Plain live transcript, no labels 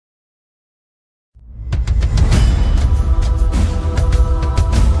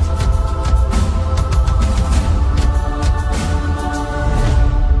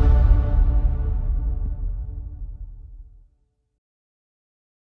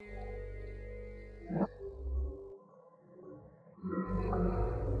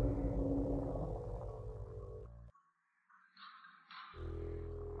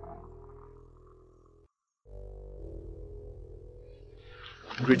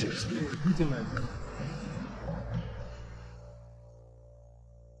Greetings. Greetings, man.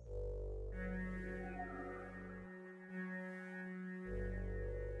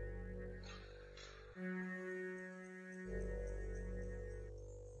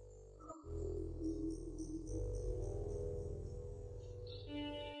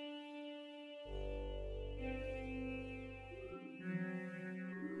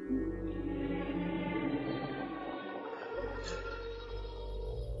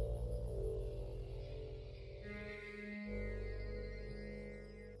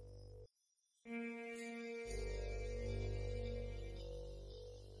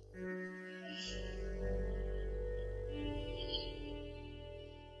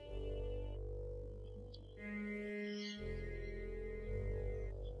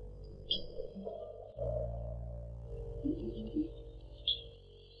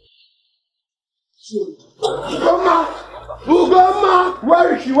 Ugoma!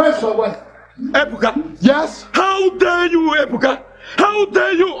 Where is she? Where's my wife? Ebuka! Yes? How dare you, Ebuka? How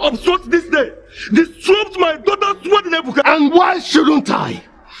dare you obstruct this day? Disrupt my daughter's wedding, Ebuka! And why shouldn't I?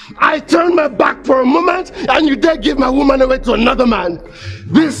 I turned my back for a moment and you dare give my woman away to another man.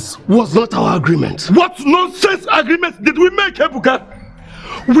 This was not our agreement. What nonsense agreement did we make, Ebuka?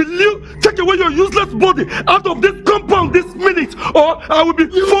 Will you take away your useless body out of this compound this minute, or I will be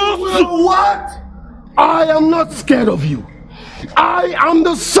forced to... What? I am not scared of you. I am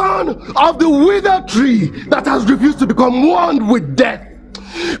the son of the withered tree that has refused to become one with death.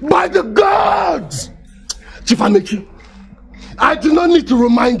 By the gods! Chief Amechi, I do not need to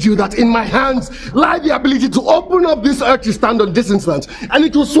remind you that in my hands lie the ability to open up this earth to stand on this instance, and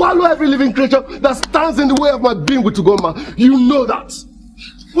it will swallow every living creature that stands in the way of my being with Ugoma. You know that.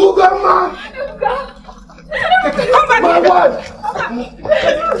 Ugoma! My wife! Come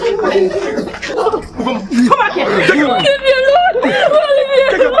back here! Leave me alone!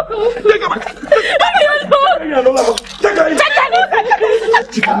 Leave me alone!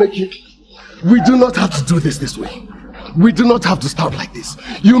 Chief Amechi, we do not have to do this way. We do not have to start like this.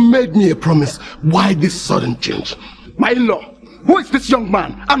 You made me a promise. Why this sudden change? My in-law, who is this young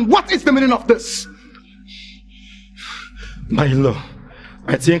man? And what is the meaning of this? My in-law,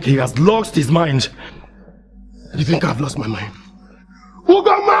 I think he has lost his mind. You think I've lost my mind?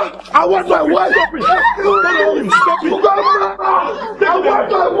 Ugoma! I want my wife! Ugoma! I want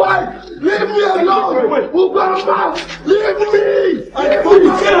my wife! Leave me alone! Ugoma! Leave me!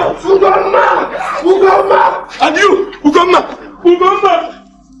 Ugoma! Ugoma! And you! Ugoma! Ugoma!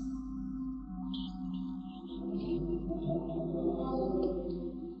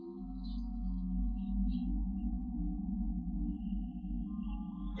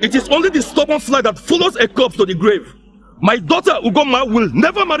 It is only the stubborn fly that follows a corpse to the grave. My daughter Ugoma will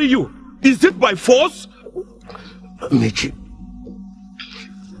never marry you. Is it by force? Michi,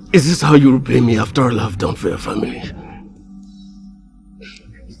 is this how you repay me after all I've done for your family?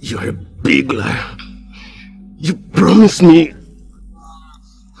 You're a big liar. You promised me...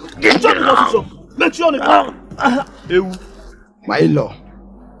 My in-law,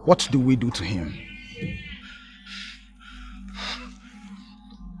 what do we do to him?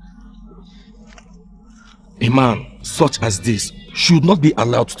 A man such as this should not be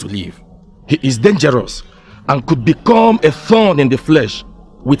allowed to live. He is dangerous and could become a thorn in the flesh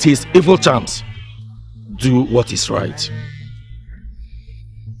with his evil charms. Do what is right.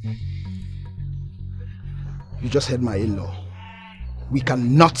 You just heard my in-law. We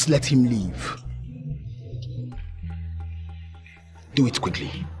cannot let him leave. Do it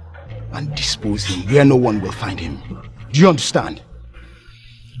quickly and dispose him where no one will find him. Do you understand?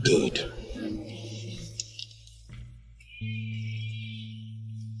 Good.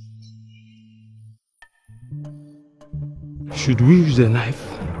 Should we use a knife?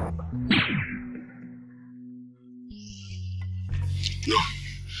 No,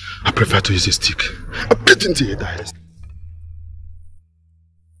 I prefer to use a stick. I'm getting to die.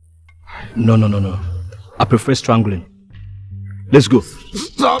 No. I prefer strangling. Let's go.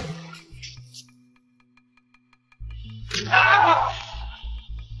 Stop!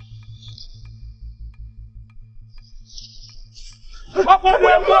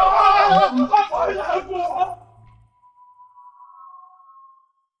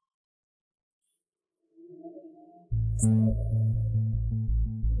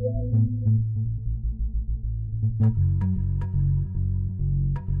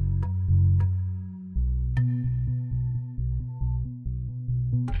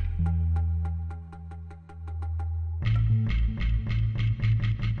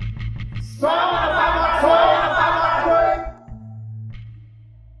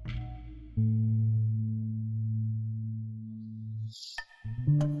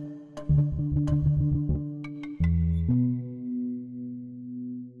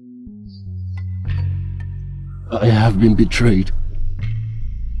 I have been betrayed,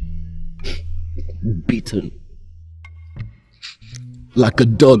 beaten. Like a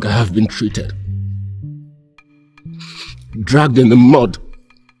dog I have been treated. Dragged in the mud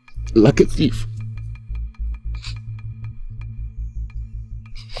like a thief.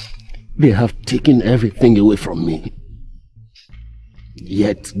 They have taken everything away from me,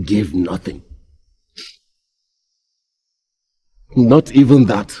 yet gave nothing. Not even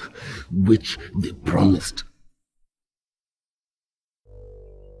that which they promised.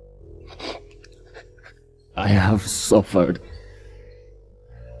 I have suffered.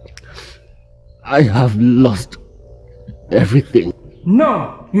 I have lost everything.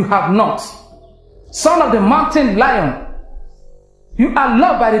 No, you have not. Son of the mountain lion, you are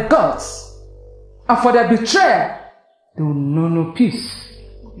loved by the gods, and for their betrayal, they will know no peace.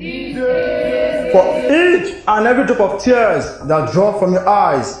 For each and every drop of tears that drop from your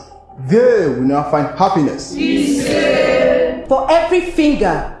eyes, they will now find happiness. For every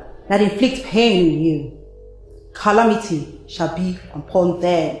finger that inflicts pain in you, calamity shall be upon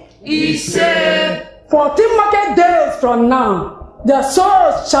them. 14 market days from now, their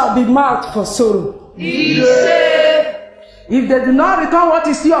souls shall be marked for sorrow. If they do not return what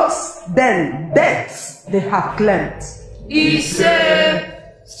is yours, then death they have claimed.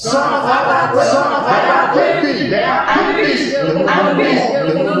 Son of Abba, quickly, they are enemies.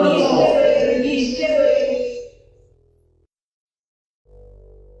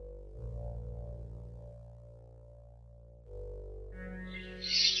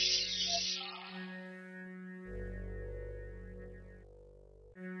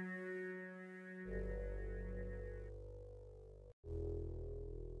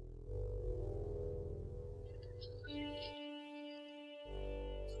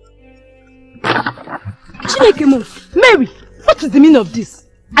 Mary, what is the meaning of this?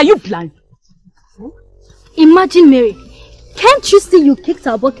 Are you blind? Imagine, Mary. Can't you see you kicked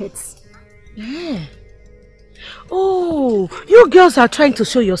our buckets? Yeah. Oh, you girls are trying to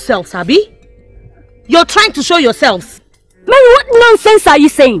show yourselves, Abby? You're trying to show yourselves. Mary, what nonsense are you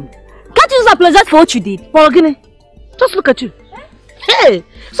saying? Can't you just apologize for what you did? Borogine, just look at you. Hey,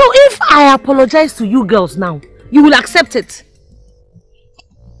 so if I apologize to you girls now, you will accept it.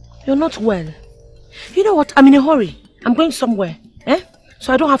 You're not well. You know what? I'm in a hurry. I'm going somewhere.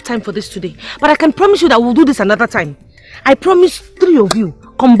 So I don't have time for this today. But I can promise you that we'll do this another time. I promise 3 of you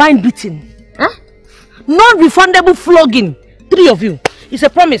combined beating. Non-refundable flogging. 3 of you. It's a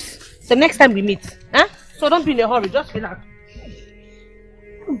promise. It's the next time we meet. So don't be in a hurry. Just relax.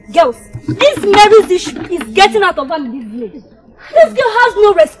 Girls, this Mary's issue is getting out of hand in this village. This girl has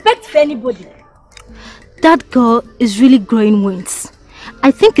no respect for anybody. That girl is really growing wings.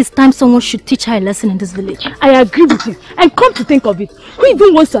 I think it's time someone should teach her a lesson in this village. I agree with you. And come to think of it, who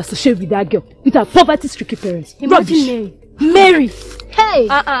even wants to associate with that girl, with her poverty-stricken parents? Imagine Mary. Hey!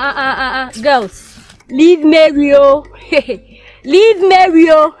 Girls, leave Mary, oh. Leave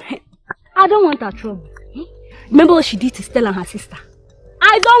Mary, oh. I don't want her trouble. Remember what she did to Stella and her sister?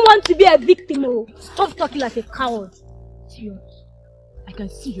 I don't want to be a victim, oh. Stop talking like a coward. Serious. I can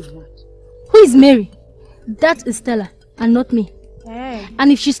see your mouth. Who is Mary? That is Stella and not me. Hey.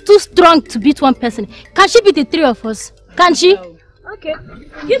 And if she's too strong to beat one person, can she beat the 3 of us? Can she? Okay.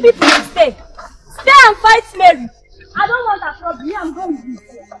 You people will stay. Stay and fight Mary. I don't want that trouble. Me, I'm going to be.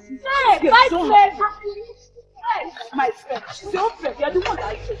 Stay, fight Mary. Hey, my friend, she's your friend. You're the one that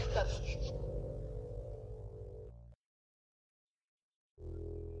I said that.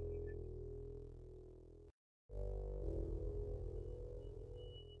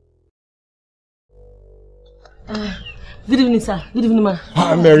 Good evening, sir. Good evening, ma.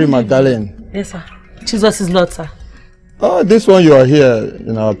 Hi, Mary Magdalene. Yes, sir. Jesus is Lord, sir. Oh, this one you are here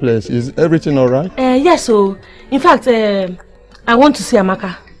in our place. Is everything all right? Yes, so, in fact, I want to see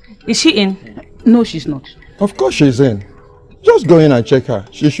Amaka. Is she in? No, she's not. Of course she's in. Just go in and check her.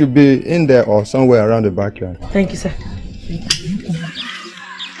 She should be in there or somewhere around the backyard. Thank you, sir.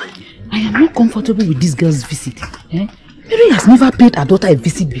 I am not comfortable with this girl's visit. Mary has never paid her daughter a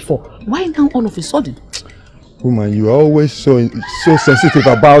visit before. Why now all of a sudden? Woman, you are always so sensitive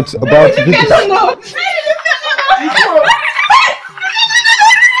about visitors.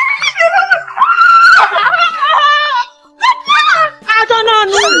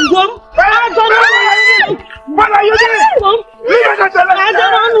 What are you doing?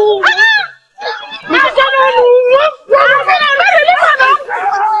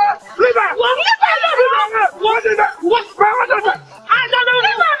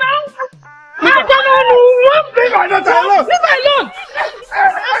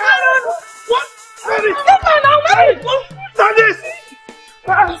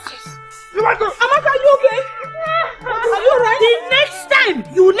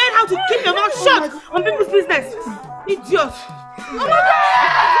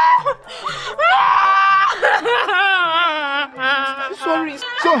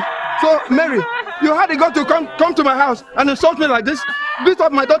 So, Mary, you had the gut to come to my house and insult me like this? Beat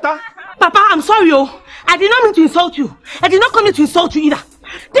up my daughter? Papa, I'm sorry, oh. I did not mean to insult you. I did not come here to insult you either.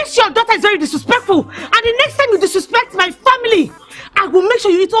 This your daughter is very disrespectful. And the next time you disrespect my family, I will make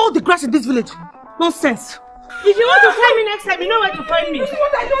sure you eat all the grass in this village. Nonsense. If you want to find me next time, you know where to find me. You see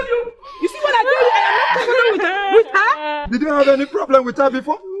what I told you? You see what I told you? I am not comfortable with her. Did you have any problem with her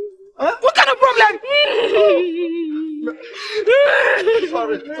before? Huh? What kind of problem?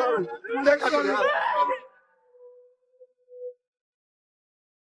 Sorry. Take her to the house.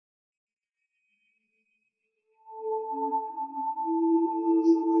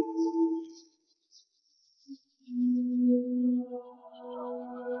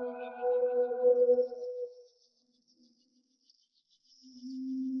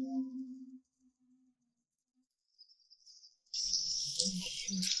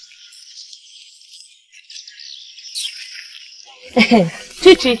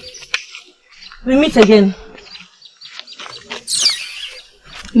 Chichi, we meet again.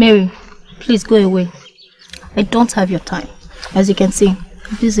 Mary, please go away. I don't have your time. As you can see,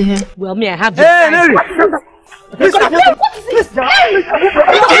 I'm busy here. Well, me, I have your time. Mary! Please, what is this? Come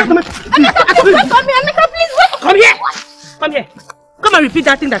here! Come here! Come and repeat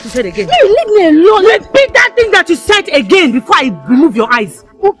that thing that you said again. Mary, leave me alone. Repeat that thing that you said again before I remove your eyes.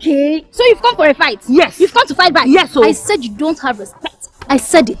 Okay, so you've come for a fight? Yes. You've come to fight back? Yes, so. I said you don't have respect. I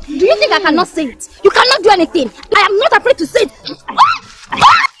said it. Do you think I cannot say it? You cannot do anything. I am not afraid to say it.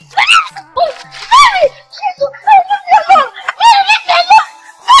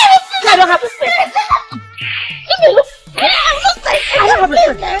 I don't have respect.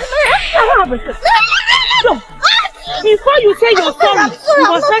 No. Before you say you're sorry, you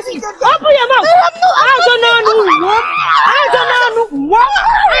must first open your mouth.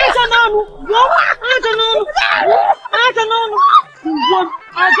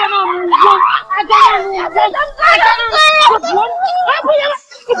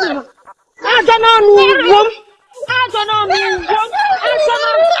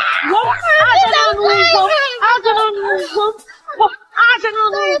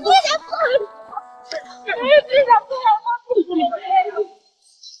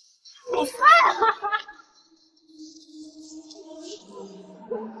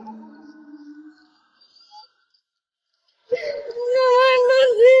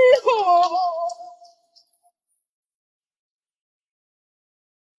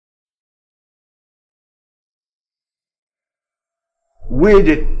 We,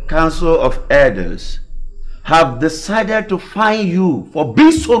 the Council of Elders, have decided to fine you for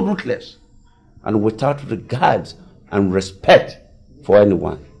being so ruthless and without regard and respect for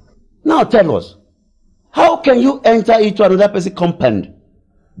anyone. Now tell us, how can you enter into another person's compound,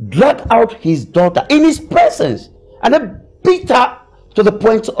 drag out his daughter in his presence, and then beat her to the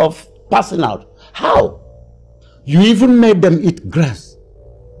point of passing out? How? You even made them eat grass.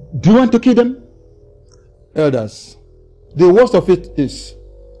 Do you want to kill them? Elders, the worst of it is,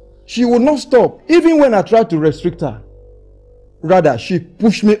 she would not stop even when I tried to restrict her. Rather, she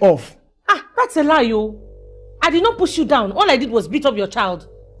pushed me off. Ah, that's a lie, yo. I did not push you down. All I did was beat up your child.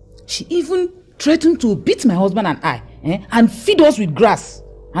 She even threatened to beat my husband and I, and feed us with grass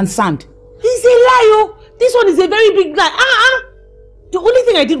and sand. It's a lie, yo. This one is a very big lie. The only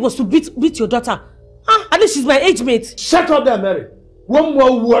thing I did was to beat your daughter. At least she's my age mate. Shut up there, Mary. One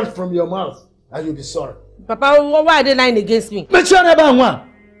more word from your mouth and you'll be sorry. Papa, why are they lying against me?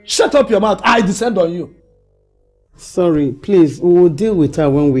 Shut up your mouth. I descend on you. Sorry, please. We will deal with her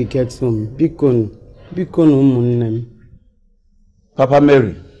when we get home. Papa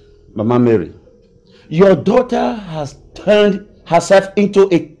Mary, Mama Mary, your daughter has turned herself into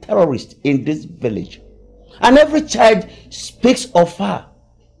a terrorist in this village. And every child speaks of her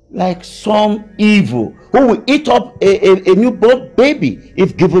like some evil who will eat up a newborn baby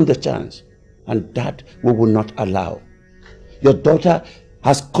if given the chance. And that we will not allow. Your daughter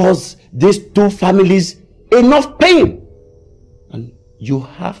has caused these two families enough pain. And you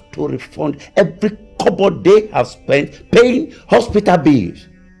have to refund every kobo they have spent paying hospital bills.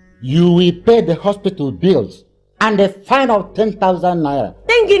 You will pay the hospital bills and a fine of 10,000 naira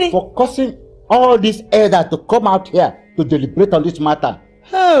for causing all these elders to come out here to deliberate on this matter.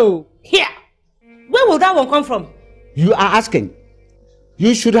 Oh, here. Where will that one come from? You are asking.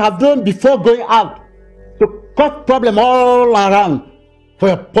 You should have done before going out to cause problem all around for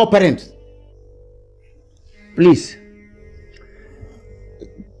your poor parents. Please,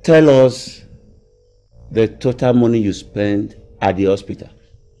 tell us the total money you spent at the hospital.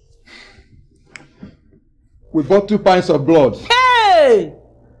 We bought 2 pints of blood. Hey!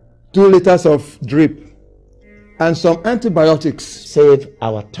 2 liters of drip. And some antibiotics. Save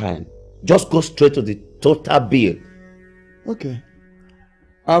our time. Just go straight to the total bill. Okay.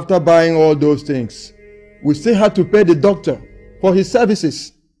 After buying all those things, we still had to pay the doctor for his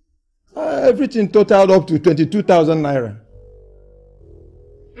services. Everything totaled up to 22,000 naira.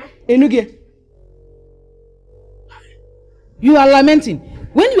 Enuge, you are lamenting.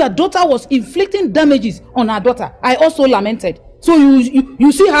 When your daughter was inflicting damages on her daughter, I also lamented. So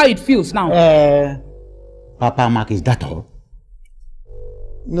you see how it feels now. Papa Mark, is that all?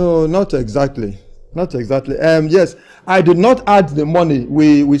 No, not exactly. Not exactly. Yes, I did not add the money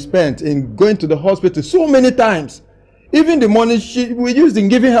we spent in going to the hospital so many times. Even the money we used in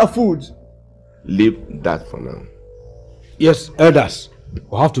giving her food. Leave that for now. Yes, elders,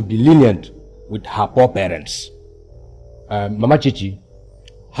 we have to be lenient with her poor parents. Mama Chichi,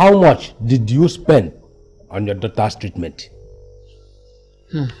 how much did you spend on your daughter's treatment?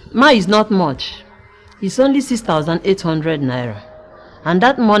 Ma is not much. It's only 6,800 naira. And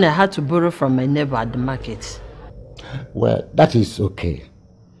that money I had to borrow from my neighbor at the market. Well, that is okay.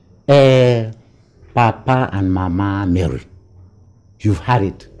 Papa and Mama Mary, you've had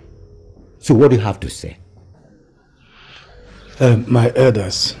it. So what do you have to say? My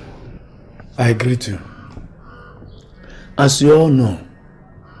elders, I agree to. As you all know,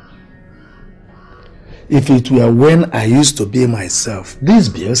 if it were when I used to be myself, these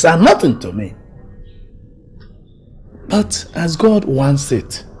bills are nothing to me. But as God wants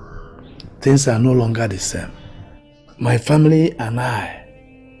it, things are no longer the same. My family and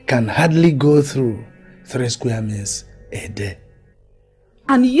I can hardly go through 3 square meals a day.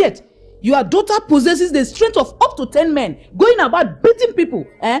 And yet, your daughter possesses the strength of up to 10 men going about beating people.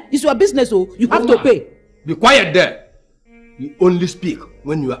 It's your business, so you have to pay. Be quiet there. You only speak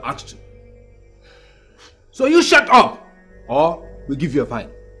when you are asked to. So you shut up, or we give you a fine.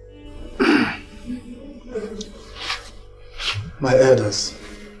 My elders,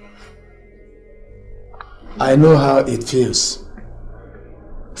 I know how it feels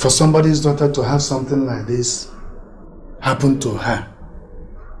for somebody's daughter to have something like this happen to her.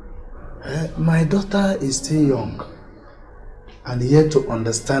 My daughter is still young and yet to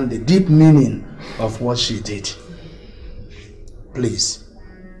understand the deep meaning of what she did. Please,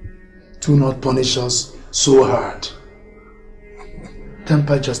 do not punish us so hard.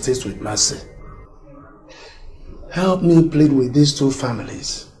 Temper justice with mercy. Help me plead with these 2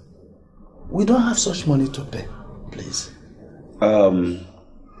 families. We don't have such money to pay, please.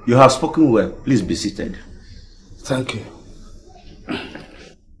 You have spoken well. Please be seated. Thank you.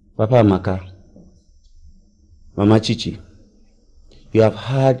 Papa Amaka, Mama Chichi, you have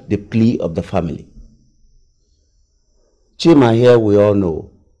heard the plea of the family. Chima here, we all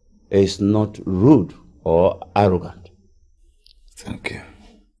know, is not rude or arrogant. Thank you.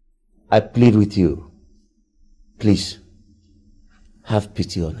 I plead with you. Please, have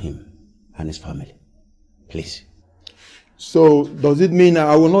pity on him and his family. Please. So, does it mean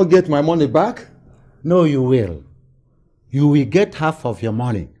I will not get my money back? No, you will. You will get half of your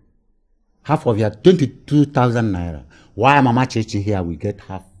money. Half of your 22,000 naira. While Mama Chichi here will get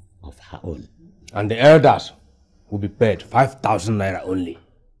half of her own. And the elders will be paid 5,000 naira only.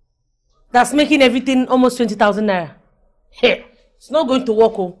 That's making everything almost 20,000 naira. Hey, it's not going to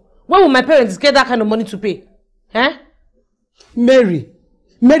work. Oh. When will my parents get that kind of money to pay? Huh? Mary,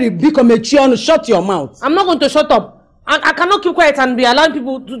 become a chion, shut your mouth. I'm not going to shut up. I cannot keep quiet and be allowing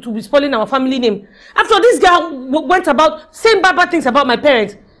people to be spoiling our family name. After this girl went about saying bad things about my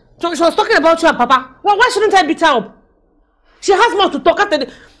parents. She was talking about you and Papa. Well, why shouldn't I beat her up? She has more to talk after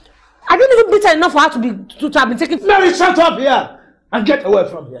the... I don't even beat her enough for her to have been taken... Mary, shut up here and get away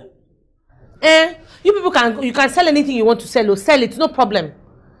from here. You people you can sell anything you want to sell or sell it, no problem.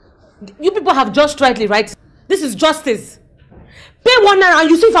 You people have judged rightly, right? This is justice. Pay 1 naira and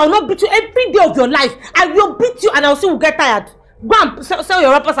you see if I will not beat you every day of your life. I will beat you and I'll see you get tired. Go and sell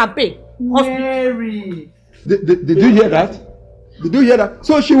your wrappers and pay. Mary. Did you hear that? Did you hear that?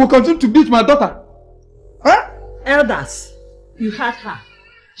 So she will continue to beat my daughter. Huh? Elders, you heard her.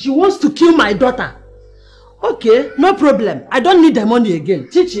 She wants to kill my daughter. Okay, no problem. I don't need the money again.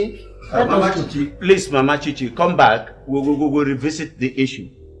 Chichi. Mama Chichi, please, Mama Chichi, come back. We'll revisit the issue.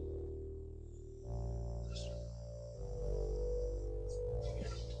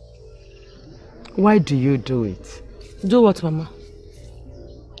 Why do you do it? Do what, Mama?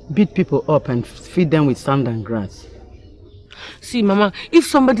 Beat people up and feed them with sand and grass. See, Mama, if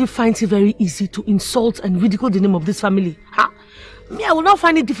somebody finds it very easy to insult and ridicule the name of this family, me, I will not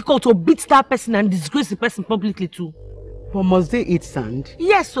find it difficult to beat that person and disgrace the person publicly too. But must they eat sand?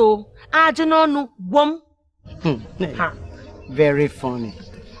 Yes, so. I don't know. Bomb. Very funny.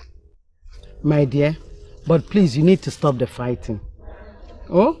 My dear, but please, you need to stop the fighting.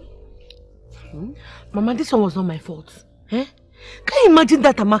 Oh? Mama, this one was not my fault. Eh? Can you imagine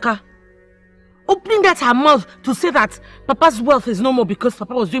that, Amaka? Opening that her mouth to say that Papa's wealth is no more because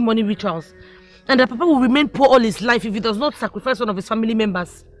Papa was doing money rituals. And that Papa will remain poor all his life if he does not sacrifice one of his family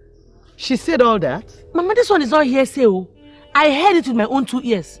members. She said all that? Mama, this one is not hearsay. I heard it with my own 2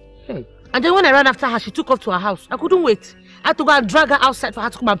 ears. Hey. And then when I ran after her, she took off to her house. I couldn't wait. I had to go and drag her outside for her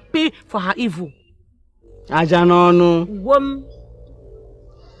to come and pay for her evil. Ajanono.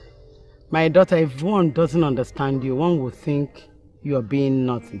 My daughter, if one doesn't understand you, one would think you are being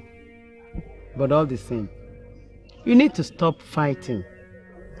naughty. But all the same, you need to stop fighting.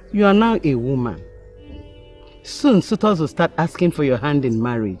 You are now a woman. Soon, suitors will start asking for your hand in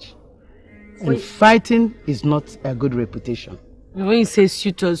marriage. And fighting is not a good reputation. When you say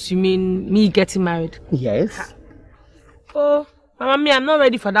suitors, you mean me getting married? Yes. Oh, Mama, I'm not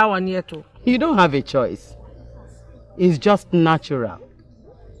ready for that one yet. You don't have a choice. It's just natural.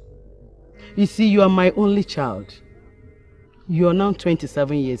 You see, you are my only child. You are now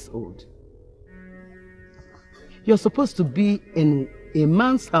 27 years old. You're supposed to be in a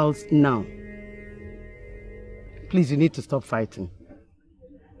man's house now. Please, you need to stop fighting.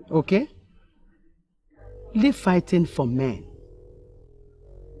 Okay? Leave fighting for men.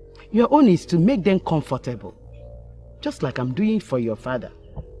 Your own is to make them comfortable. Just like I'm doing for your father.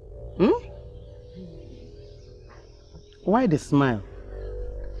 Why the smile?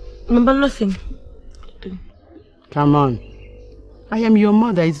 Remember nothing. Come on. I am your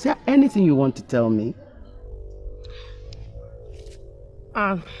mother. Is there anything you want to tell me?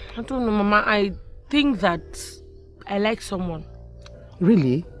 I don't know, Mama. I think that I like someone.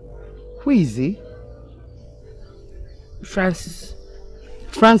 Really? Who is he? Francis.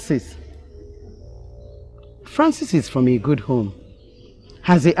 Francis? Francis is from a good home.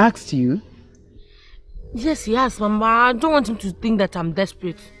 Has he asked you? Yes, he has, Mama. I don't want him to think that I'm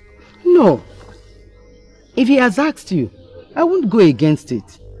desperate. No. If he has asked you, I won't go against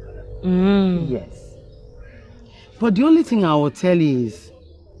it. Yes. But the only thing I will tell you is,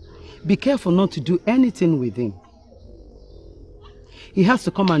 be careful not to do anything with him. He has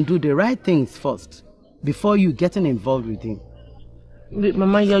to come and do the right things first, before you getting involved with him. Wait,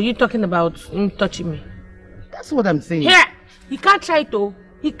 Mama, are you talking about him touching me? That's what I'm saying. Here! He can't try it though.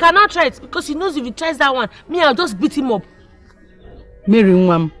 He cannot try it because he knows if he tries that one, I'll just beat him up. Mary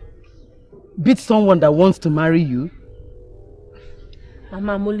Nwam, beat someone that wants to marry you?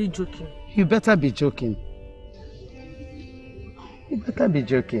 Mama, I'm only joking. You better be joking. You better be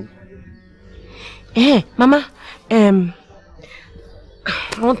joking. Hey, Mama, I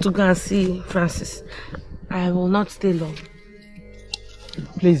want to go and see Francis. I will not stay long.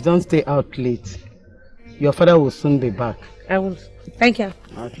 Please don't stay out late. Your father will soon be back. I will. Thank you.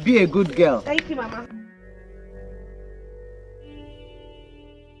 Be a good girl. Thank you, Mama.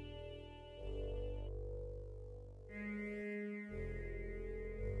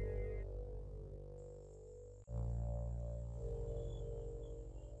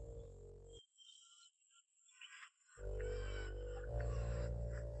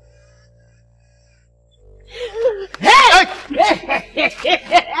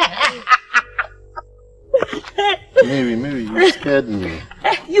 Mary, you scared me.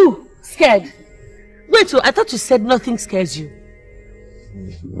 You scared? Wait, so I thought you said nothing scares you.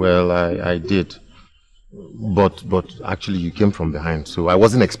 Well, I did. But actually you came from behind, so I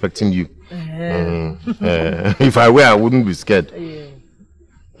wasn't expecting you. If I were, I wouldn't be scared.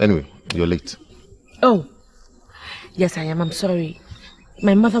 Anyway, you're late. Oh, yes I am. I'm sorry.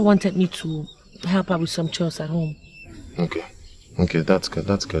 My mother wanted me to help her with some chores at home. Okay, that's good.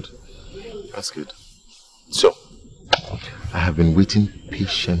 So, I have been waiting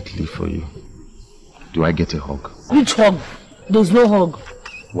patiently for you. Do I get a hug? Which hug? There's no hug.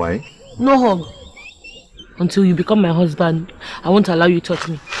 Why? No hug. Until you become my husband, I won't allow you to touch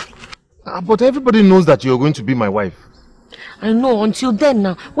me. But everybody knows that you're going to be my wife. I know. Until then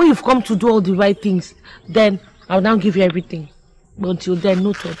now, when you've come to do all the right things, then I'll now give you everything. But until then,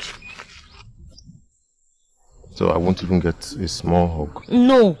 no touch. So I won't even get a small hug?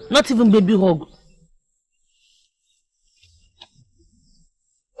 No, not even baby hug.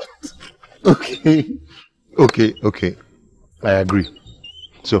 Okay. I agree.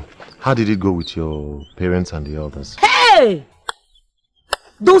 So, how did it go with your parents and the elders? Hey!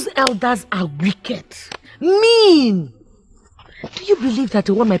 Those elders are wicked. Mean! Do you believe that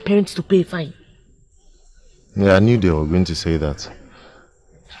they want my parents to pay a fine? Yeah, I knew they were going to say that.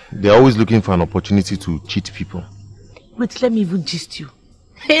 They're always looking for an opportunity to cheat people. Wait, let me even gist you.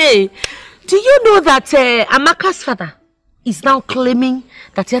 Hey! Do you know that Amaka's father is now claiming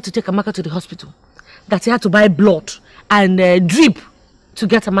that he had to take Amaka to the hospital? That he had to buy blood and drip to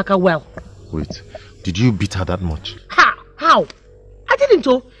get Amaka well. Wait, did you beat her that much? How? I didn't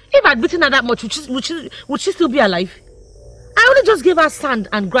know. If I'd beaten her that much, would she still be alive? I only just gave her sand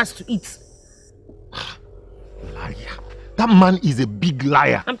and grass to eat. Liar. That man is a big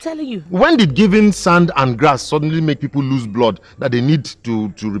liar. I'm telling you. When did giving sand and grass suddenly make people lose blood that they need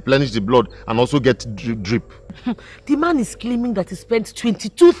to replenish the blood and also get drip? The man is claiming that he spent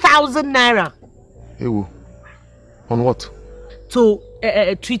 22,000 naira. Hey, on what? To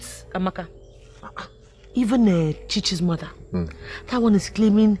treat Amaka. Even Chichi's mother. That one is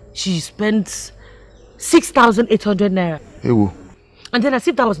claiming she spent 6,800 naira. Hey, and then as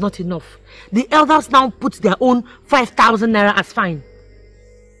if that was not enough, the elders now put their own 5,000 naira as fine.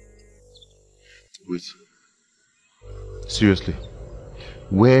 Wait. Seriously?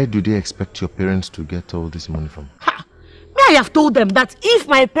 Where do they expect your parents to get all this money from? I have told them that if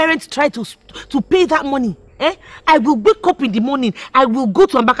my parents try to pay that money, I will wake up in the morning, I will go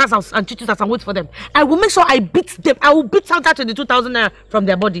to Ambaka's house and Chichi's house and wait for them. I will make sure I beat them. I will beat out that 22,000 naira from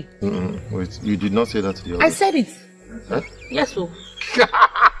their body. Wait, you did not say that to the others. I said it. Huh? Yes, so.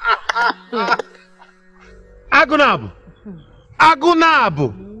 Agunabu!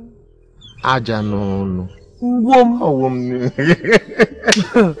 Agunabu! Ajanono. Wom.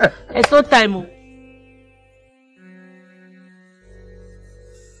 It's no time.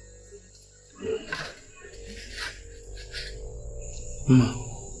 Ma,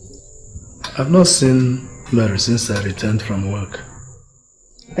 I've not seen Mary since I returned from work.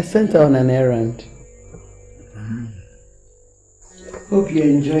 I sent her on an errand. Hope you're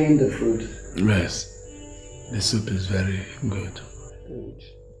enjoying the food. Yes, the soup is very good.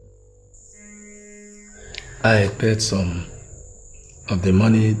 I paid some of the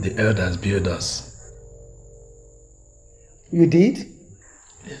money the elders billed us. You did?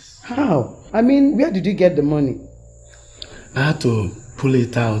 Yes. How? I mean, where did you get the money? I had to pull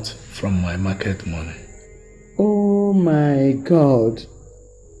it out from my market money. Oh my God.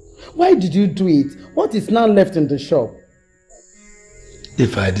 Why did you do it? What is now left in the shop?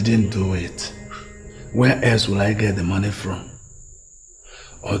 If I didn't do it, where else will I get the money from?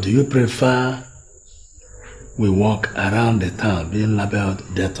 Or do you prefer we walk around the town being labeled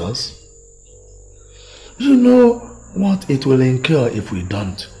debtors? You know what it will incur if we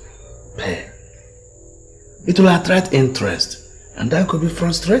don't pay. It will attract interest, and that could be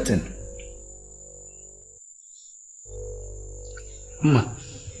frustrating. Ma,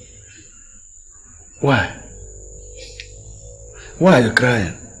 why? Why are you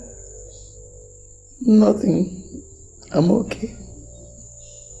crying? Nothing. I'm okay.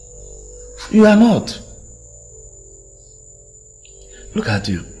 You are not. Look at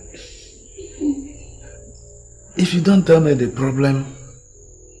you. If you don't tell me the problem,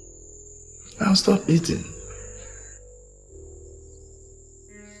 I'll stop eating.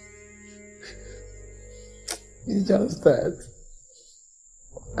 It's just that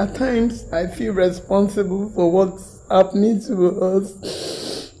at times I feel responsible for what's happening to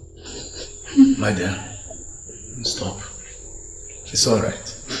us. My dear, stop. It's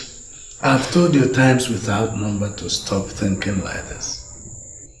alright. I've told you times without number to stop thinking like this.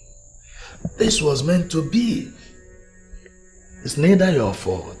 This was meant to be. It's neither your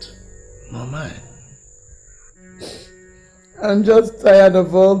fault nor mine. I'm just tired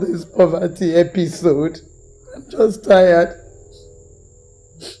of all this poverty episode. I'm just tired.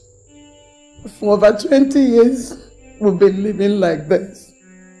 For over 20 years, we've been living like this.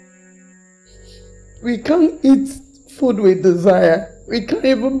 We can't eat food we desire. We can't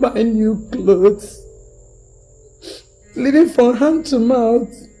even buy new clothes. Living from hand to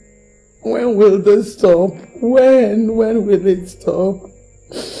mouth. When will this stop? When will it stop?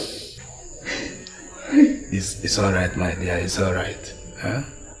 It's alright, my dear, it's alright. Huh?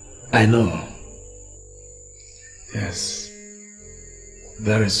 I know. Yes.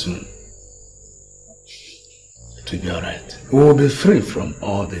 Very soon. It will be alright. We will be free from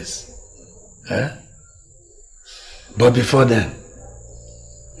all this. Huh? But before then,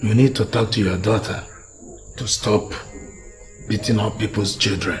 you need to talk to your daughter to stop beating up people's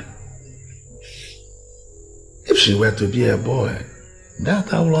children. If she were to be a boy,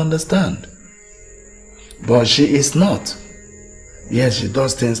 that I will understand. But she is not. Yes, she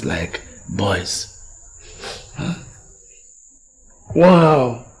does things like boys. Huh?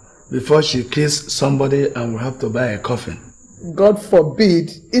 Wow! Before she kills somebody and will have to buy a coffin. God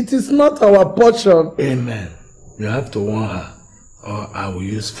forbid. It is not our portion. Amen. You have to warn her, or I will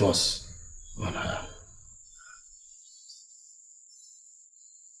use force on her.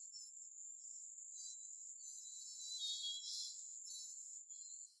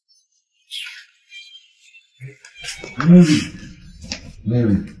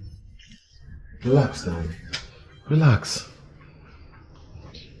 Mary, Relax now. Relax.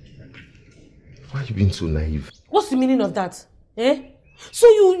 Why are you being so naive? What's the meaning of that? Eh? So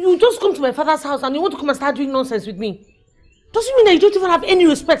you just come to my father's house and you want to come and start doing nonsense with me? Does it mean that you don't even have any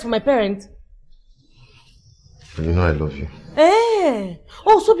respect for my parents? You know I love you. Eh?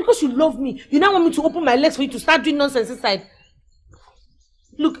 Oh, so because you love me, you now want me to open my legs for you to start doing nonsense inside?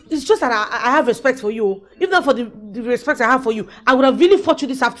 Look, it's just that I have respect for you. If not for the respect I have for you, I would have really fought you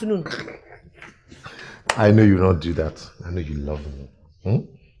this afternoon. I know you don't do that. I know you love me.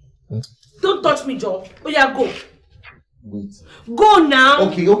 Don't touch me, Joe. Oh yeah, go. Wait. Go now.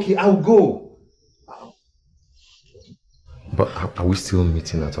 Okay, I'll go. But are we still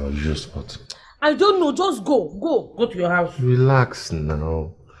meeting at our usual spot? I don't know, just go. Go to your house. Relax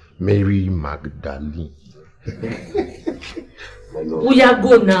now. Mary Magdalene. Oh yeah,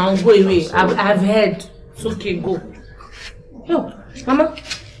 go now. Go away. I've heard. It's okay, go. Yo, Mama.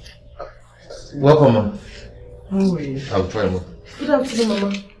 Welcome, Mom. How are you? I'll try, Mom. Good afternoon,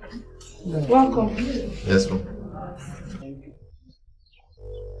 Mama. Welcome. Yes, Mom.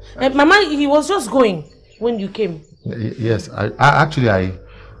 Mama, he was just going when you came. Yes,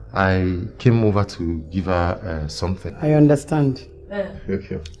 I came over to give her something. I understand.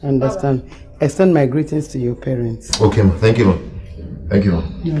 Okay. I understand. Extend my greetings to your parents. Okay, Mom. Thank you, Mom. Thank you, Mom.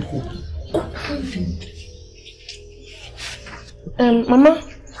 Mama,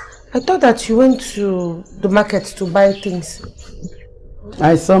 I thought that you went to the market to buy things.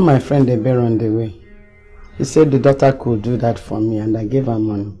 I saw my friend Ebere on the way. He said the daughter could do that for me and I gave her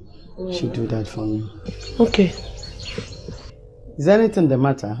money. She'd do that for me. Okay. Is anything the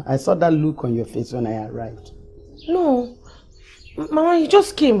matter? I saw that look on your face when I arrived. No. Mama, he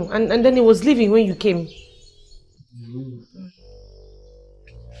just came and then he was leaving when you came.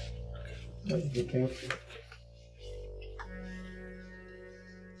 Just be careful.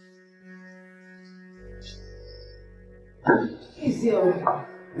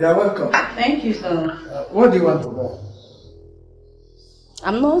 You're welcome. Thank you, sir. What do you want to buy?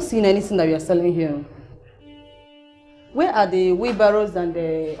 I'm not seeing anything that you are selling here. Where are the wheelbarrows and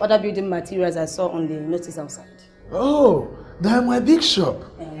the other building materials I saw on the notice outside? Oh, they're my big shop.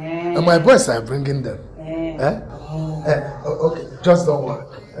 And my boys are bringing them. Okay, just don't worry.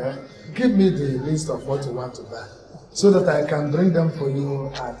 Give me the list of what you want to buy so that I can bring them for you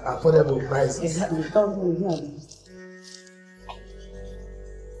at affordable prices. Exactly.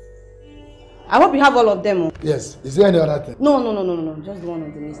 I hope you have all of them. Yes. Is there any other thing? No. Just the one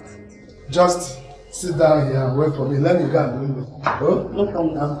on the list. Just sit down here and wait for me. Let me go and bring them. Oh? No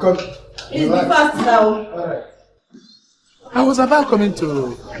problem. I'm coming. Please be fast now. Alright. I was about coming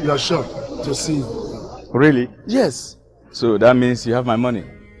to your shop to see you. Really? Yes. So that means you have my money?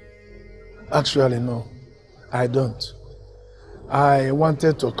 Actually, no. I don't. I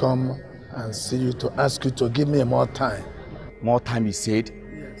wanted to come and see you to ask you to give me more time. More time, you said?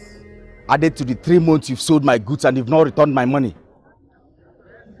 Added to the 3 months you've sold my goods and you've not returned my money.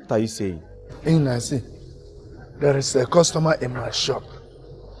 What are you saying? Inasi, there is a customer in my shop.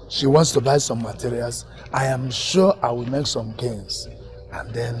 She wants to buy some materials. I am sure I will make some gains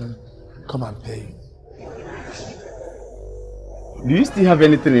and then come and pay you. Do you still have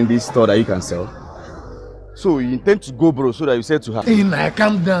anything in this store that you can sell? So you intend to go, bro, so that you said to her? Ina,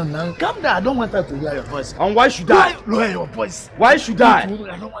 calm down now. Calm down. I don't want her to hear your voice. And why should I? Lower your voice. Why should I? I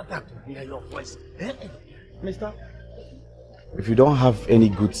don't want her to hear your voice. Mister? If you don't have any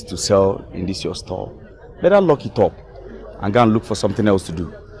goods to sell in this your store, better lock it up and go and look for something else to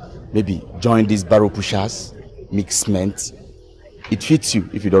do. Maybe join these barrow pushers, mix cement. It fits you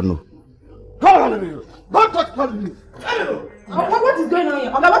if you don't know. Don't touch me. What is going on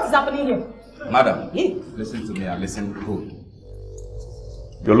here? Okay, what is happening here? Madam, listen to me and listen good.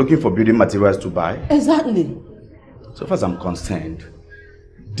 You're looking for building materials to buy? Exactly. So far as I'm concerned,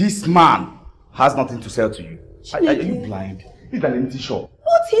 this man has nothing to sell to you. Are you blind? He's an empty shop.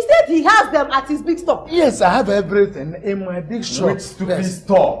 But he said he has them at his big store. Yes, I have everything in my big shop. Which stupid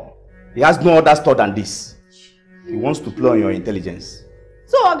store? He has no other store than this. He wants to play on your intelligence.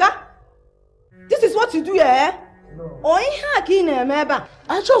 So, Oga, this is what you do, eh? No.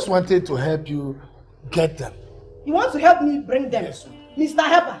 I just wanted to help you get them. You want to help me bring them? Yes. Mr.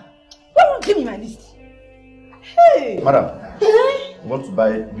 Helper, why won't you give me my list? Hey! Madam, you want to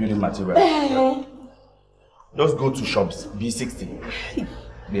buy building materials? Just go to shops B60.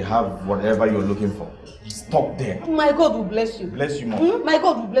 They have whatever you're looking for. Stop there. My God will bless you. Bless you more. My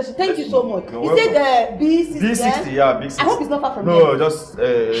God will bless you. Thank you so much. You're you said B60. B60, yeah, B60. I hope it's not far from here. No, just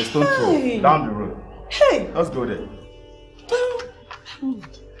a stone throw down the road. Hey! Let's go there.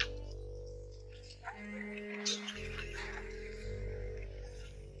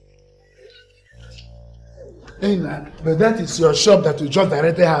 But that is your shop that you just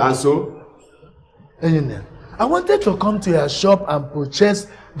directly have. And so? I wanted to come to your shop and purchase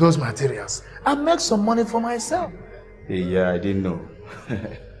those materials and make some money for myself. Hey, yeah, I didn't know.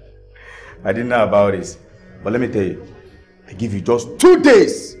 I didn't know about this. But let me tell you, I give you just 2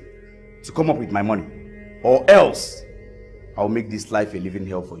 days to come up with my money. Or else, I'll make this life a living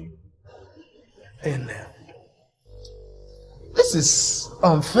hell for you. This is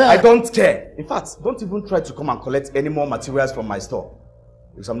unfair. I don't care. In fact, don't even try to come and collect any more materials from my store.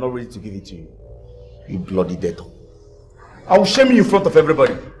 Because I'm not ready to give it to you. You bloody debtor. I will shame you in front of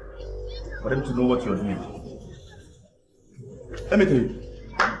everybody. For them to know what you're doing. Let me tell you.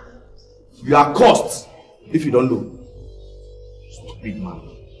 You are cursed if you don't know. Stupid man.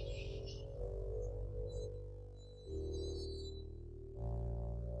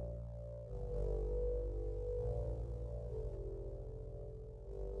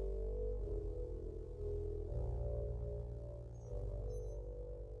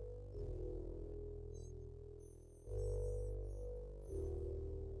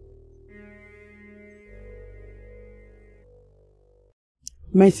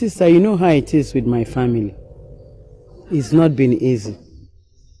 My sister, you know how it is with my family. It's not been easy.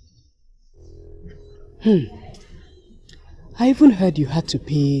 I even heard you had to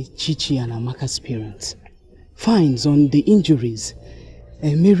pay Chichi and Amaka's parents fines on the injuries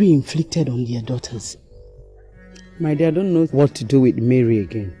Mary inflicted on their daughters. My dear, I don't know what to do with Mary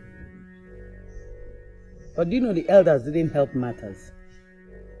again. But do you know the elders didn't help matters?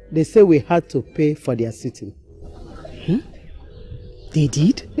 They say we had to pay for their sitting. They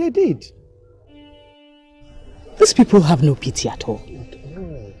did? They did. These people have no pity at all.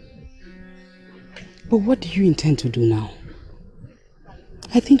 But what do you intend to do now?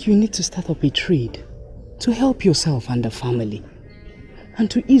 I think you need to start up a trade to help yourself and the family. And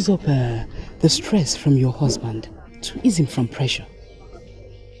to ease up the stress from your husband. To ease him from pressure.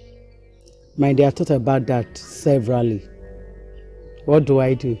 My dear, I thought about that severally. What do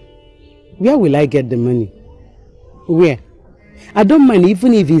I do? Where will I get the money? Where? I don't mind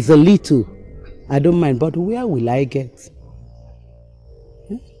even if it's a little. I don't mind, but where will I get?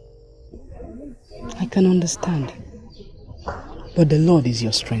 I can understand. But the Lord is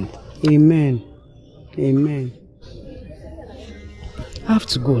your strength. Amen. Amen. I have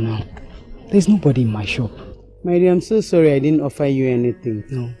to go now. There's nobody in my shop. My dear, I'm so sorry I didn't offer you anything.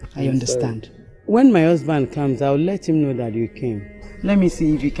 No, I understand. When my husband comes, I'll let him know that you came. Let me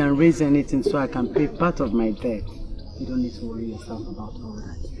see if you can raise anything so I can pay part of my debt. You don't need to worry yourself about all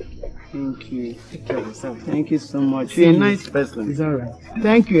that. Thank you. Take care of yourself. Thank you so much. You're a nice person. It's alright.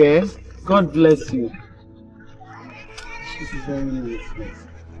 Thank you, eh? God bless you. This is very nice.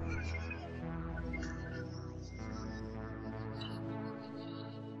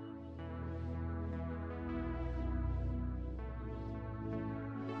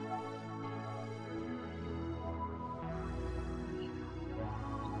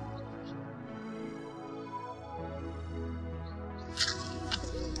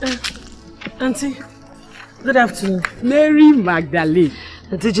 Auntie, good afternoon. Mary Magdalene.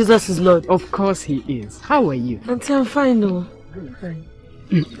 Auntie, Jesus is Lord. Of course he is. How are you? Auntie, I'm fine, no. Fine.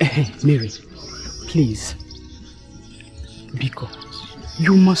 Mary, please. Biko,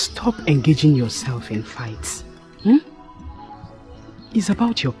 you must stop engaging yourself in fights. It's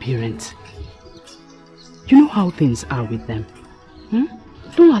about your parents. You know how things are with them.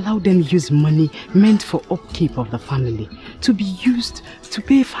 Don't allow them use money meant for upkeep of the family to be used to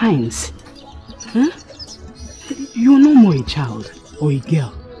pay fines. You're no more a child or a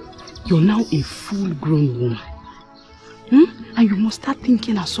girl. You're now a full-grown woman. And you must start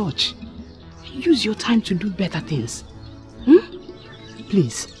thinking as such. Use your time to do better things.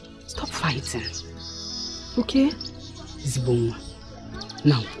 Please, stop fighting. Okay? Zibonga.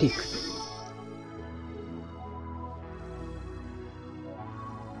 Now, take.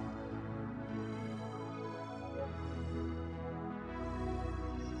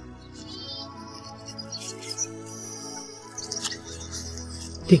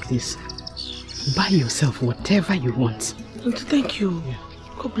 Take this. Buy yourself whatever you want. Thank you. Yeah.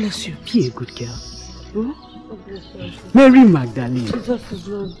 God bless you. Be a good girl. Mary Magdalene. Jesus is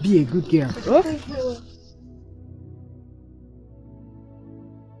Lord. Be a good girl. Thank you.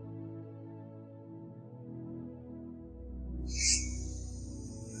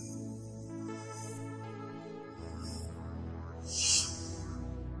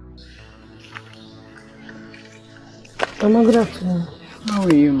 Mama, good afternoon. How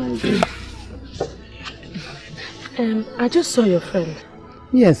are you, my dear? I just saw your friend.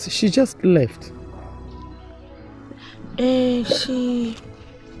 Yes, she just left. She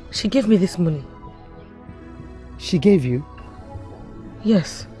gave me this money. She gave you?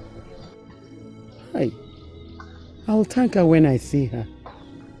 Yes. Hi. I'll thank her when I see her.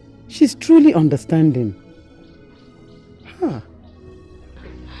 She's truly understanding. Huh.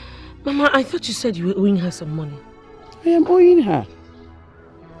 Mama, I thought you said you were owing her some money. I am owing her.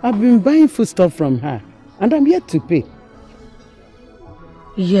 I've been buying foodstuff from her, and I'm yet to pay.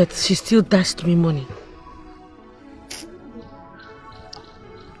 Yet, she still dashed me money.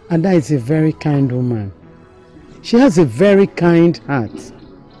 Ada is a very kind woman. She has a very kind heart.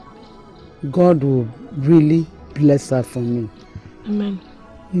 God will really bless her for me. Amen.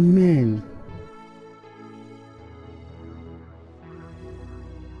 Amen.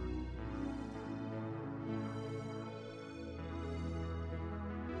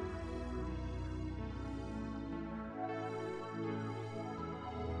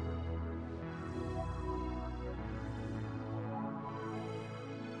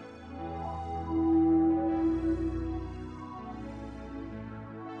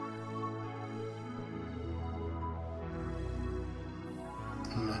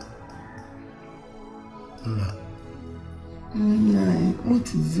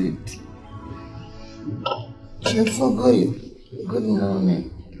 What is it? She forgot you. Good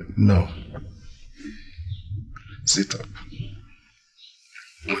morning. No. Sit up.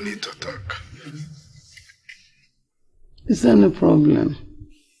 We need to talk. Is there no problem?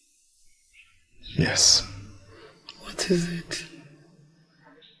 Yes. What is it?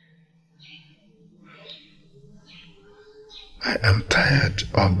 I am tired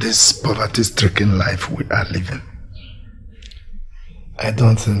of this poverty-stricken life we are living. I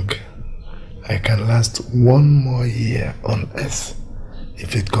don't think I can last one more year on earth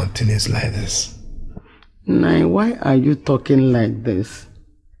if it continues like this. Nai, why are you talking like this?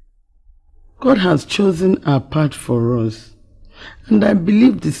 God has chosen our path for us, and I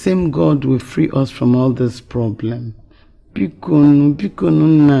believe the same God will free us from all this problem. Bikonu,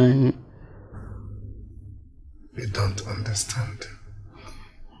 Nai. You don't understand.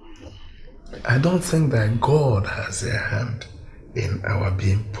 I don't think that God has a hand in our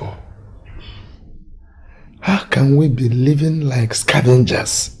being poor. How can we be living like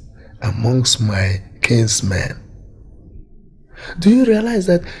scavengers amongst my kinsmen? Do you realize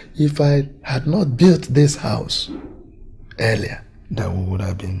that if I had not built this house earlier, that we would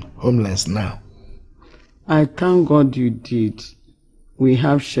have been homeless now? I thank God you did. We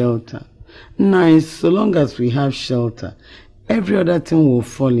have shelter. Nice, so long as we have shelter, every other thing will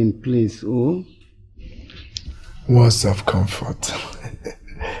fall in place, oh? Words of comfort.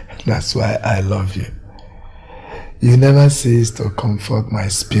 That's why I love you. You never cease to comfort my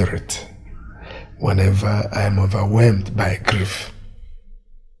spirit whenever I am overwhelmed by grief.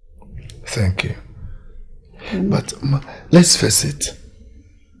 Thank you. But let's face it.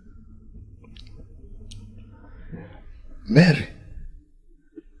 Mary,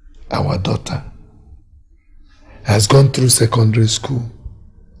 our daughter, has gone through secondary school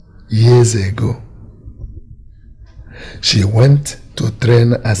years ago. She went to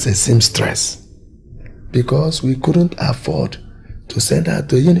train as a seamstress because we couldn't afford to send her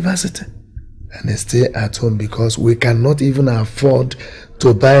to university and stay at home because we cannot even afford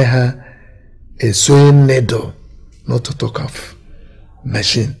to buy her a sewing needle, not to talk of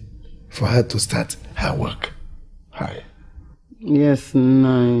machine, for her to start her work. Hi. Yes,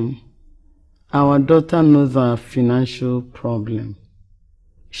 Nai. Our daughter knows our financial problem.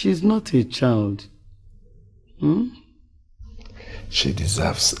 She's not a child. She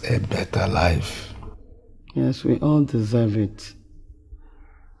deserves a better life. Yes, we all deserve it.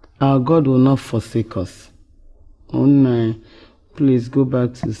 Our God will not forsake us. Oh, Nai, please go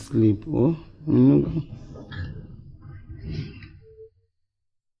back to sleep. Oh,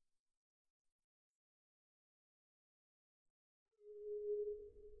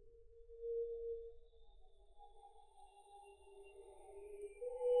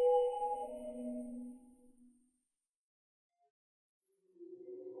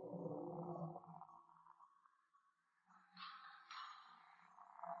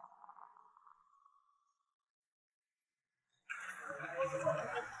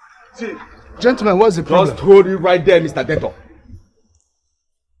 See, gentlemen, what's the problem? Just hold it right there, Mr. Debtor.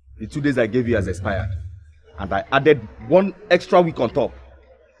 The 2 days I gave you has expired, and I added 1 extra week on top.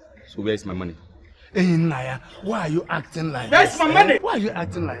 So where is my money? Hey, Naya, why are you acting like Where's this? my money? Why are you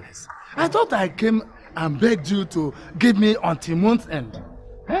acting like this? I thought I came and begged you to give me until month's end.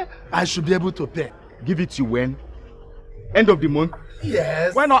 I should be able to pay. Give it to you when? End of the month?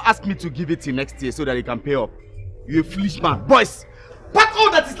 Yes. Why not ask me to give it till next year so that you can pay up? You're a foolish man. Boys, pack all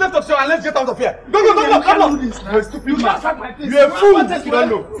that is left of you and let's get out of here. Go, come on. You're a stupid man. You're a fool if you don't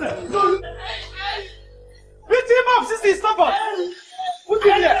know. Pity up, sissy, stop up. Put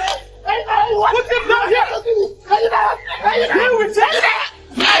him here. Put him down here. Here we take it.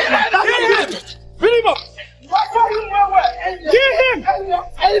 Bring him up. Kill him.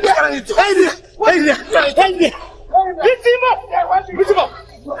 Beat him up. Beat him up.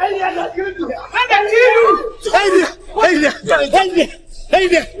 Hey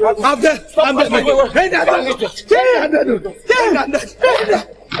there! I'm there! Hey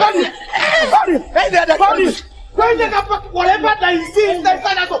there! Whatever that you see inside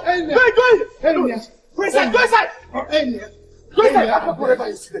that door. Go inside! Go inside! Whatever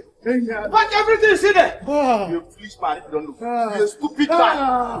you see there. Pack everything you see there. You foolish man if you don't know. You're a stupid man.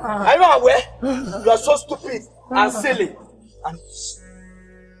 Are you aware? You are so stupid and silly.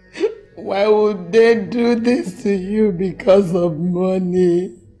 Why would they do this to you because of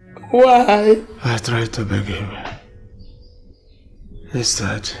money? Why? I tried to beg him.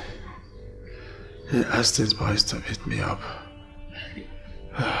 Instead, he asked his boys to beat me up.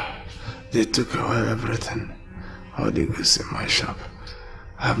 They took away everything, all the goods in my shop.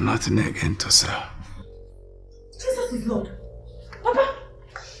 I have nothing again to sell. Jesus is Lord. Papa,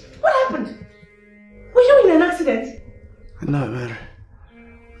 what happened? Were you in an accident? No, Mary.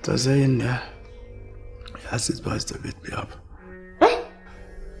 It was in there. He asked his boys to beat me up. Eh?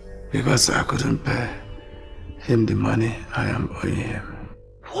 Because I couldn't pay him the money I am owing him.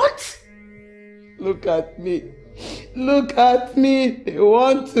 What? Look at me. Look at me. They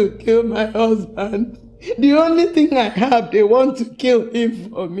want to kill my husband. The only thing I have, they want to kill him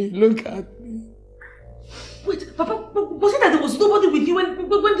for me. Look at me. Wait, Papa, was it that there was nobody with you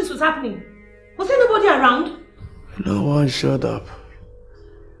when this was happening? Was there nobody around? No one showed up.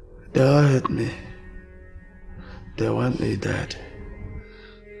 They all hate me. They want me dead.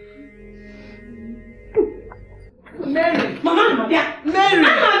 Mary! Mama! Yeah! Mary!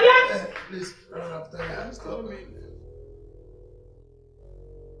 Mama! Yeah! Please, run after her. Stop me.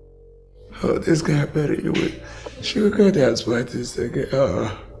 Oh, this guy, Mary, you will sugar dad's wife this again. Oh.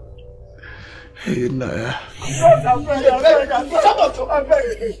 Hey, Naya.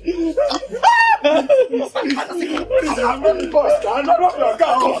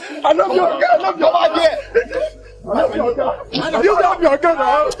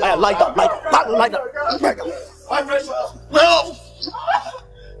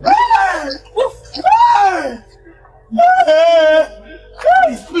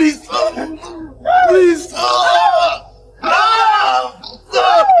 Please.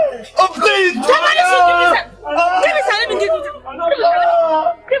 Oh, please! Somebody should give me some! Give me some! Let me give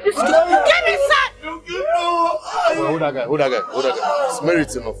you some! Give me some! Hold that guy. It's Mary,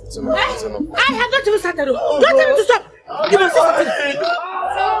 it's enough. It's enough. I have not even started. Don't tell me to stop! You must say something!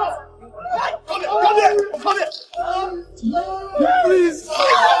 Come here! Please!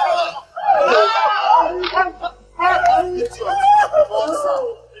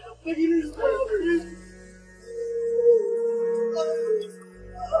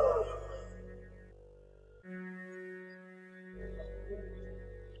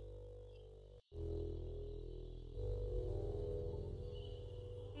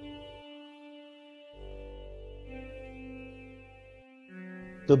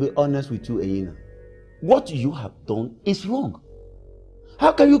 To be honest with you, Eyina, what you have done is wrong.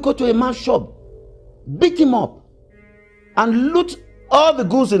 How can you go to a man's shop, beat him up, and loot all the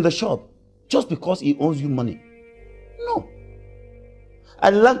goods in the shop just because he owes you money? No. I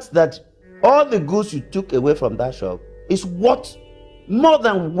learned that all the goods you took away from that shop is worth more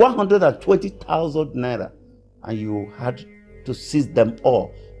than 120,000 naira, and you had to seize them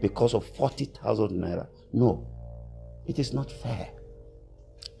all because of 40,000 naira. No, it is not fair.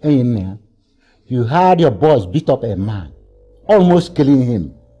 Hey man, you had your boys beat up a man, almost killing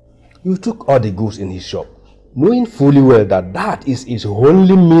him. You took all the goods in his shop, knowing fully well that that is his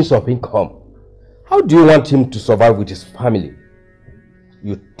only means of income. How do you want him to survive with his family?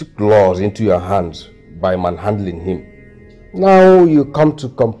 You took laws into your hands by manhandling him. Now you come to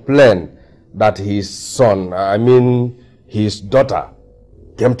complain that his daughter,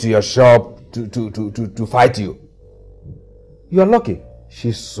 came to your shop to fight you. You are lucky.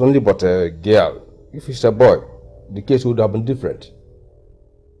 She's only but a girl. If it's a boy, the case would have been different.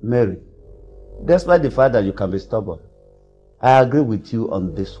 Mary, despite the fact that you can be stubborn, I agree with you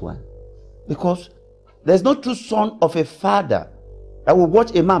on this one. Because there's no true son of a father that will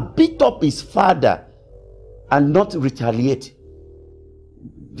watch a man beat up his father and not retaliate.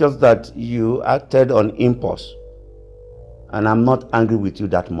 Just that you acted on impulse. And I'm not angry with you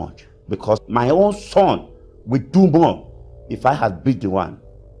that much. Because my own son will do more if I had beat the one.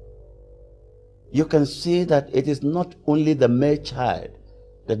 You can see that it is not only the male child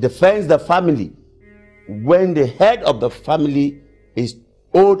that defends the family, when the head of the family is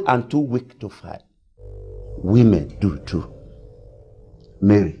old and too weak to fight. Women do too.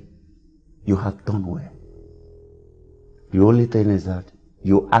 Mary, you have done well. The only thing is that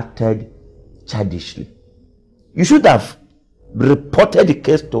you acted childishly. You should have reported the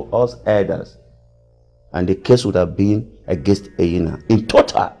case to us elders, and the case would have been against Aina in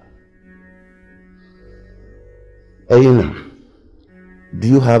total. Aina, do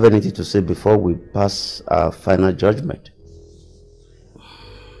you have anything to say before we pass our final judgment?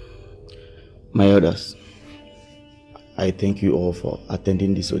 My elders, I thank you all for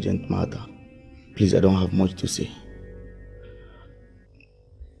attending this urgent matter. Please, I don't have much to say.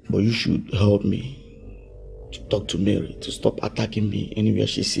 But you should help me to talk to Mary to stop attacking me anywhere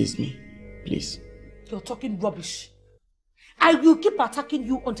she sees me. Please. You're talking rubbish. I will keep attacking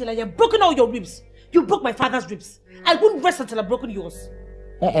you until I have broken all your ribs. You broke my father's ribs. I won't rest until I've broken yours.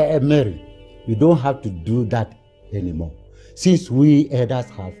 Mary, you don't have to do that anymore, since we elders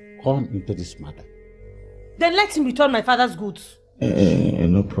have come into this matter. Then let him return my father's goods.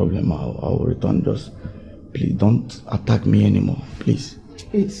 No problem. I'll return. Just please don't attack me anymore, please.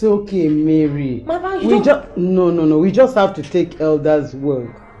 It's okay, Mary. Mama, No. We just have to take Elder's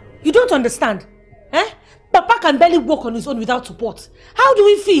word. You don't understand. Papa can barely walk on his own without support. How do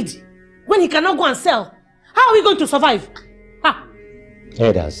we feed when he cannot go and sell? How are we going to survive?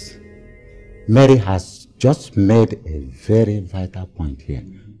 Elders, Mary has just made a very vital point here.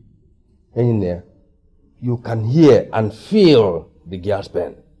 In there, you can hear and feel the girl's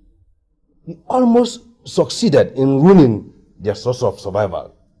pain. He almost succeeded in ruining their source of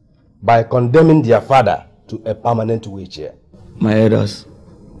survival by condemning their father to a permanent wheelchair. My elders,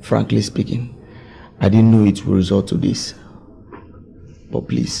 frankly speaking, I didn't know it would result to this. But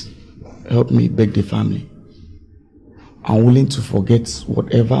please, help me beg the family. I'm willing to forget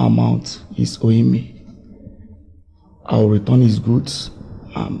whatever amount he's owing me. I'll return his goods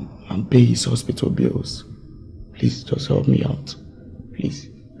and pay his hospital bills. Please, just help me out. Please.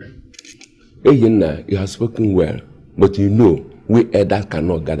 Hey, Yenna, you have spoken well, but you know, we elders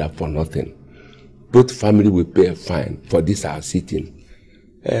cannot gather for nothing. Both family will pay a fine for this our sitting.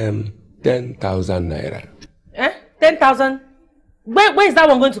 10,000 naira. 10,000? Where is that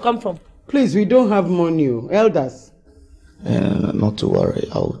one going to come from? Please, we don't have money, elders. Not to worry,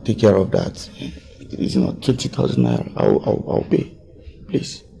 I'll take care of that. It's not 20,000 naira. I'll pay.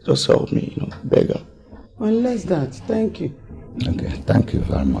 Please, just help me, beggar. Unless that, thank you. Okay, thank you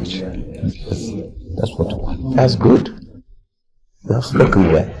very much. That's what we want. That's good. You have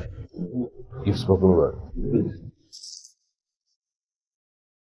spoken well. You've spoken well.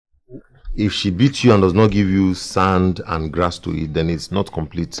 If she beats you and does not give you sand and grass to eat, then it's not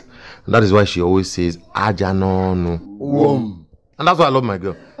complete. And that is why she always says, Aja no no. And that's why I love my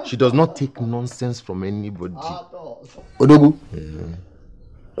girl. She does not take nonsense from anybody. Odogu,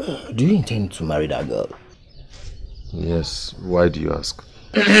 do you intend to marry that girl? Yes. Why do you ask?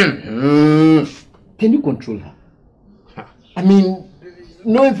 Can you control her? I mean,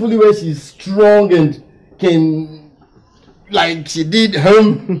 knowing fully well she's strong and can... Like she did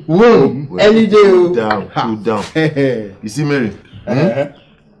any day. Cool down. You see, Mary?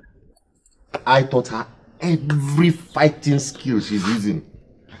 I taught her every fighting skill she's using.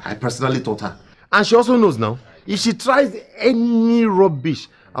 I personally taught her. And she also knows now, if she tries any rubbish,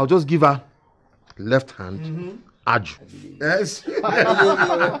 I'll just give her left hand, Aju. Yes.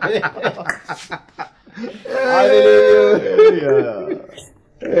 Hallelujah.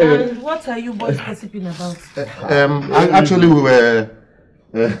 And what are you boys gossiping about? Actually, we were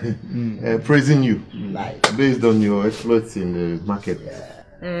praising you based on your exploits in the market.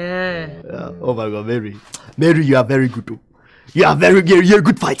 Oh my God, Mary. Mary, you are very good too. You're a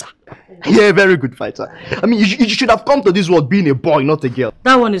good fighter. You're a very good fighter. I mean, you should have come to this world being a boy, not a girl.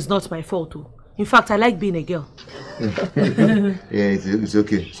 That one is not my fault too. In fact, I like being a girl. Yeah, it's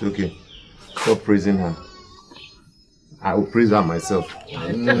okay. It's okay. Stop praising her. I will praise her myself.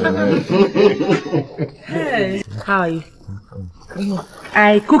 Hey, how are you?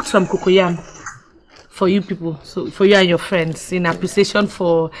 I cooked some cocoyam for you people, so for you and your friends, in appreciation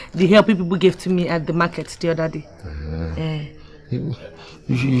for the help people gave to me at the market the other day.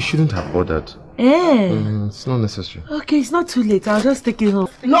 You shouldn't have ordered. It's not necessary. Okay, it's not too late. I'll just take it home.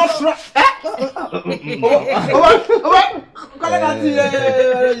 No,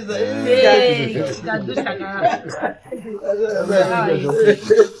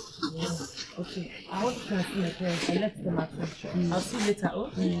 Okay, I want to come see my parents. I left them at home. I'll see you later. Oh.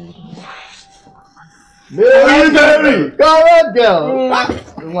 Mary, come on,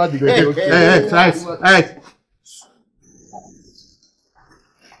 girl. Hey.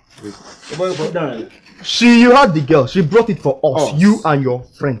 You had the girl. She brought it for us. You and your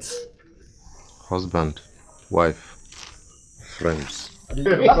friends. Husband, wife, friends. Oh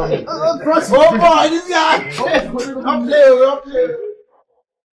boy, this guy! Don't play.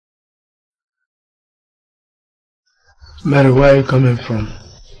 Mary, where are you coming from?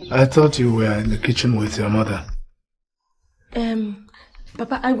 I thought you were in the kitchen with your mother.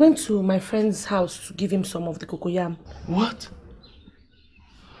 Papa, I went to my friend's house to give him some of the cocoyam. What?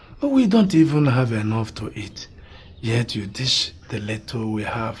 We don't even have enough to eat. Yet you dish the little we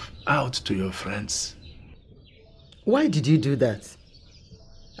have out to your friends. Why did you do that?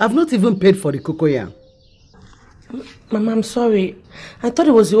 I've not even paid for the cocoyam. Mama, I'm sorry. I thought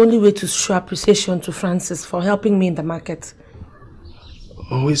it was the only way to show appreciation to Francis for helping me in the market.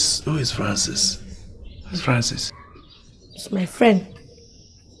 Who is Francis? Who's Francis? It's my friend.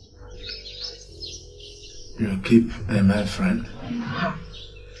 You keep a male friend?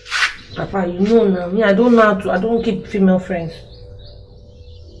 Papa, you know now, me, I don't keep female friends.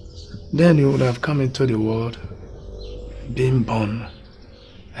 Then you would have come into the world, being born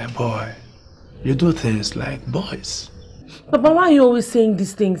a boy. You do things like boys. Papa, why are you always saying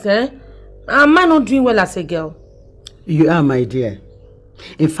these things, eh? Am I not doing well as a girl? You are, my dear.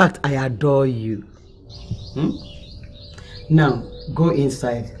 In fact, I adore you. Now, go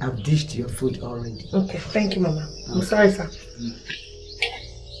inside. I've dished your food already. Okay, thank you, Mama. I'm sorry, sir.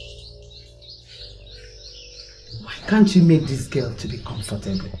 Why can't you make this girl to be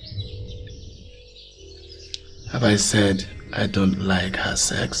comfortable? Have I said I don't like her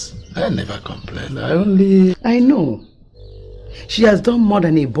sex? I never complained. I know. She has done more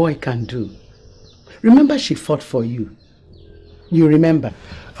than a boy can do. Remember, she fought for you. You remember?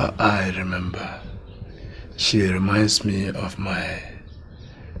 I remember. She reminds me of my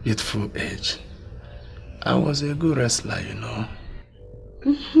youthful age. I was a good wrestler, you know.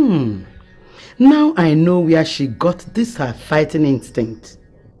 Now I know where she got this her fighting instinct.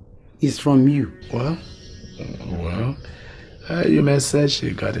 It's from you. Well, you may say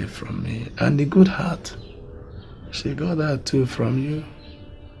she got it from me. And the good heart, she got that too from you.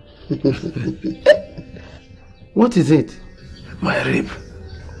 What is it? My rib.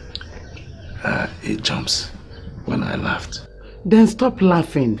 It jumps when I laughed. Then stop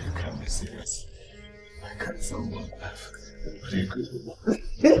laughing. You can't be serious. I can't someone laugh.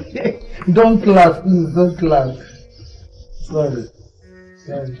 Don't laugh, please, don't laugh. Sorry.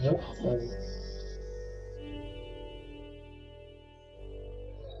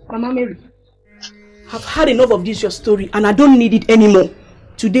 Mama Mary, I've had enough of this your story and I don't need it anymore.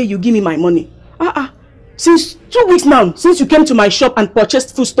 Today you give me my money. Since 2 weeks now, since you came to my shop and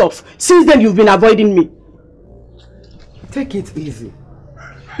purchased food stuff, since then you've been avoiding me. Take it easy.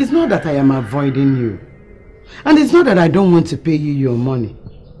 It's not that I am avoiding you. And it's not that I don't want to pay you your money.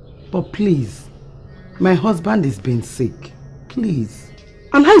 But please, my husband is being sick. Please.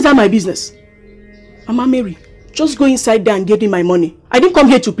 And how is that my business? Mama Mary, just go inside there and get me my money. I didn't come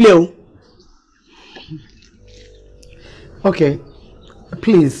here to play. Oh. Okay.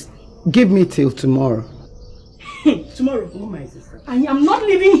 Please, give me till tomorrow. Tomorrow? Oh, my sister. I am not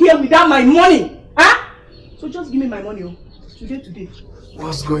leaving here without my money. Huh? So just give me my money. Oh. Today.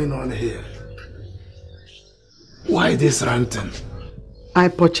 What's going on here? Why this ranting? I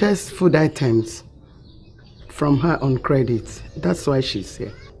purchased food items from her on credit. That's why she's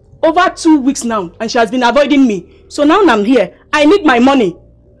here. Over 2 weeks now, and she has been avoiding me. So now I'm here. I need my money.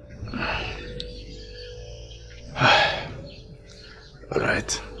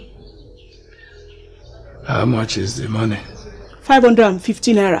 Alright. How much is the money?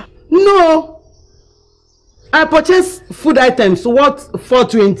 550 naira. No! I purchased food items worth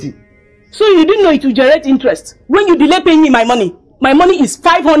 420. So you didn't know it will generate interest when you delay paying me my money. My money is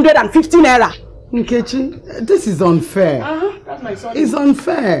 550 naira. Nkechi, this is unfair. That's my son. It's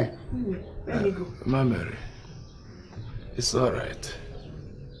unfair. Let me go. Mama Mary, it's alright.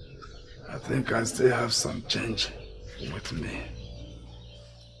 I think I still have some change with me.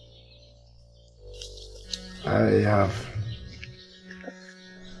 I have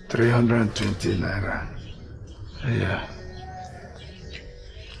 320 naira. Yeah.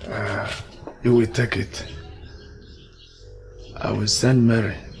 You will take it. I will send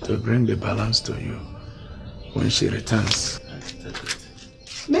Mary to bring the balance to you when she returns.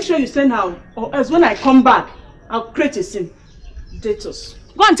 Make sure you send her, or else when I come back, I'll create a scene. Date us.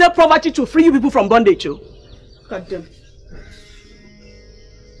 Go and tell poverty to free you people from bondage. God damn.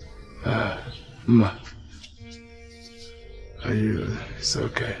 Ma. It's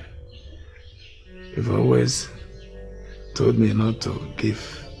okay. You've always told me not to give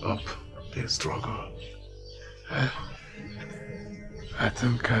up the struggle. I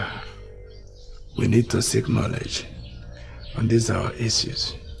think We need to seek knowledge on these our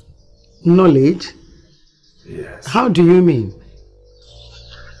issues. Knowledge? Yes. How do you mean?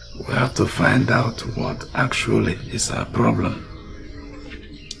 We have to find out what actually is our problem.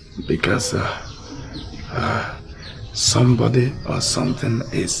 Because somebody or something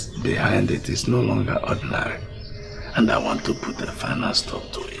is behind it. It's no longer ordinary. And I want to put a final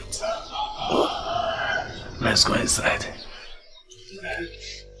stop to it. Oh, let's go inside.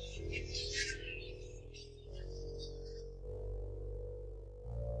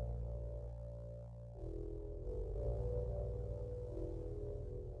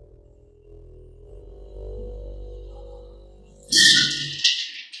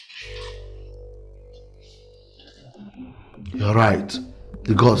 You're right.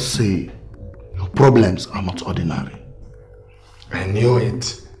 The gods say your problems are not ordinary. I knew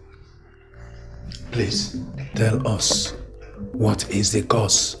it. Please, tell us, what is the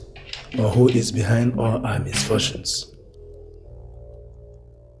cause? Or who is behind all our misfortunes?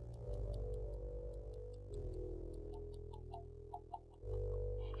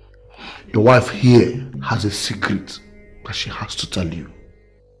 Your wife here has a secret that she has to tell you.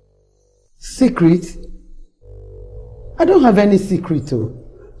 Secret? I don't have any secret, though.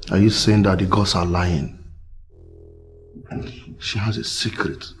 Are you saying that the gods are lying? She has a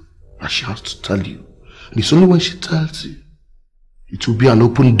secret that she has to tell you. And it's only when she tells you, it will be an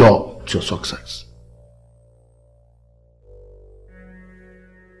open door to your success.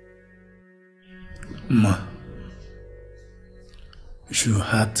 Ma, you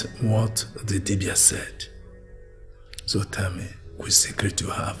heard what the Dibia said. So tell me, which secret you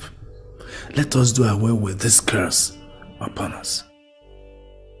have? Let us do away with this curse upon us.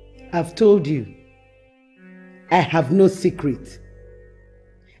 I've told you, I have no secret.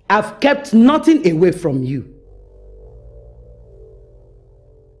 I've kept nothing away from you.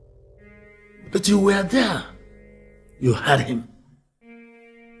 But you were there. You heard him.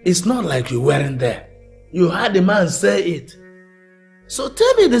 It's not like you weren't there. You heard the man say it. So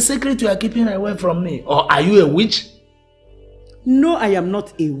tell me the secret you are keeping away from me. Or are you a witch? No, I am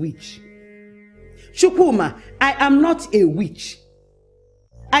not a witch. Chukwuma, I am not a witch.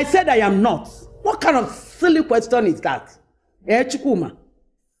 I said I am not. What kind of silly question is that? Chukwuma?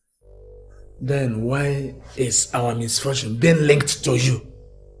 Then why is our misfortune being linked to you?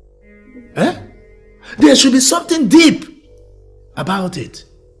 Eh? There should be something deep about it.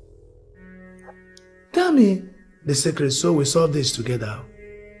 Tell me the secret so we solve this together.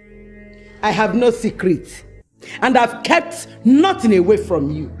 I have no secret. And I've kept nothing away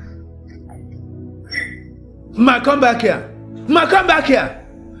from you. Ma, come back here. Ma, come back here.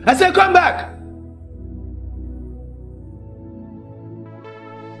 I said come back.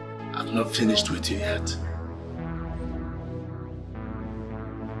 I've not finished with you yet.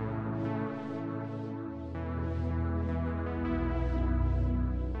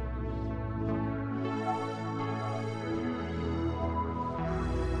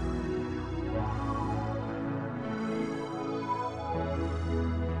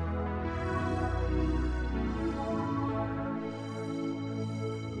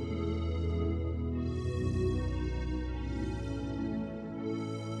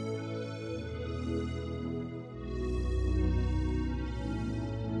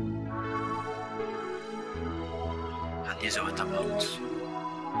 There's a water boat.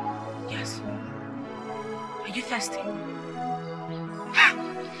 Yes. Are you thirsty?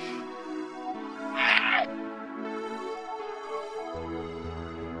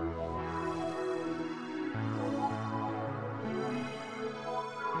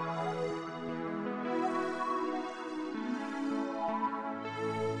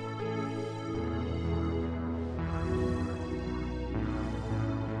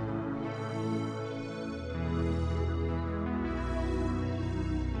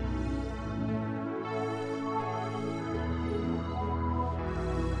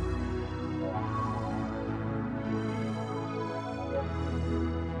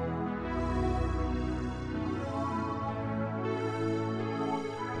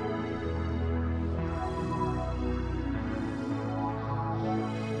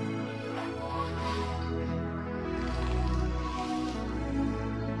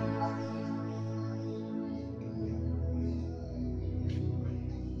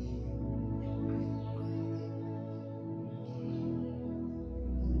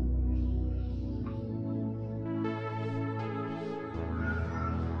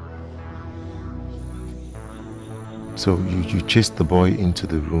 So you chased the boy into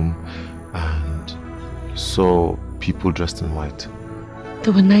the room and saw people dressed in white.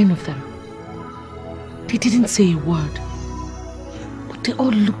 There were 9 of them. They didn't say a word. But they all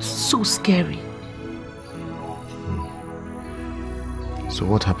looked so scary. So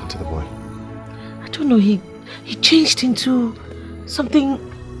what happened to the boy? I don't know, he changed into something...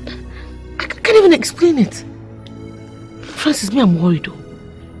 I can't even explain it. Francis, me, I'm worried though.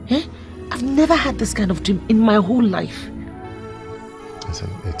 Eh? I've never had this kind of dream in my whole life.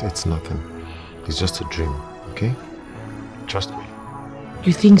 Listen, it's nothing. It's just a dream, okay? Trust me.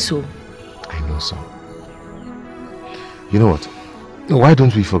 You think so? I know so. You know what? Why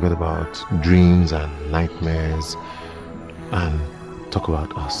don't we forget about dreams and nightmares and talk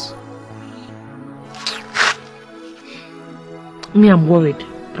about us? Me, I'm worried.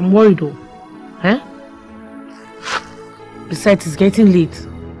 I'm worried though. Huh? Besides, it's getting late.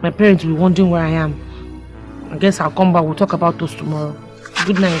 My parents will be wondering where I am. I guess I'll come back. We'll talk about those tomorrow.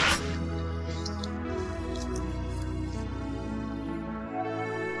 Good night.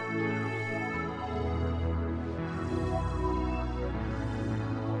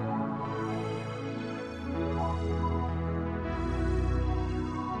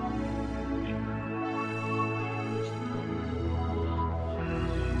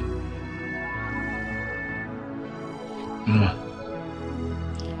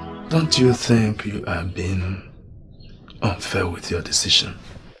 Don't you think you are being unfair with your decision?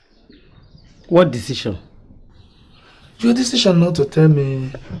 What decision? Your decision not to tell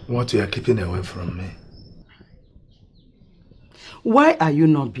me what you are keeping away from me. Why are you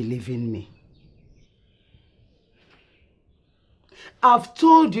not believing me? I've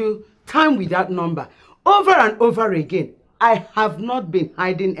told you time without number, over and over again. I have not been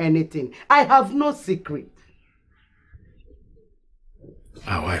hiding anything. I have no secret.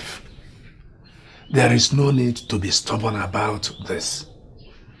 My wife, there is no need to be stubborn about this.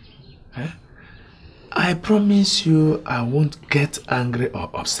 Eh? I promise you I won't get angry or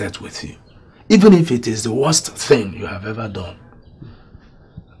upset with you, even if it is the worst thing you have ever done.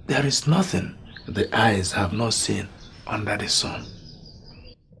 There is nothing the eyes have not seen under the sun.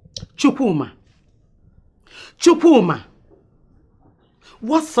 Chupuma. Chupuma.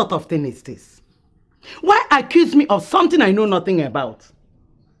 What sort of thing is this? Why accuse me of something I know nothing about?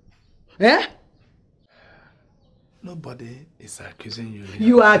 Eh? Nobody is accusing you.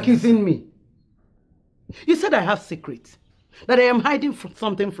 You are accusing me. You said I have secrets, that I am hiding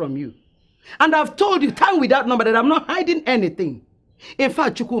something from you. And I've told you time without number that I'm not hiding anything. In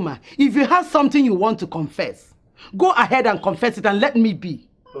fact, Chukuma, if you have something you want to confess, go ahead and confess it and let me be.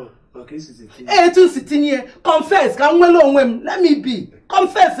 Oh, okay, sitting here. Confess, let me be.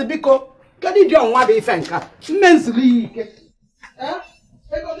 Confess, because can you do what they think? Immensely.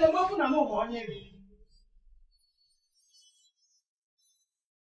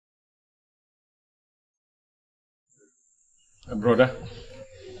 Brother,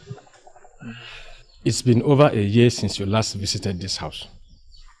 it's been over a year since you last visited this house.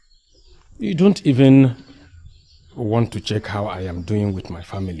 You don't even want to check how I am doing with my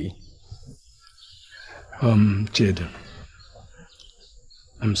family. Chid,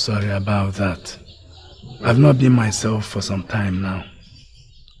 I'm sorry about that. I've not been myself for some time now.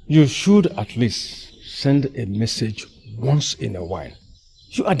 You should at least send a message once in a while.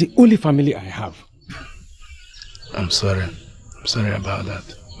 You are the only family I have. I'm sorry. I'm sorry about that.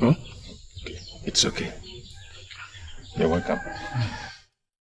 Huh? Okay. It's okay. You're welcome.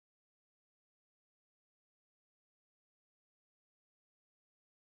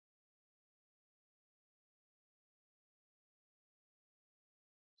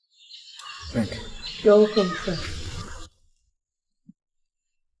 Thank you. You're welcome, sir.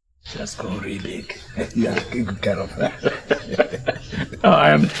 Just grown really big. You are taking good care of her. Oh,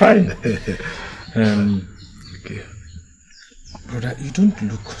 I am trying. Okay. Brother, you don't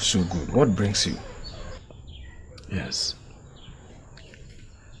look so good. What brings you? Yes.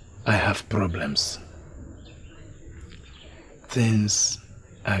 I have problems. Things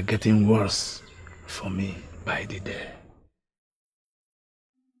are getting worse for me by the day.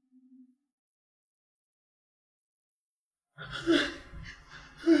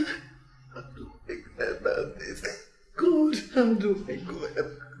 How do I go about this? God, how do I go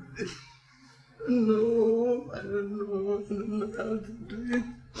about this? No, I don't know how to do it.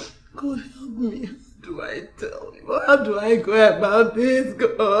 God, help me. How do I tell you? How do I go about this,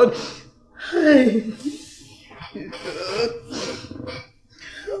 God?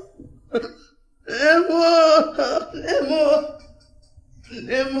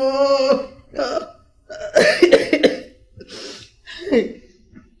 Nemo.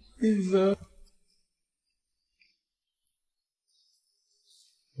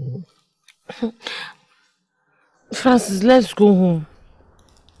 Francis, let's go home.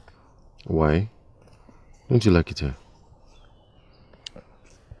 Why? Don't you like it here?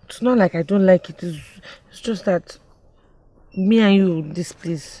 It's not like I don't like it. It's just that me and you, this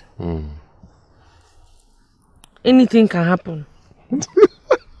place. Anything can happen.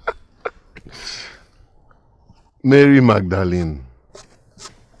 Mary Magdalene.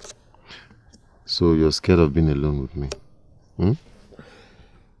 So you're scared of being alone with me?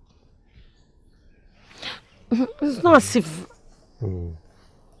 It's not as if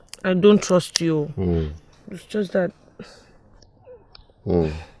I don't trust you. It's just that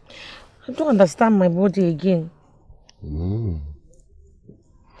I don't understand my body again.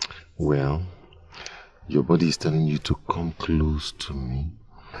 Well, your body is telling you to come close to me.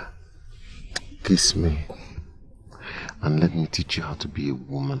 Kiss me. And let me teach you how to be a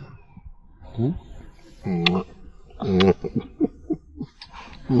woman. No.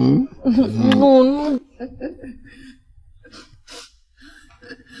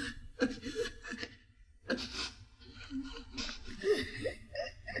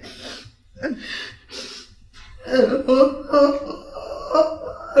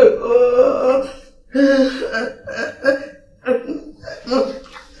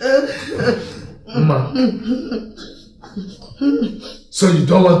 Ma. So you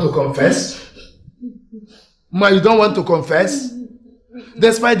don't want to confess? Ma, you don't want to confess?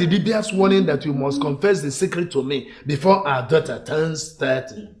 Despite the Dibia's warning that you must confess the secret to me before our daughter turns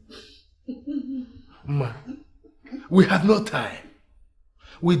 30. Ma, we have no time.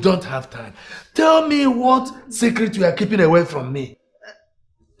 We don't have time. Tell me what secret you are keeping away from me.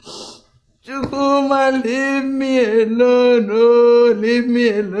 Chukuma, leave me alone, oh, leave me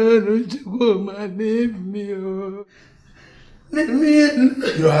alone, oh, Chukuma, leave me, oh. Leave me alone.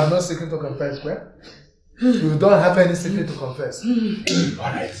 You have no secret to confess, well? You don't have any secret to confess.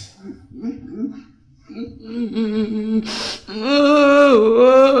 Alright.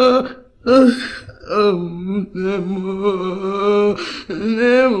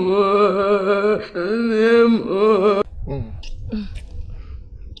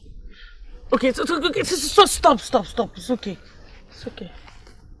 Okay, so stop. It's okay. It's okay.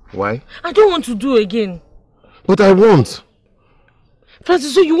 Why? I don't want to do again. But I won't.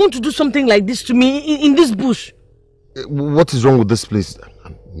 Francis, so you want to do something like this to me in this bush? What is wrong with this place?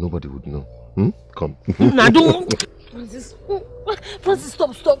 Nobody would know. Come. No, I don't want. Francis,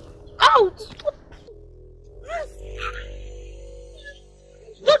 stop. Out!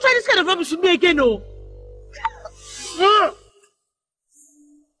 Don't try this kind of rubbish with me again, no.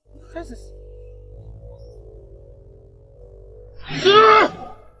 Francis.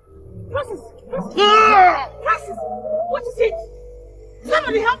 Francis! What is it?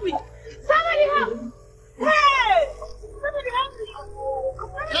 Somebody help me! Somebody help! Hey! Somebody help me!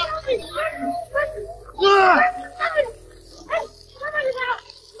 Somebody help me!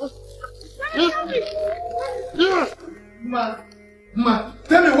 Somebody help me! Ma,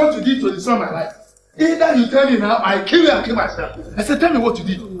 tell me what you did to destroy my life. Either you tell me now, I kill you and kill myself. I said, tell me what you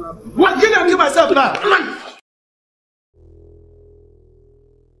did. What? Kill you and kill myself now. Come on.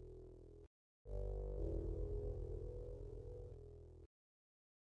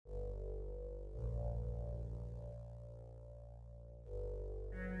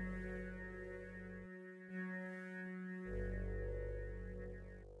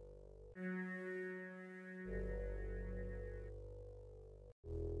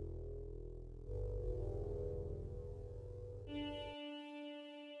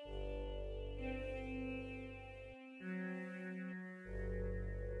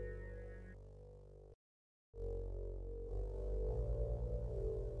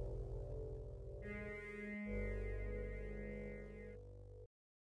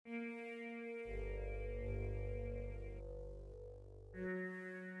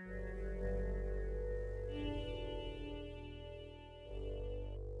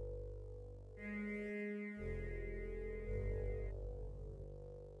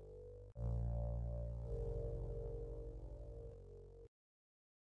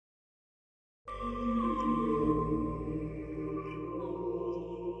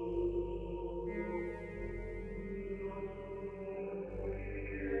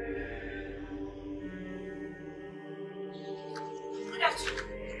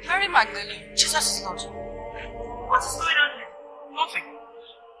 Mary Magdalene, Jesus is Lord. What is going on here? Nothing.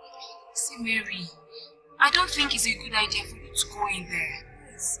 See, Mary, I don't think it's a good idea for you to go in there.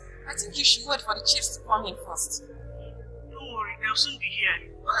 Yes. I think you should wait for the chiefs to come in first. Don't worry, they'll soon be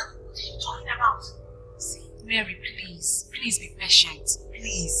here. What are you talking about? See, Mary, please be patient.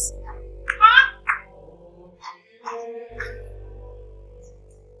 Please.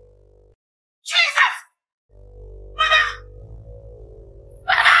 Jesus!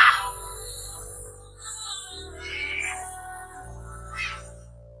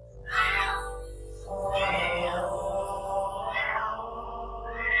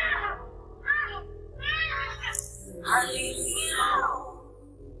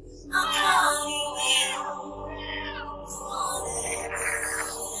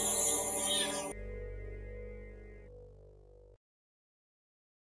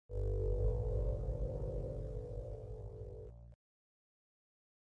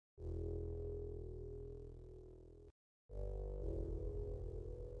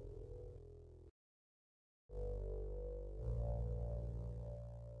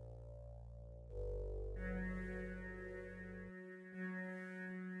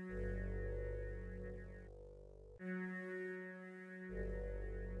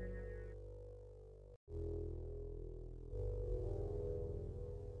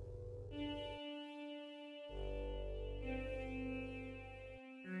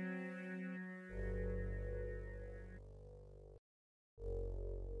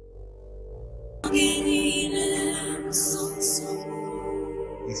 If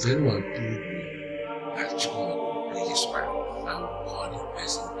anyone told me that John is his wife, I would call the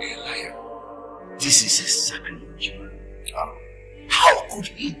person a liar. This is a sacrilege. How could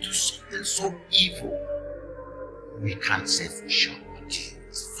he do something so evil? We can't say for sure, but he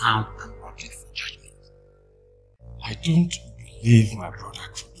is found and brought for judgment. I don't believe my brother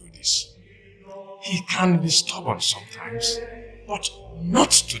could do this. He can be stubborn sometimes, but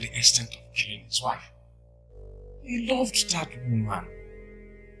not to the extent of killing his wife. He loved that woman.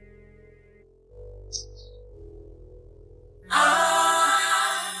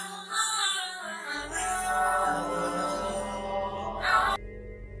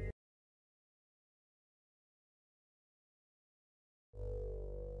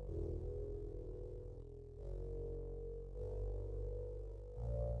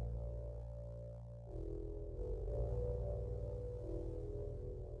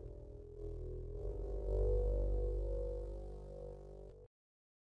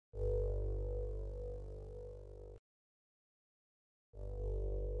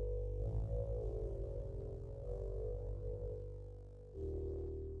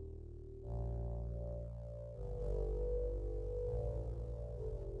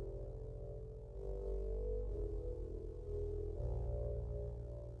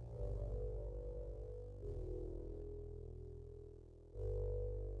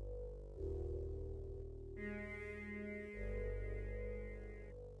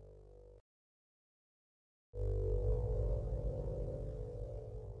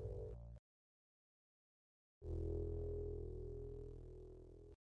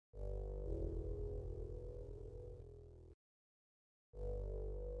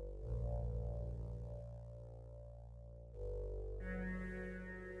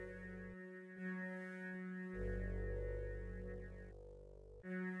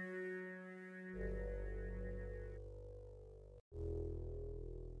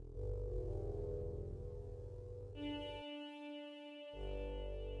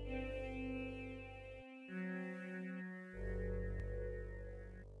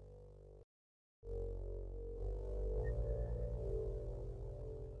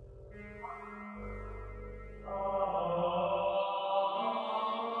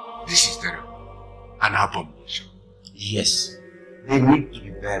 This is terrible. An abomination. Yes, they need to be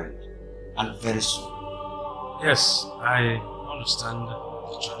buried, and very soon. Yes, I understand the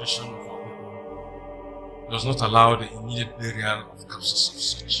tradition of our people does not allow the immediate burial of corpses of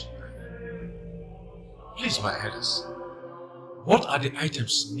such. Please, my elders, what are the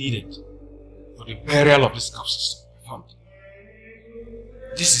items needed for the burial of these corpses to be performed?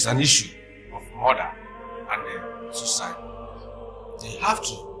 This is an issue of murder and suicide. They have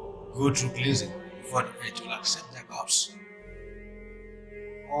to go through cleansing before the earth will accept their corpse.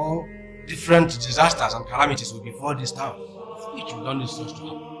 Or different disasters and calamities will befall this town, of which we don't need such to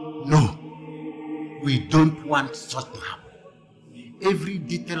happen. No, we don't want such to happen. Every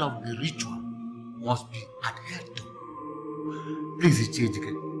detail of the ritual must be adhered to. Please,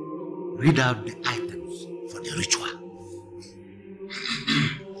 Ichejike, read out the items for the ritual.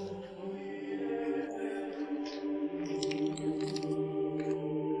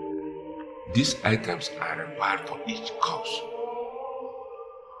 These items are required for each corpse.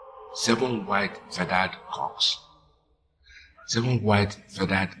 7 white feathered cocks, 7 white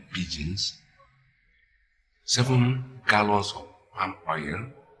feathered pigeons, 7 gallons of palm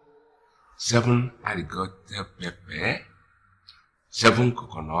oil, 7 alligator pepper, 7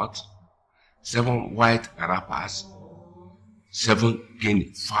 coconut, 7 white wrappers, 7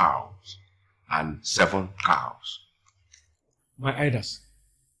 guinea fowls, and 7 cows. My elders,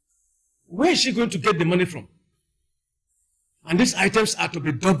 where is she going to get the money from? And these items are to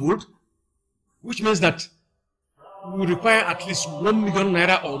be doubled, which means that we will require at least 1 million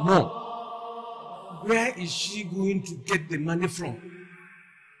naira or more. Where is she going to get the money from?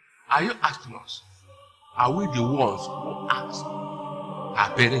 Are you asking us? Are we the ones who ask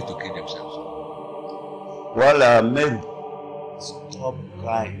our parents to kill themselves? Well, Mary, stop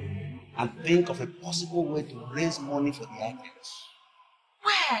crying and think of a possible way to raise money for the items.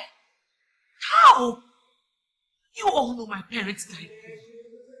 Where? How? You all know my parents died.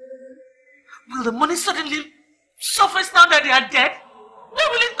 Will the money suddenly surface now that they are dead? Where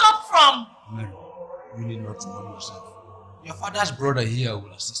will it come from? Mary, you need not to worry yourself. Your father's brother here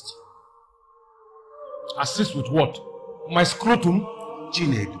will assist you. Assist with what? My scrotum?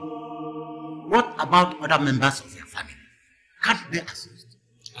 Chinedu, what about other members of your family? Can't they assist?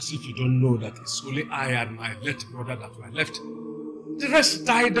 As if you don't know that it's only I and my late brother that were left. The rest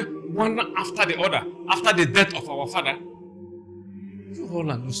died one after the other, after the death of our father. You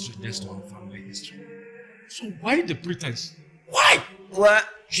all are no strangers to our family history. So why the pretense? Why? Well,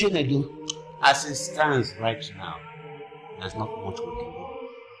 Chinedu, as it stands right now, there's not much we can do.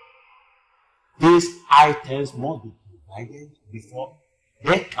 These items must be provided before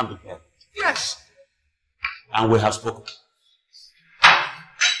they can be buried. Yes. And we have spoken.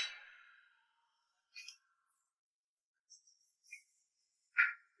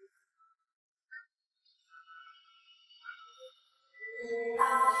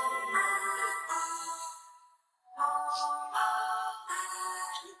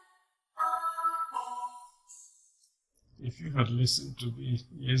 If you had listened to me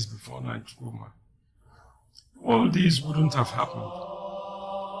years before Nigerian, all these wouldn't have happened.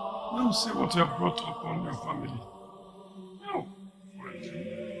 Now see what you have brought upon your family. No.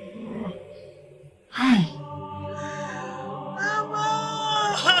 Hi.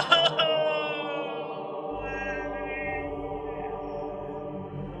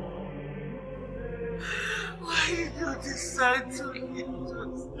 Why did you decide to leave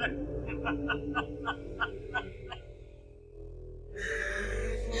us?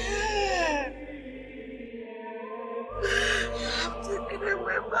 You have taken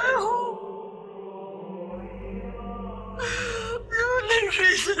away my home. The only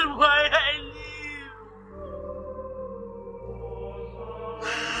reason why I leave.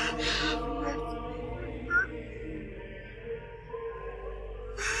 You have left me with nothing.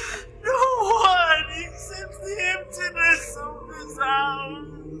 No one except the emptiness of this house.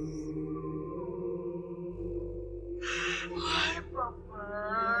 Why, Papa?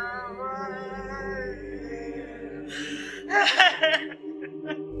 Why? I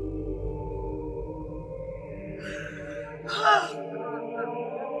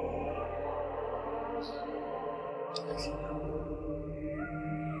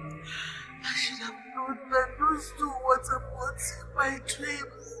should have known that those two water pots in my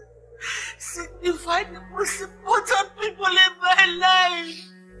dreams signify the most important people in my life.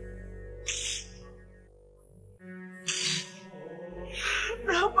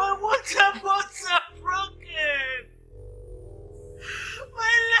 Now my water pots are broken.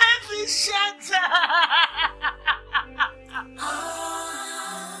 My life is shattered.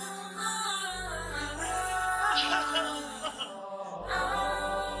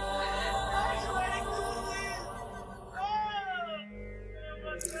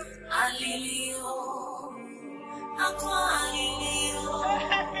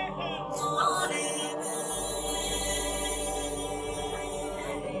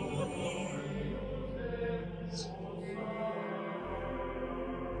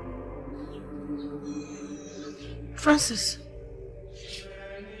 Francis.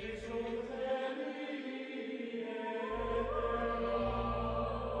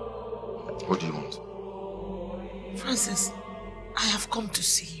 What do you want? Francis, I have come to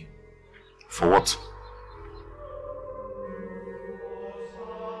see you. For what?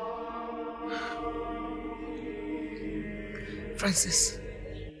 Francis,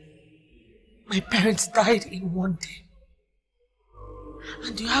 my parents died in one day.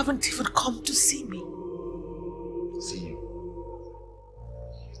 And you haven't even come to see me. See you?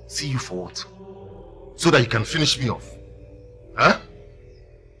 See you for what? So that you can finish me off? Huh?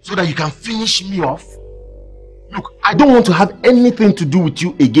 So that you can finish me off? Look, I don't want to have anything to do with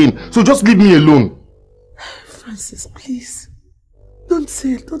you again. So just leave me alone. Francis, please. Don't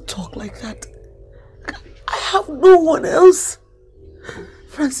talk like that. I have no one else.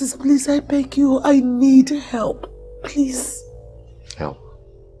 Francis, please, I beg you. I need help. Please. Help?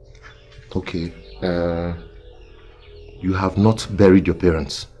 Okay. You have not buried your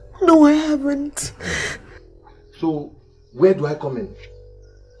parents? No, I haven't. So, where do I come in?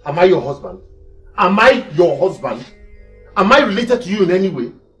 Am I your husband? Am I your husband? Am I related to you in any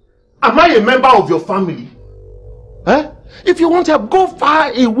way? Am I a member of your family? Huh? If you want help, go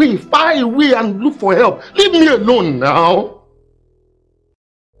far away and look for help. Leave me alone now.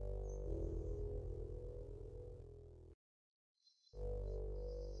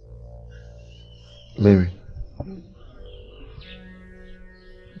 Mary,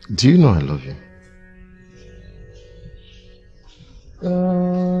 do you know I love you?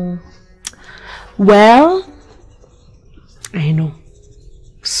 Well, I know.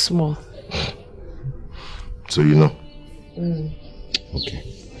 Small. So you know? Okay.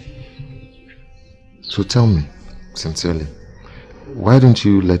 So tell me, sincerely, why don't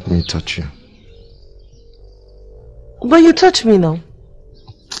you let me touch you? But you touch me now.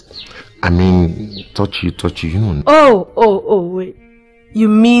 I mean, touch you, you know. Oh, wait. You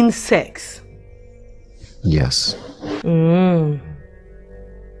mean sex? Yes.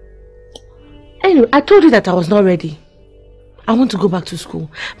 Anyway, I told you that I was not ready. I want to go back to school.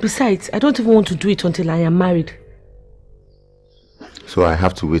 Besides, I don't even want to do it until I am married. So I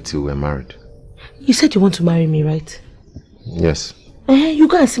have to wait till we're married? You said you want to marry me, right? Yes. You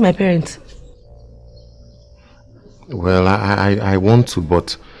go and see my parents. Well, I want to,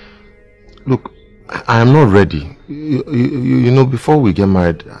 but look, I am not ready. You know, before we get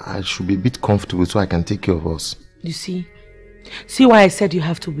married, I should be a bit comfortable so I can take care of us. You see? See why I said you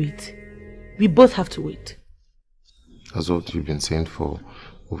have to wait? We both have to wait. That's what you've been saying for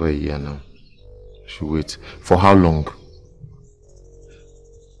over a year now. Should wait. For how long?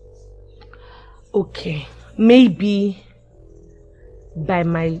 Okay. Maybe by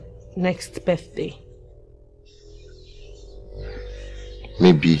my next birthday.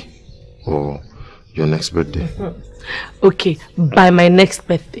 Maybe. Or your next birthday. Okay. By my next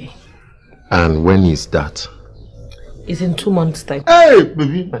birthday. And when is that? It's in 2 months' time. Hey,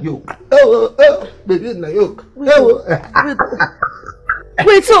 baby, na yoke. Baby, na yoke.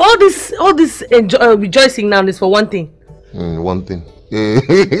 Wait, so all this rejoicing now is for one thing? One thing. Hey.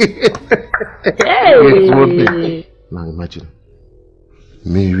 Wait, one thing. Now imagine.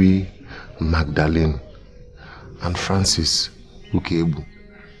 Mary, Magdalene, and Francis Ukebu.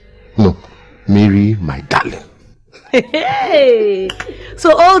 No, Mary, my darling. Hey.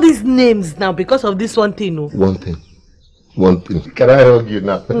 So all these names now because of this one thing, no? One thing. One thing. Can I hug you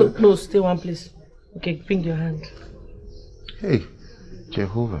now? No, stay one place. Okay, bring your hand. Hey,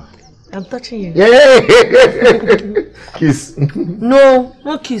 Jehovah. I'm touching you. Yeah. Kiss. No,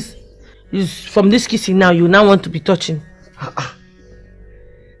 no kiss. It's from this kissing now, you now want to be touching.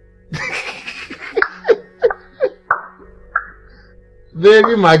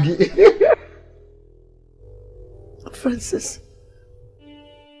 Baby Maggie. Francis,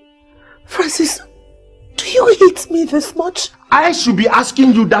 do you hate me this much? I should be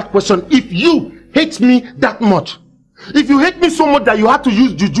asking you that question if you hate me that much. If you hate me so much that you had to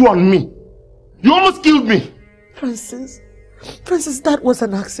use juju on me. You almost killed me. Francis, that was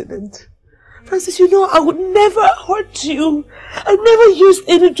an accident. Francis, you know I would never hurt you. I never used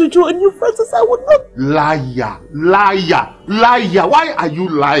any juju on you, Francis. I would not. Liar. Why are you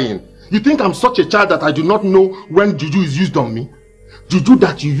lying? You think I'm such a child that I do not know when juju is used on me? Juju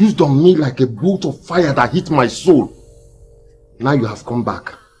that you used on me like a bolt of fire that hit my soul. Now you have come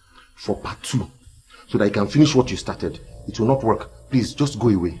back for part 2 so that you can finish what you started. It will not work. Please, just go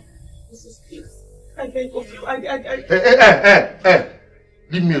away. I beg of you. Hey.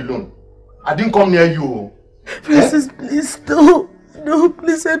 Leave me alone. I didn't come near you. Francis, please, no,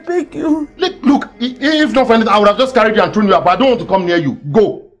 please, I beg you. Look, if not for anything, I would have just carried you and thrown you up, but I don't want to come near you.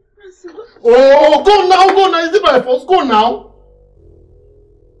 Go. Oh, go now. Is it my fault? Go now.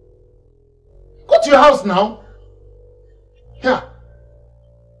 Go to your house now. Here.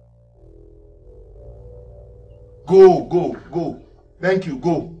 Go. Thank you,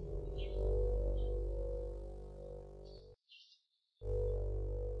 go.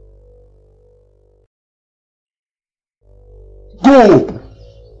 Go!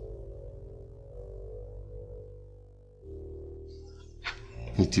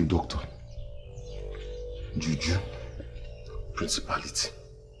 Native doctor. Juju. Principality.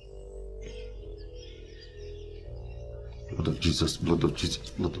 Blood of Jesus.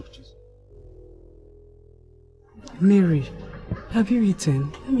 Mary, have you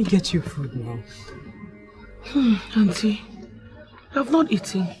eaten? Let me get you food now. Auntie, I've not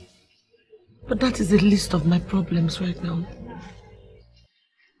eaten. But that is the least of my problems right now.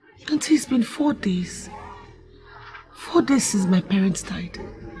 Auntie, it's been 4 days. 4 days since my parents died.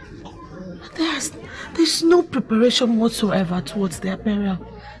 There's no preparation whatsoever towards their burial.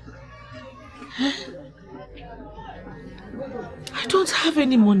 I don't have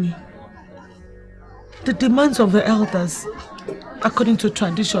any money. The demands of the elders, according to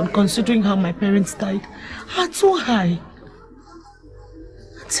tradition, considering how my parents died, are too high.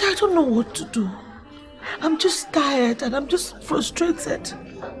 Auntie, I don't know what to do. I'm just tired and I'm just frustrated.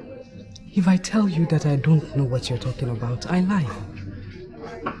 If I tell you that I don't know what you're talking about, I lie.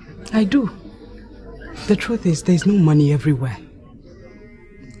 I do. The truth is, there's no money everywhere.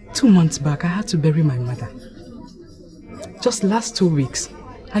 2 months back, I had to bury my mother. Just last 2 weeks,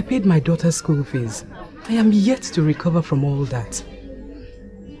 I paid my daughter's school fees. I am yet to recover from all that.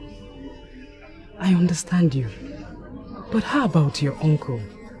 I understand you. But how about your uncle?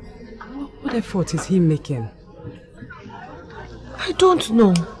 What effort is he making? I don't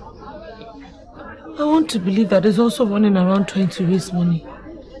know. I want to believe that he's also running around trying to raise money.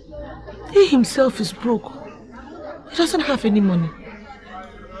 He himself is broke. He doesn't have any money.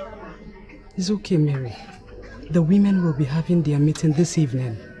 It's okay, Mary. The women will be having their meeting this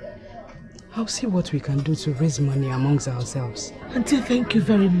evening. I'll see what we can do to raise money amongst ourselves. Auntie, thank you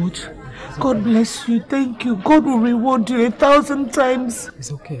very much. God bless you. Thank you. God will reward you 1,000 times.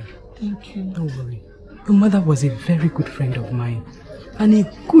 It's okay. Thank you. Don't worry. Your mother was a very good friend of mine. And a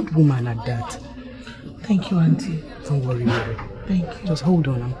good woman at that. Thank you, Auntie. Don't worry, Mary. Thank you. Just hold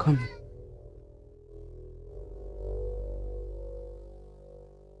on, I'm coming.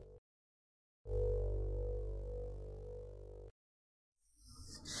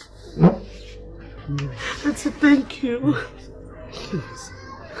 Auntie, thank you. Please.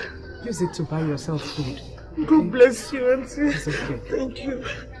 Use it to buy yourself food. God bless you, Auntie. It's okay. Thank you.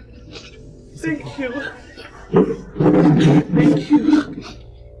 Thank you. Thank you.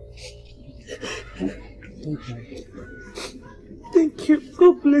 Don't cry. Thank you.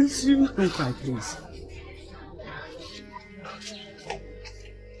 God bless you. Don't cry, please.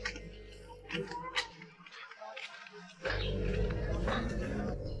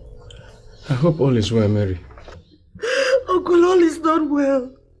 I hope all is well, Mary. Uncle, all is not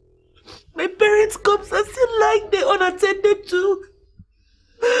well. My parents come and still lying there unattended to.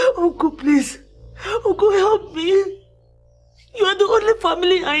 Uncle, please. Uncle, help me. You are the only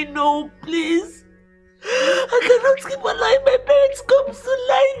family I know, please. I cannot keep alive. My parents come to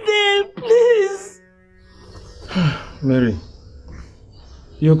lie there, please. Mary,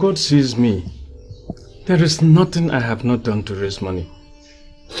 your God sees me. There is nothing I have not done to raise money.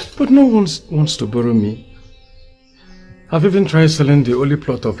 But no one wants to borrow me. I've even tried selling the only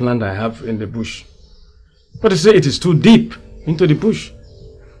plot of land I have in the bush. But they say it is too deep into the bush.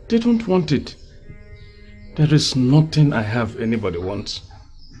 They don't want it. There is nothing I have anybody wants.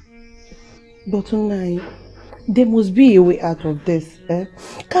 But Unai, there must be a way out of this. Eh?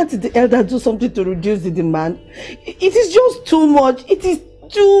 Can't the elder do something to reduce the demand? It is just too much. It is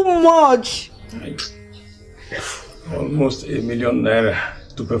too much. Almost 1 million naira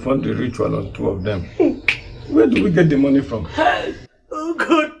to perform the ritual on 2 of them. Where do we get the money from? Oh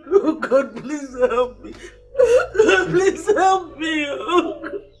God, please help me. Please help me. Oh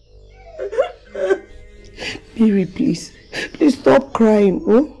God. Mary, please stop crying.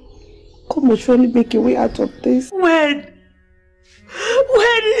 Oh? God must surely make a way out of this. When? Is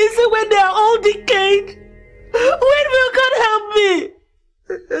it when they are all decayed? When will God help me?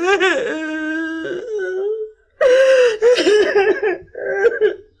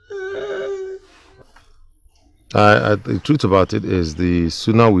 The truth about it is, the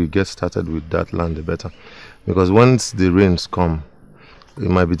sooner we get started with that land, the better. Because once the rains come, it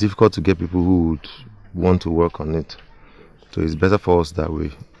might be difficult to get people who would want to work on it. So it's better for us that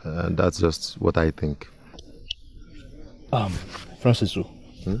way. That's just what I think. Francis,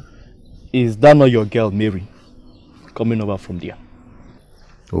 is that not your girl Mary coming over from there?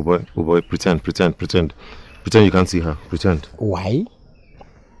 Oh boy, pretend you can't see her. Pretend. Why?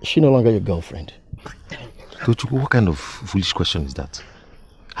 Is she no longer your girlfriend? Tochukwu, what kind of foolish question is that?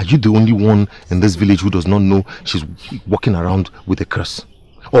 Are you the only one in this village who does not know she's walking around with a curse?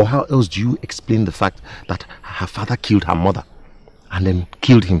 Or how else do you explain the fact that her father killed her mother and then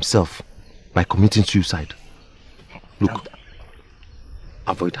killed himself by committing suicide? Look,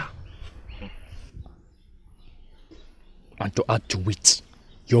 avoid her. And to add to it,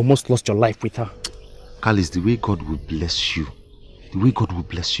 you almost lost your life with her. Carlos, the way God will bless you. The way God will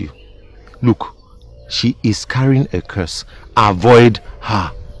bless you. Look, she is carrying a curse. Avoid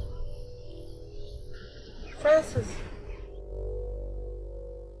her. Francis.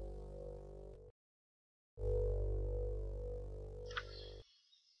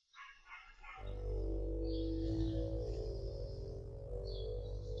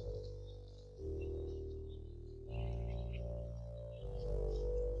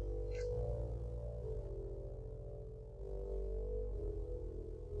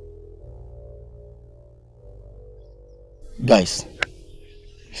 Guys,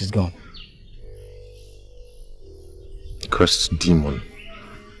 she's gone. Cursed demon,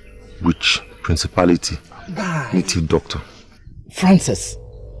 witch, principality, native doctor. Francis.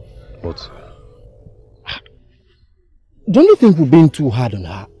 What? Don't you think we're being too hard on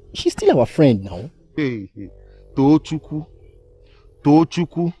her? She's still our friend now. Hey. Tochukwu.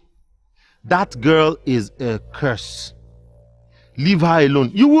 That girl is a curse. Leave her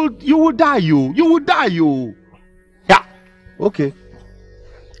alone. You will die, you will die, you. Yeah. Okay.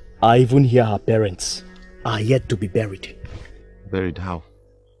 I even hear her parents are yet to be buried. Buried how?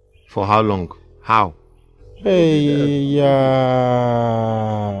 For how long? How? Hey,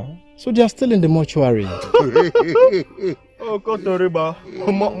 yeah. So they are still in the mortuary. Oh, Kotoriba.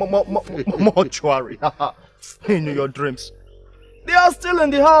 Mortuary. In your dreams. They are still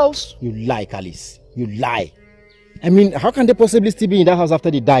in the house. You lie, Alice. You lie. I mean, how can they possibly still be in that house after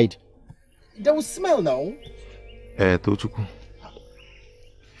they died? They will smell now. Tochuku.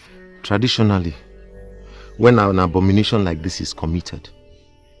 Traditionally, when an abomination like this is committed,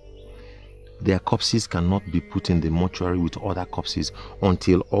 their corpses cannot be put in the mortuary with other corpses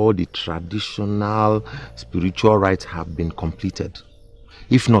until all the traditional spiritual rites have been completed.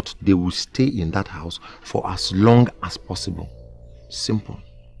 If not, they will stay in that house for as long as possible. Simple.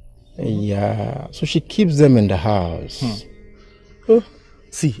 Yeah, so she keeps them in the house. Oh,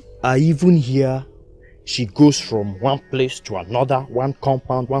 see, I even hear she goes from one place to another, one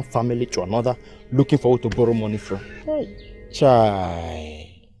compound, one family to another, looking for who to borrow money from. Chai.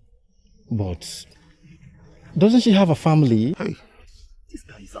 But doesn't she have a family? Hey. This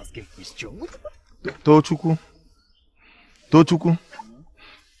guy is asking questions. Tochuku.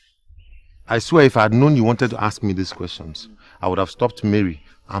 I swear if I had known you wanted to ask me these questions, I would have stopped Mary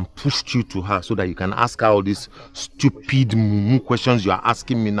and pushed you to her so that you can ask her all these stupid mumu questions you are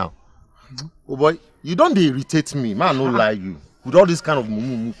asking me now. Oh boy, you don't irritate me. Man, no lie you. With all this kind of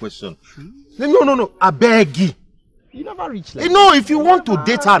mumu question. No. I beg you. You never reach like No, if you want to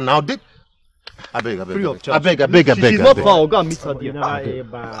date her now, date. I beg. Free of charge. I beg. She's not far. I'll go and meet her there.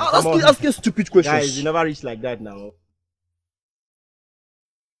 Asking stupid questions. Guys, you never reach like that now.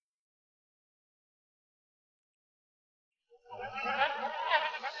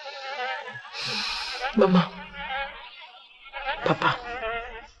 Mama, Papa,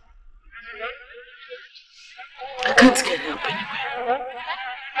 I can't get help anywhere.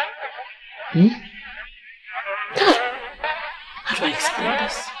 How do I explain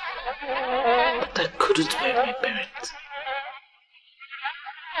this? But I couldn't bury my parents.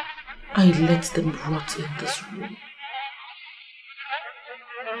 I let them rot in this room.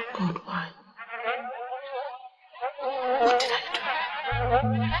 God, why? What did I do?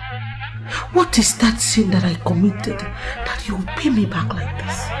 What is that sin that I committed that you will pay me back like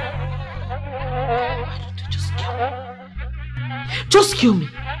this? Why don't you just kill me? Just kill me!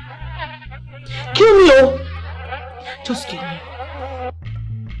 Kill me, oh! Just kill me.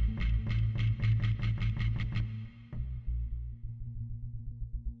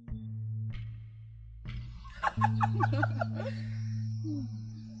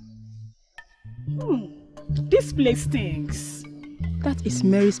 This place stinks. That is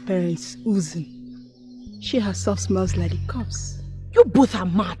Mary's parents oozing. She herself smells like the corpse. You both are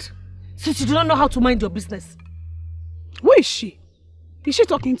mad, since you do not know how to mind your business. Where is she? Is she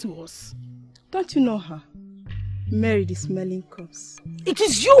talking to us? Don't you know her? Mary the smelling corpse. It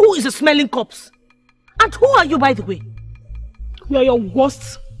is you who is a smelling corpse. And who are you, by the way? We are your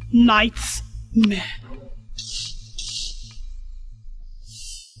worst nightmare.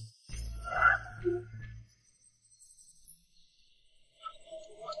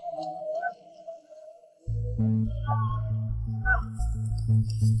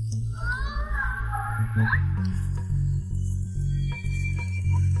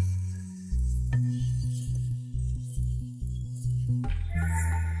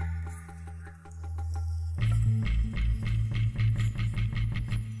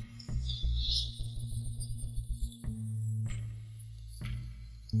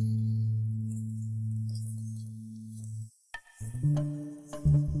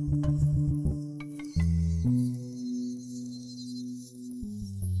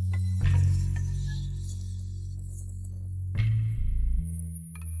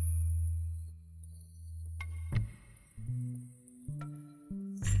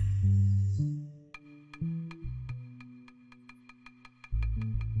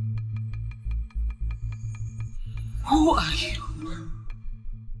 Who are you?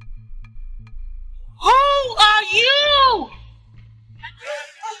 Who are you?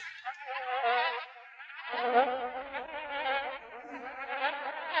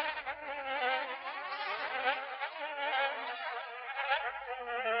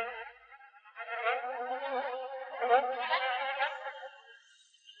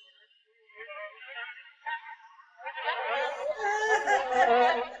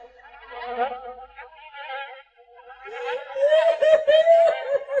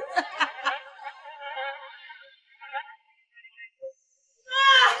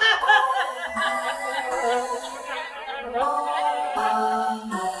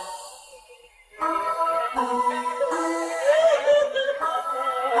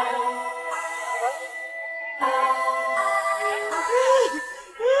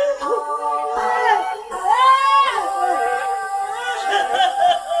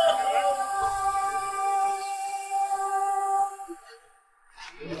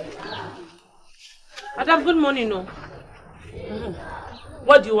 Madam, good morning, no.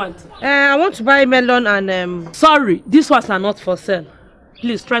 What do you want? I want to buy melon and Sorry, these ones are not for sale.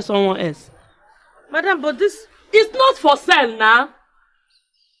 Please try someone else. Madam, but this... It's not for sale now.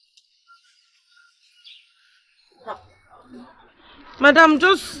 Madam,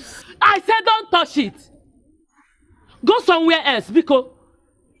 just... I said don't touch it. Go somewhere else, because...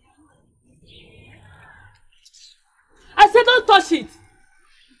 I said don't touch it.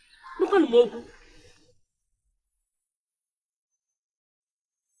 Look at Mogu.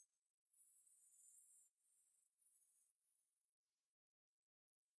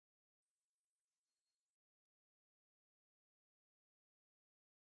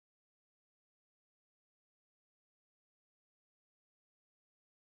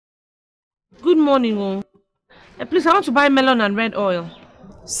 Good morning, oh. Please, I want to buy melon and red oil.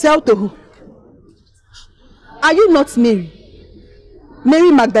 Sell to who? Are you not Mary?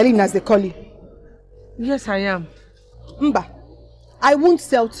 Mary Magdalene, as they call you. Yes, I am. Mba, I won't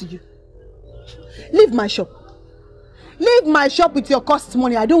sell to you. Leave my shop. Leave my shop with your cost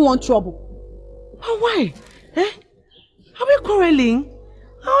money. I don't want trouble. Oh, why? Eh? Are we quarreling?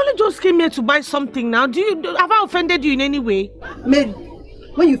 I only just came here to buy something now. Have I offended you in any way? Mary,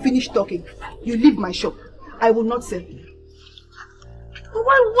 when you finish talking, you leave my shop. I will not sell.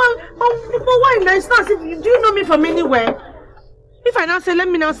 Why now? Do you know me from anywhere? If I now say, let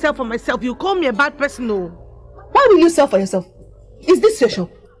me now sell for myself, you call me a bad person, no? Why will you sell for yourself? Is this your shop?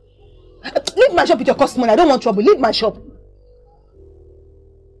 Leave my shop with your cost money. I don't want trouble. Leave my shop.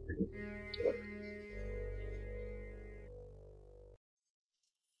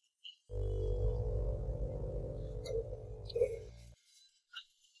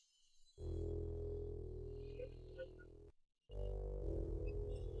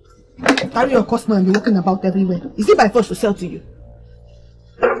 Carry your customer and be walking about everywhere. Is it by force to sell to you?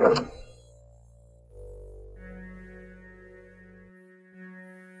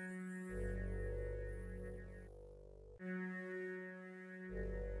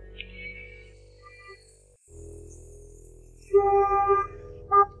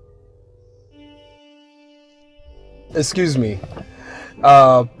 Excuse me.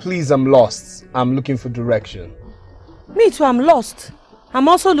 Please, I'm lost. I'm looking for direction. Me too, I'm lost. I'm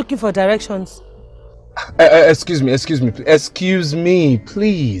also looking for directions. Excuse me,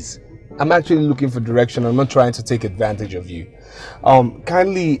 please. I'm actually looking for direction. I'm not trying to take advantage of you.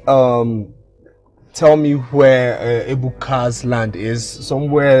 Kindly tell me where Ebuka's land is.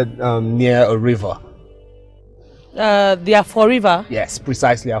 Somewhere near a river. The Afo River? Yes,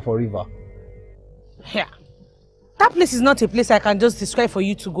 precisely Afo River. Yeah. That place is not a place I can just describe for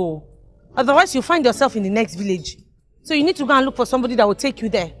you to go. Otherwise, you'll find yourself in the next village. So you need to go and look for somebody that will take you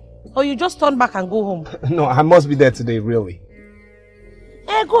there. Or you just turn back and go home. No, I must be there today, really.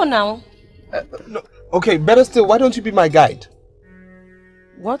 Go now. No, okay, better still, why don't you be my guide?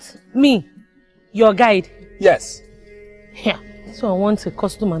 What? Me? Your guide? Yes. Yeah. So I want a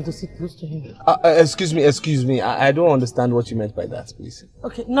customer to sit close to him. Excuse me. I don't understand what you meant by that, please.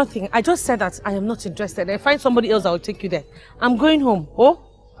 Okay, nothing. I just said that I am not interested. I find somebody else that will take you there. I'm going home. Oh?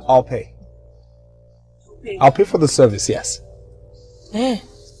 I'll pay. I'll pay for the service, yes. Eh?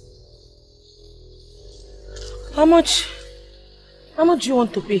 How much do you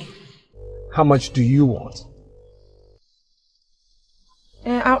want to pay? How much do you want?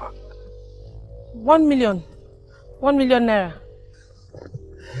 1 million. 1 million naira.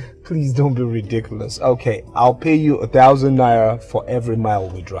 Please don't be ridiculous. Okay, I'll pay you 1,000 naira for every mile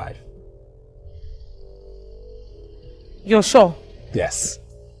we drive. You're sure? Yes.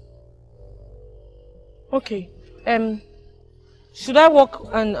 Okay. Should I walk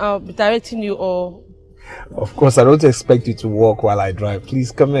and I'll be directing you, or? Of course, I don't expect you to walk while I drive.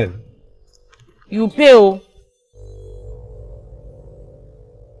 Please come in. You pay, oh.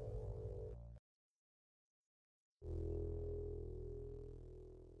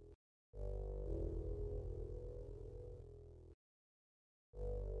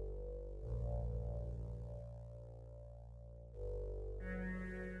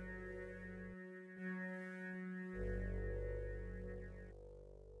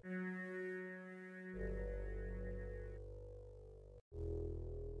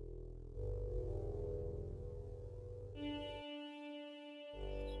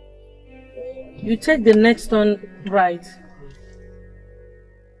 You take the next turn right.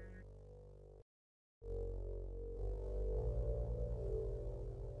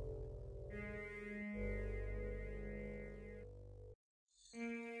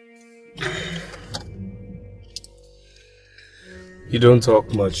 You don't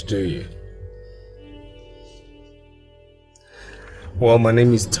talk much, do you? Well, my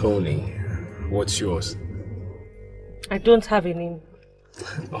name is Tony. What's yours? I don't have a name.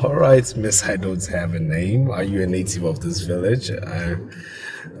 Alright, miss, I don't have a name. Are you a native of this village?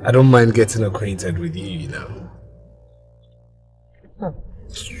 I don't mind getting acquainted with you, you know.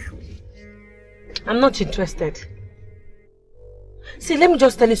 I'm not interested. See, let me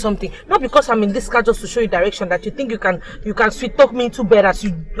just tell you something. Not because I'm in this car just to show you direction that you think you can sweet talk me into bed as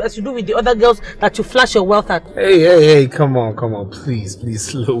you do with the other girls that you flash your wealth at. Hey, come on, please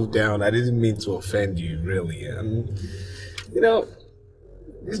slow down. I didn't mean to offend you, really. You know,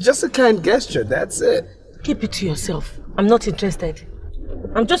 it's just a kind gesture, that's it. Keep it to yourself. I'm not interested.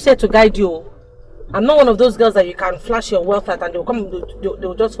 I'm just here to guide you. I'm not one of those girls that you can flash your wealth at and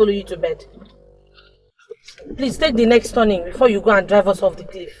they'll just follow you to bed. Please take the next turning before you go and drive us off the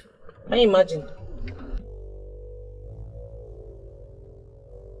cliff. Can you imagine?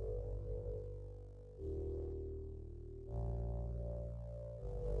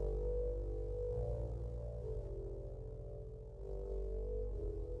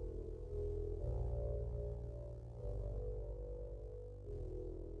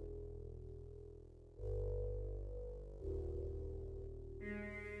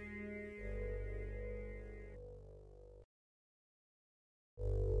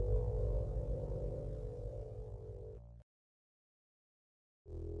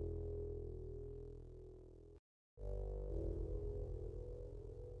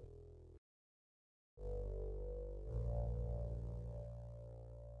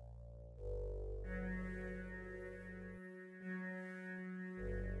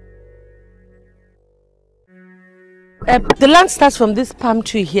 The land starts from this palm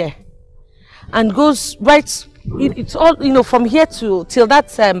tree here and goes right, it's all, you know, from here till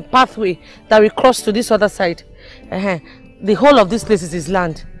that pathway that we cross to this other side. The whole of this place is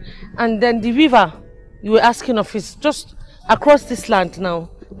land. And then the river you were asking of is just across this land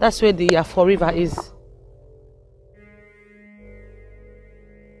now. That's where the Afo River is.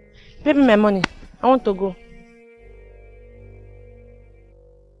 Pay me my money. I want to go.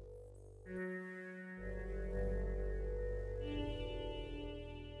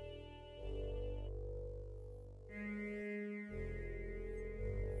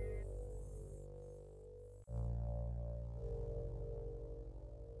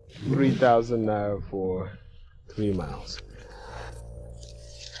 $3,000 for 3 miles.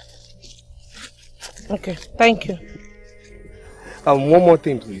 Okay, thank you. One more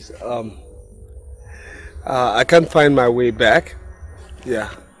thing, please. I can't find my way back. Yeah,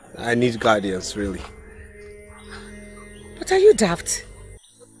 I need guardians, really. But are you daft?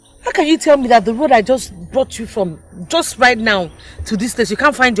 How can you tell me that the road I just brought you from, just right now, to this place, you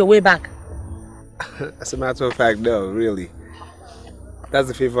can't find your way back? As a matter of fact, no, really. That's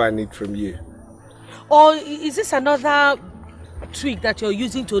the favor I need from you. Or is this another trick that you're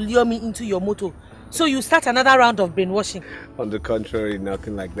using to lure me into your motor? So you start another round of brainwashing? On the contrary,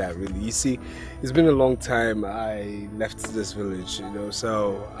 nothing like that, really. You see, it's been a long time I left this village, you know,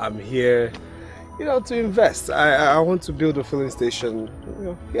 so I'm here, you know, to invest. I want to build a filling station, you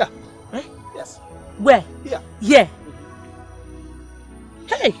know, yeah. Eh? Yes. Where? Yeah. Yeah.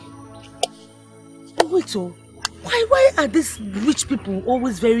 Hey! Wait, so why are these rich people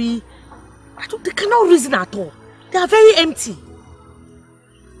always very... they cannot reason at all. They are very empty.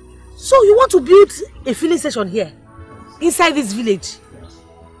 So you want to build a filling station here? Inside this village?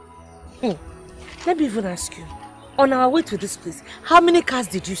 Let me even ask you. On our way to this place, how many cars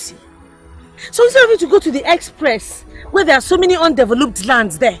did you see? So instead of you to go to the express, where there are so many undeveloped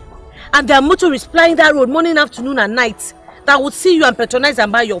lands there, and there are motorists plying that road morning, afternoon and night, that would see you and patronize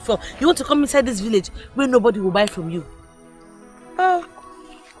and buy your fuel. You want to come inside this village where nobody will buy from you?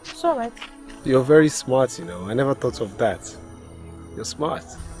 It's alright. You're very smart, you know. I never thought of that. You're smart.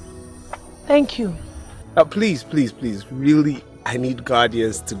 Thank you. Please. Really, I need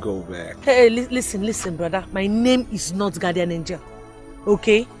guardians to go back. Hey, listen, brother. My name is not Guardian Angel.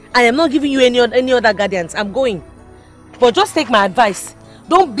 Okay? I am not giving you any other guardians. I'm going. But just take my advice.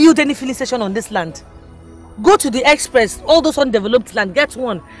 Don't build any filling station on this land. Go to the express, all those undeveloped land, get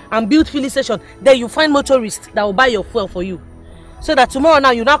one and build filling station. Then you find motorists that will buy your fuel for you. So that tomorrow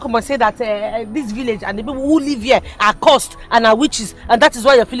now you now come and say that this village and the people who live here are cursed and are witches, and that is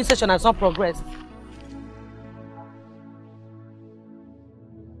why your filling station has not progressed.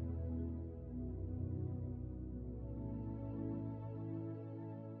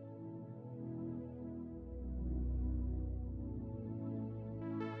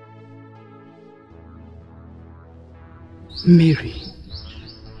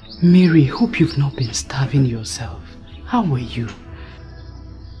 Mary, hope you've not been starving yourself. How are you?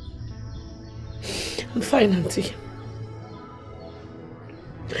 I'm fine, Auntie.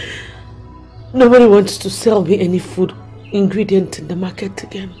 Nobody wants to sell me any food ingredient in the market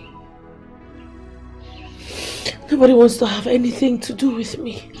again. Nobody wants to have anything to do with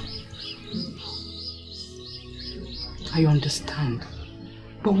me. I understand.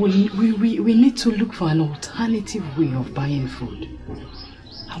 But we need to look for an alternative way of buying food.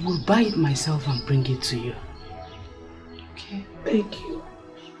 I will buy it myself and bring it to you. Okay? Thank you.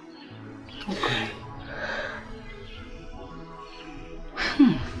 Okay.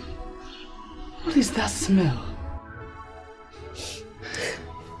 What is that smell?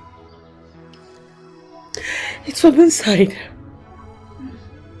 It's from inside.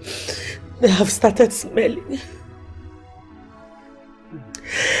 They have started smelling.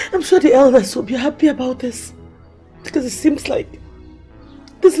 I'm sure the elders will be happy about this, because it seems like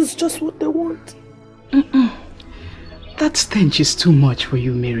this is just what they want. That stench is too much for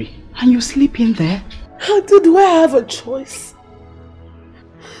you, Mary. And you sleep in there? How do I have a choice?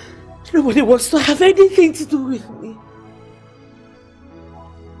 Nobody wants to have anything to do with me.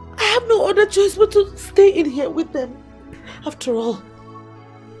 I have no other choice but to stay in here with them. After all,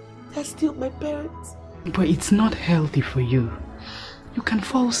 they're still my parents. But it's not healthy for you. You can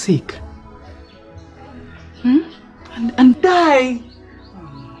fall sick. And die.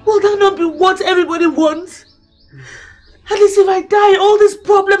 Will that not be what everybody wants? At least if I die, all these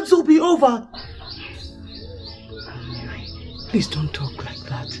problems will be over. Please don't talk like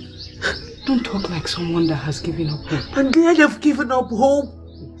that. Don't talk like someone that has given up hope. And I have given up hope.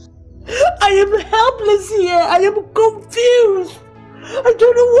 I am helpless here. I am confused. I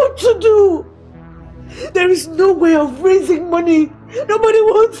don't know what to do. There is no way of raising money. Nobody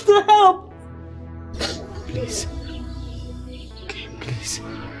wants to help. Please. Okay, please.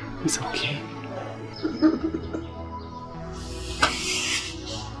 It's okay.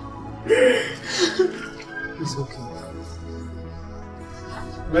 It's okay.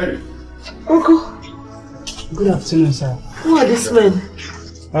 Mary. Uncle. Good afternoon, sir. Who are these men?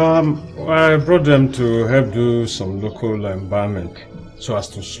 I brought them to help do some local environment so as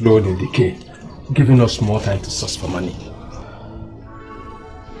to slow the decay, giving us more time to source for money.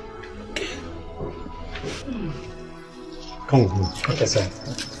 Come with me. Okay, sir.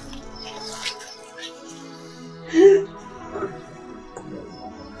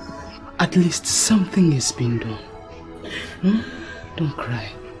 At least something is being done. Don't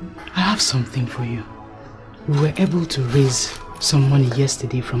cry. I have something for you. We were able to raise some money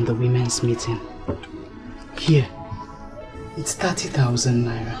yesterday from the women's meeting. Here. It's 30,000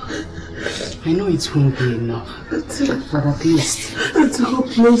 naira. I know it won't be enough, but at least.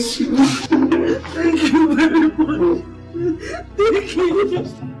 God bless you. Thank you very much. Thank you.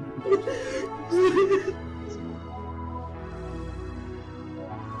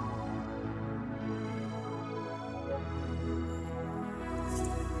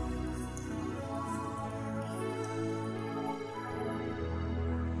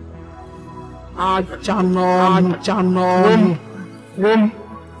 Achanon.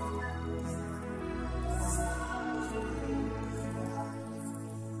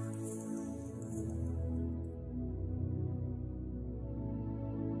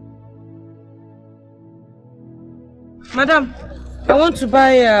 Madam, I want to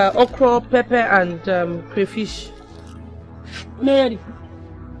buy okra, pepper and crayfish. Mary,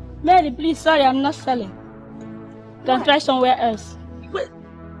 please, sorry, I'm not selling. You can try somewhere else. But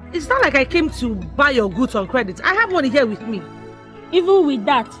it's not like I came to buy your goods on credit. I have money here with me. Even with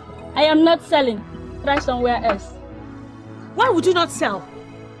that, I am not selling. Try somewhere else. Why would you not sell?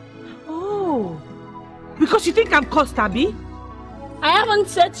 Oh, because you think I'm cost, Abby? I haven't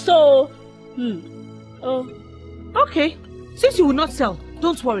said so. Oh. Okay, since you will not sell,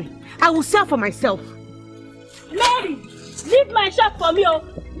 don't worry. I will sell for myself. Mary, leave my shop for me, oh.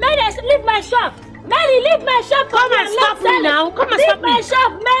 Mary, leave my shop. Mary, leave my shop for me. Come and stop me now. Come and stop me. Leave my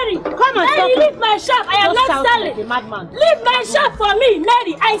shop, Mary. Come and stop me. Mary, leave my shop. I am not selling. Like a madman. Leave my shop for me,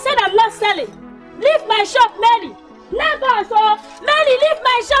 Mary. I said I'm not selling. Leave my shop, Mary. Never, so. Mary, leave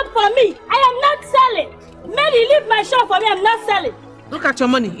my shop for me. I am not selling. Mary, leave my shop for me. I'm not selling. Look at your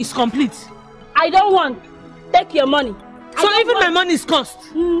money. It's complete. I don't want. Take your money. So even my money is cost?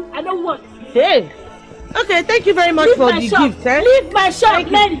 I don't want. Hey. Okay, thank you very much Leave for my the shop. gift. Eh? Leave my shop,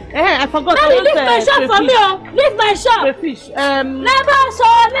 Mary. I forgot. Mary, leave my shop for me, oh. Leave my shop. Crayfish. Never,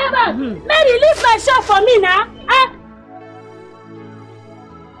 so never. Mary, leave my shop for me now.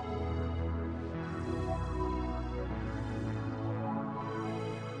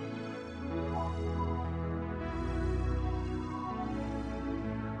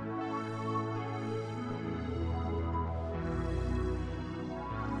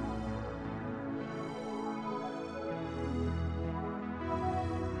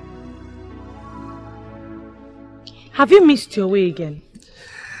 Have you missed your way again?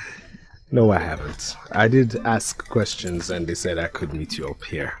 No, I haven't. I did ask questions and they said I could meet you up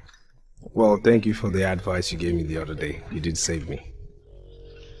here. Well, thank you for the advice you gave me the other day. You did save me.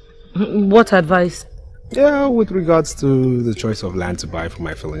 What advice? Yeah, with regards to the choice of land to buy for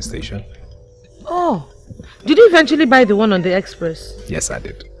my filling station. Oh, did you eventually buy the one on the express? Yes, I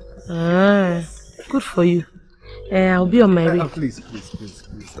did. Ah, good for you. I'll be on my way. Please.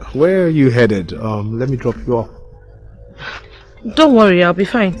 Where are you headed? Let me drop you off. Don't worry, I'll be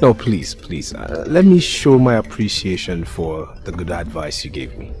fine. No, please. Let me show my appreciation for the good advice you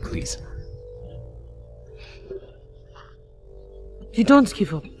gave me, please. You don't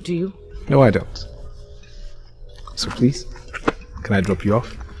give up, do you? No, I don't. So please, can I drop you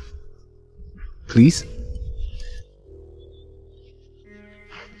off? Please?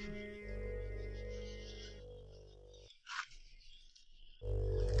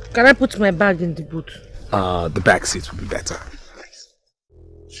 Can I put my bag in the boot? The back seat would be better.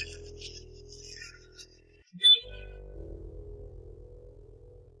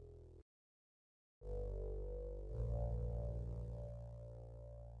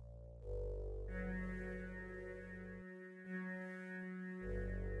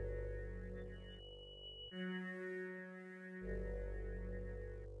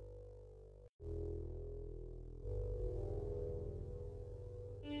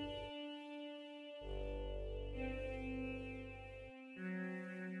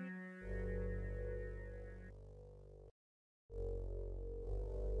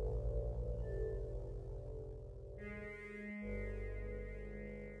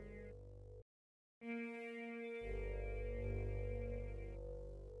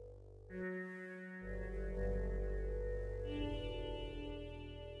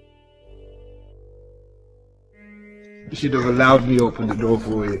 You should have allowed me open the door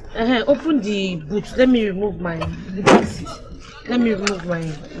for you. Open the boot. Let me remove my things.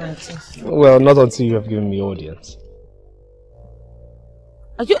 Well, not until you have given me audience.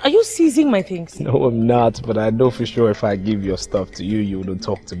 Are you seizing my things? No, I'm not, but I know for sure if I give your stuff to you, you wouldn't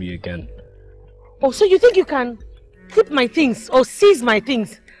talk to me again. Oh, so you think you can keep my things or seize my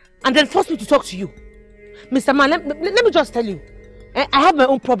things and then force me to talk to you? Mr. Man, let me just tell you. I have my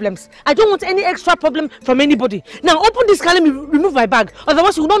own problems. I don't want any extra problem from anybody. Now open this car, let me remove my bag.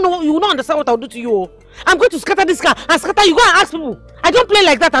 Otherwise you will not understand what I'll do to you. I'm going to scatter this car and scatter you. Go and ask people. I don't play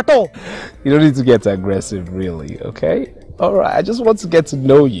like that at all. You don't need to get aggressive, really, okay? Alright, I just want to get to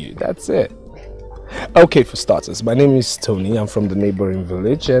know you. That's it. Okay, for starters, my name is Tony. I'm from the neighboring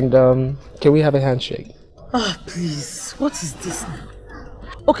village and can we have a handshake? Oh, please. What is this now?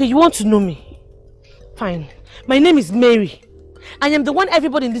 Okay, you want to know me? Fine. My name is Mary. I am the one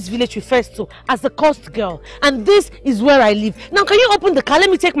everybody in this village refers to as the cursed girl. And this is where I live. Now, can you open the car?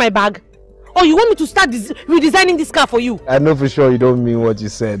 Let me take my bag. Or you want me to start redesigning this car for you? I know for sure you don't mean what you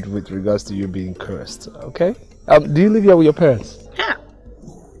said with regards to you being cursed, okay? Do you live here with your parents? Yeah.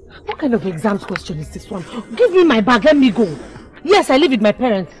 What kind of exams question is this one? Give me my bag, let me go. Yes, I live with my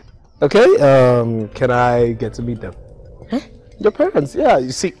parents. Okay, can I get to meet them? Huh? Your parents, yeah.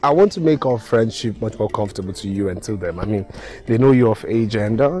 You see, I want to make our friendship much more comfortable to you and to them. I mean, they know you're of age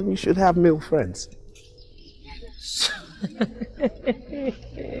and you should have male friends.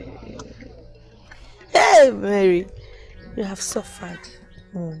 Hey, Mary, you have suffered.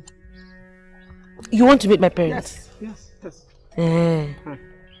 You want to meet my parents? Yes.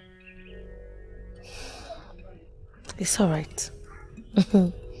 It's alright.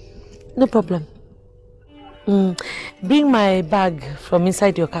 No problem. Bring my bag from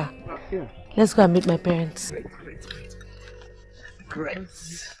inside your car. Yeah. Let's go and meet my parents. Great.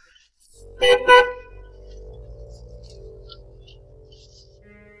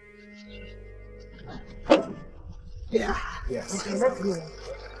 Yeah. Yes. Okay, let's go.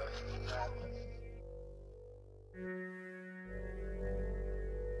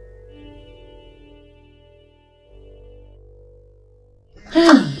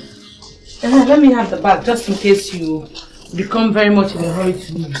 Let me have the bag just in case you become very much in a hurry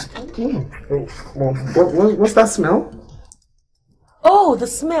to leave. What's that smell? Oh, the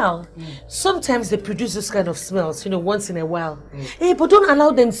smell. Sometimes they produce this kind of smells, once in a while. Hey, but don't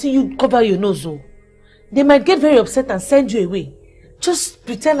allow them see you cover your nose. They might get very upset and send you away. Just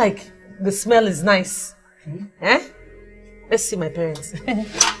pretend like the smell is nice. Let's see my parents.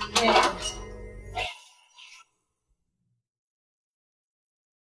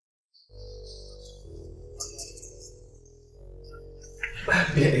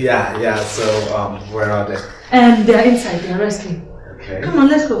 Yeah. So, where are they? They are inside. They are resting. Okay. Come on,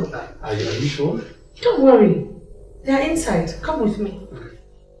 let's go. Are you sure? Don't worry. They are inside. Come with me.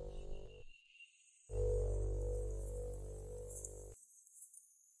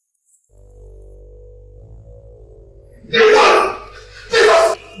 Look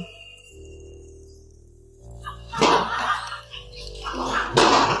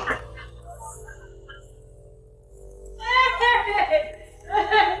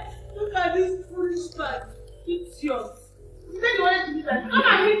at this foolish man. It's yours. You said you wanted to meet that. Come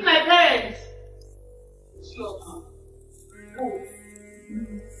and meet my parents. It's yours. Oh.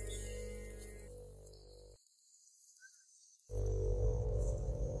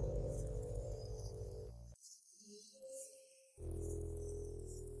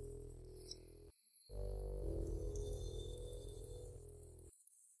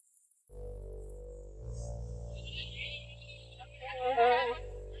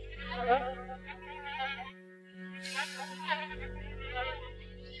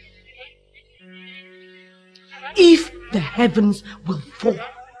 If the heavens will fall,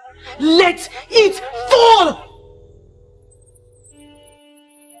 let it fall!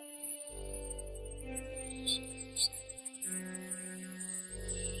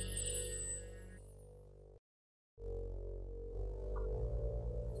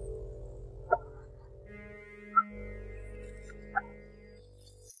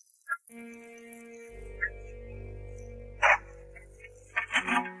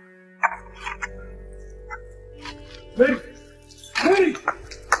 Mary! Mary!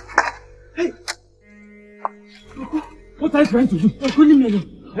 Hey! Uncle, what are you trying to do? Uncle, leave me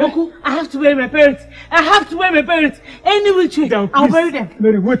alone. Uncle, I have to bury my parents. I have to bury my parents. Any which way, I'll bury them.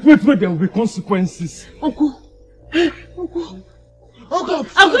 Mary, wait. There will be consequences. Uncle. Uncle,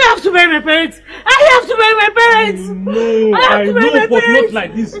 I'm gonna have to bury my parents. I have to bury my parents. No, I know, but not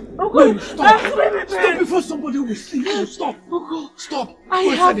like this. Uncle, Stop. I have to bury my parents. Stop before somebody will see you. Stop. Uncle, stop. I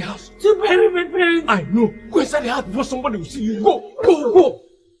Go inside the house. have to bury my parents. I know. Go inside the house before somebody will see you. Go. Go.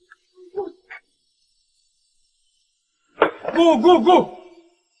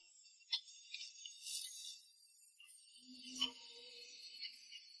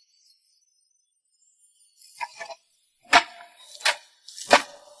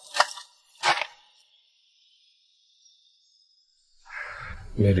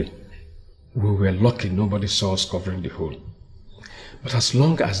 Mary, we were lucky nobody saw us covering the hole. But as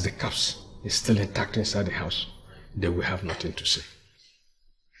long as the caps is still intact inside the house, they will have nothing to say.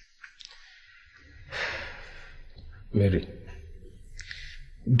 Mary,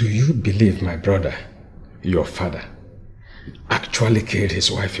 do you believe my brother, your father, actually killed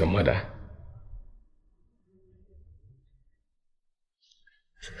his wife, your mother?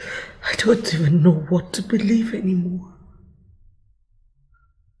 I don't even know what to believe anymore.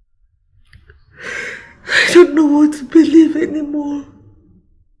 I don't know what to believe anymore.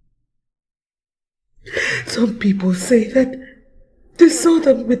 Some people say that they saw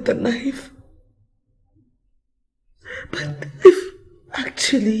them with the knife. But if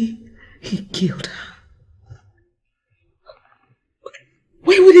actually he killed her,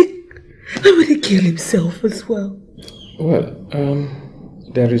 why would he kill himself as well? Well,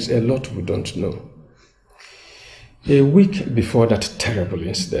 there is a lot we don't know. A week before that terrible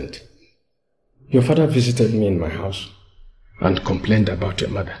incident, your father visited me in my house and complained about your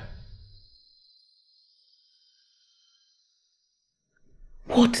mother.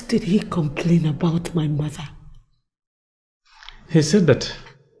 What did he complain about my mother? He said that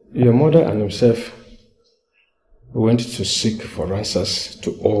your mother and himself went to seek for answers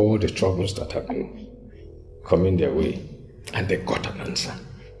to all the troubles that have been coming their way, and they got an answer.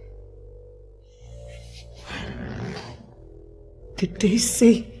 Did they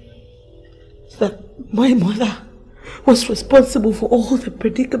say that my mother was responsible for all the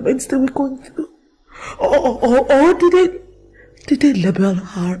predicaments that we're going through? Or did they label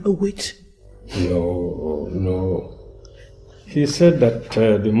her a witch? No. He said that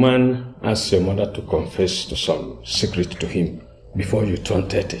the man asked your mother to confess to some secret to him before you turn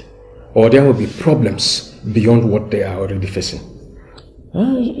 30, or there will be problems beyond what they are already facing.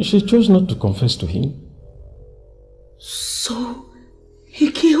 She chose not to confess to him. So,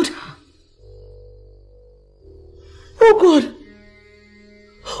 he killed her. Oh God!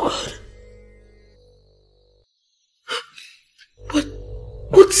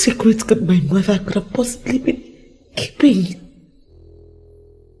 What secrets could my mother could have possibly been keeping?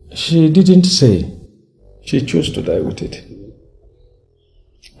 She didn't say. She chose to die with it.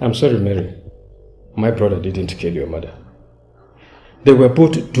 I'm sorry, Mary. My brother didn't kill your mother. They were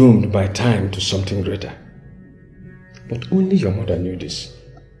both doomed by time to something greater. But only your mother knew this.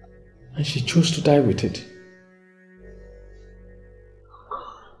 And she chose to die with it.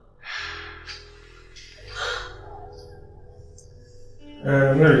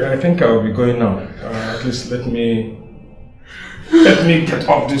 Mary, I think I'll be going now. At least let me get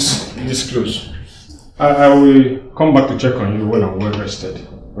off this clothes. I will come back to check on you when I'm well rested,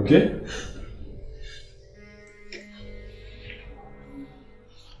 okay?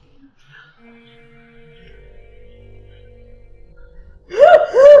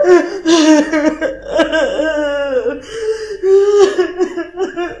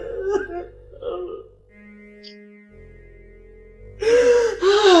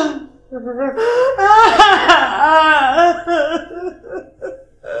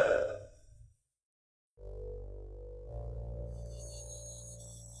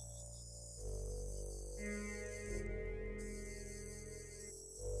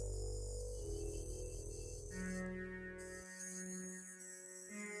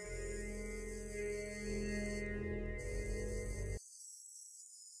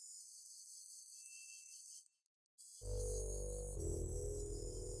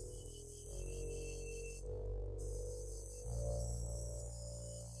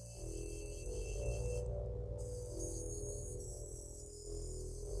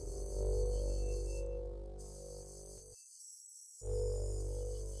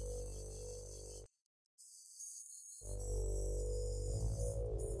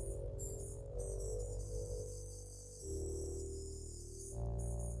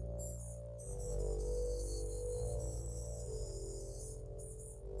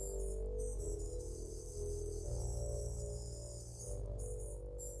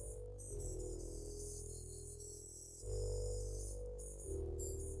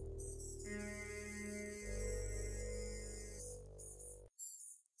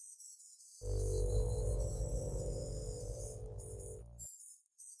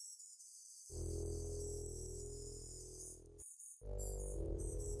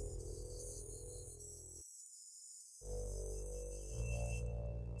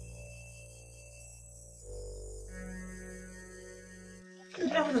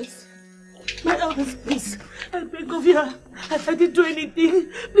 My Elvis, please. I beg of you. I didn't do anything.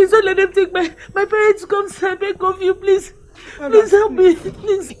 Please don't let them take my parents come. I beg of you, please. Please help me.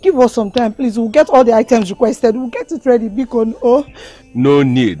 Please. Give us some time, please. We'll get all the items requested. We'll get it ready, Bikon. Oh. No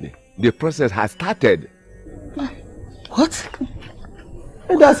need. The process has started. What?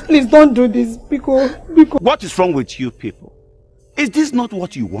 Elders, please don't do this, Biko. What is wrong with you people? Is this not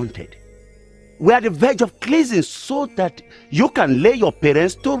what you wanted? We are at the verge of cleansing so that you can lay your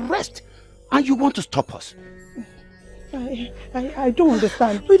parents to rest. And you want to stop us? I don't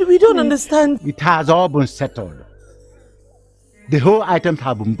understand. We don't understand. It has all been settled. The whole items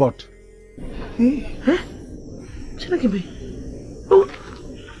have been bought. Huh? Chinagibe. Oh.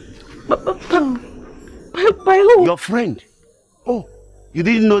 By who? Your friend. Oh, you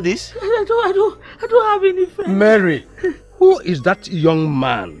didn't know this? I don't have any friends. Mary, who is that young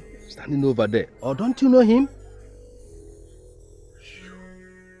man standing over there? Or don't you know him?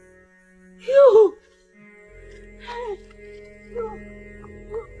 You!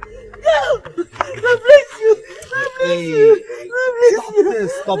 God bless you! God bless you! God bless you!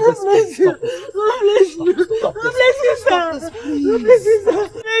 Stop this, please. Stop this. God bless you! God bless you, sir! God bless you, sir!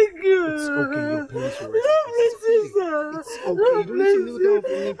 Thank you! It's okay, your parents will rest. God bless you, sir! It's okay, you need to kneel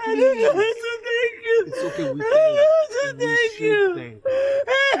down for me, I don't know how please. to thank you! It's okay, we I don't know how to thank thank you. you! Thank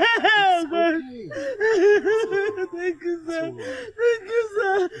Thank you, sir! Thank you,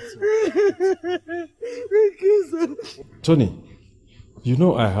 sir! Thank you, sir! Tony, you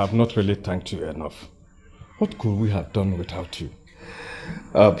know I have not really thanked you enough. What could we have done without you?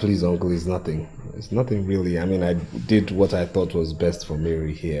 Please, uncle, it's nothing. It's nothing really. I mean, I did what I thought was best for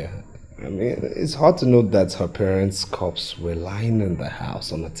Mary here. I mean, it's hard to know that her parents' corpses were lying in the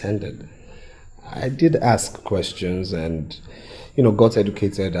house unattended. I did ask questions and, got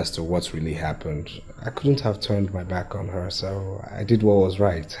educated as to what's really happened. I couldn't have turned my back on her, so I did what was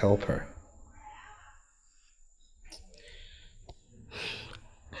right, help her.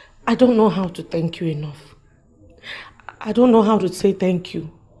 I don't know how to thank you enough. I don't know how to say thank you.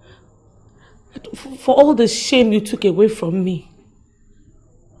 For all the shame you took away from me.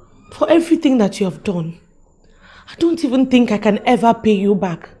 For everything that you have done. I don't even think I can ever pay you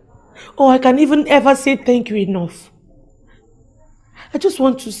back. Or I can even ever say thank you enough. I just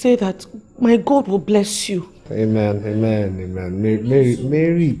want to say that my God will bless you. Amen, amen, amen.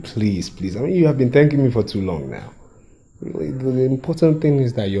 Mary, please. I mean, you have been thanking me for too long now. Really, the important thing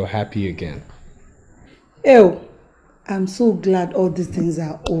is that you're happy again. Oh, I'm so glad all these things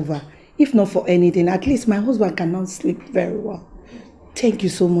are over. If not for anything, at least my husband cannot sleep very well. Thank you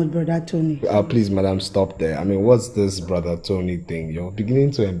so much, Brother Tony. Please, madam, stop there. I mean, what's this Brother Tony thing? You're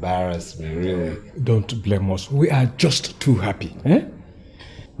beginning to embarrass me, really. Don't blame us. We are just too happy. Eh?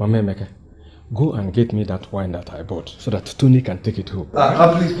 Mama Emeka, go and get me that wine that I bought so that Tony can take it home.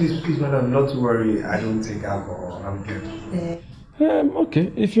 Please, madam, not to worry. I don't take alcohol. I'm good.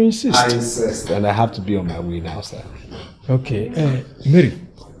 Okay, if you insist. I insist, and I have to be on my way now, sir. Okay, Mary.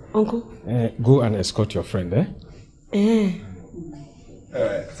 Uncle? Go and escort your friend, eh?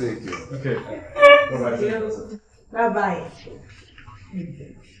 Alright, take care. Okay. Bye-bye.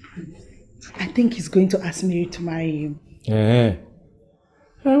 I think he's going to ask Mary to marry him.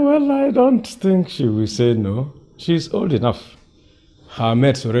 Well, I don't think she will say no. She's old enough. Her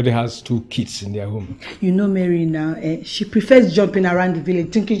mates already has 2 kids in their home. You know Mary now, she prefers jumping around the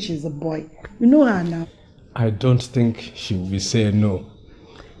village thinking she's a boy. You know her now. I don't think she will say no.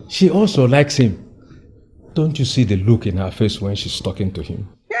 She also likes him. Don't you see the look in her face when she's talking to him?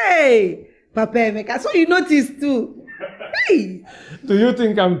 Hey, Papa Emeka, so you noticed too. Hey! Do you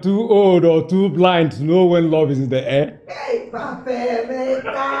think I'm too old or too blind to know when love is in the air? Hey, Papa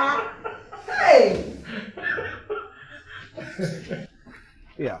Emeka! Hey!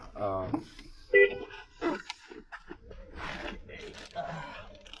 Yeah,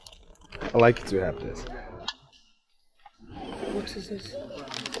 I'd like you to have this. What is this?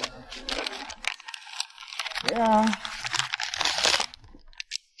 Yeah.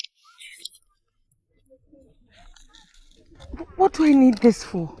 What do I need this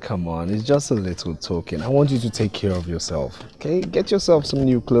for? Come on, it's just a little token. I want you to take care of yourself, okay? Get yourself some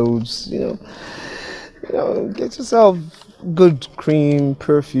new clothes, you know, get yourself good cream,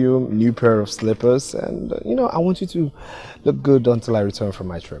 perfume, new pair of slippers, and, I want you to look good until I return from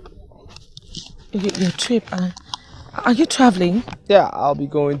my trip. Your trip? Are you traveling? Yeah, I'll be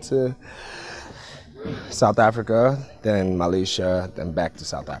going to South Africa, then Malaysia, then back to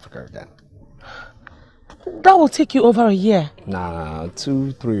South Africa again. That will take you over a year. Nah,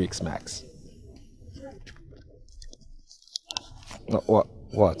 2-3 weeks max. No,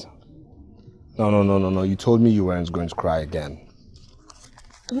 what? No. You told me you weren't going to cry again.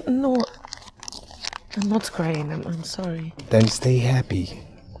 No, I'm not crying. I'm sorry. Then stay happy.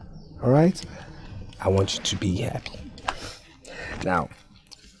 Alright? I want you to be happy. Now,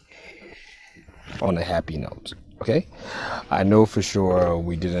 on a happy note, okay? I know for sure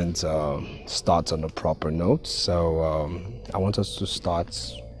we didn't start on a proper note, so I want us to start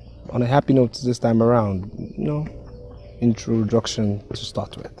on a happy note this time around. Introduction to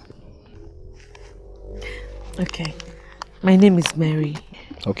start with. Okay. My name is Mary.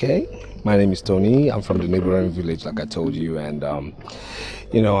 Okay. My name is Tony. I'm from the neighboring village, like I told you, and I'm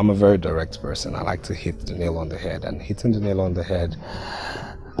a very direct person. I like to hit the nail on the head, and hitting the nail on the head,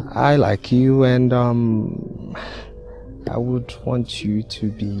 I like you, and I would want you to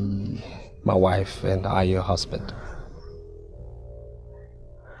be my wife and I your husband.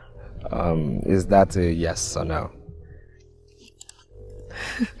 Is that a yes or no?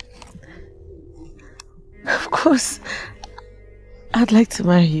 Of course. I'd like to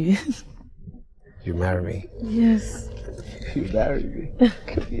marry you. You marry me? Yes. You marry me?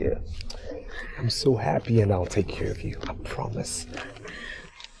 Come here. I'm so happy and I'll take care of you. I promise.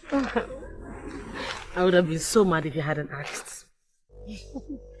 I would have been so mad if you hadn't asked.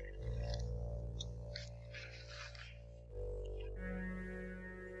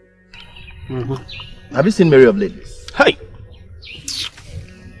 Have you seen Mary of late? Hey!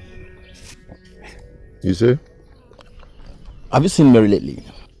 You say? Have you seen Mary lately?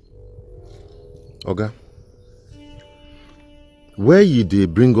 Okay. Where you dey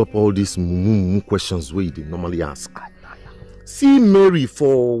bring up all these questions where you dey normally ask? See Mary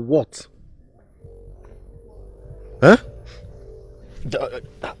for what? Huh?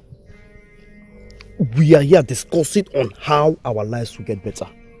 We are here discussing on how our lives will get better.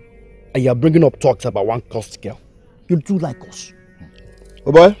 And you are bringing up talks about one cursed girl. You do like us.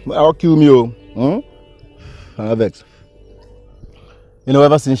 Oh boy, I'll kill me. I'm vexed.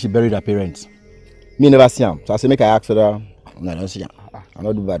 Ever since she buried her parents, me never see him. So I say make I ask her. No, I don't see him. I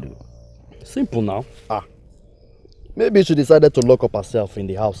don't do bad. Simple now. Maybe she decided to lock up herself in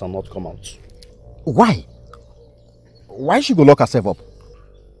the house and not come out. Why? Why she go lock herself up?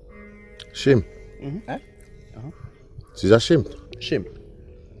 Shame. She's ashamed. Shame.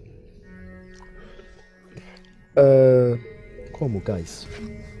 Come on, guys.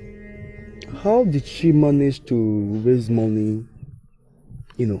 How did she manage to raise money,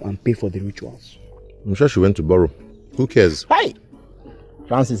 and pay for the rituals? I'm sure she went to borrow. Who cares? Hey!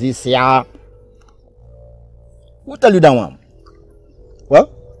 Francis is here. Who tell you that one? Well,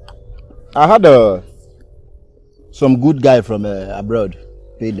 I had some good guy from abroad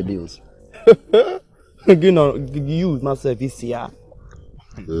pay the bills. You myself is here.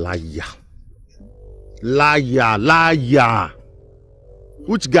 Liar. Liar.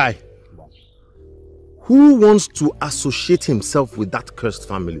 Which guy? Who wants to associate himself with that cursed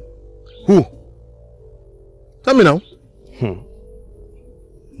family? Who? Tell me now.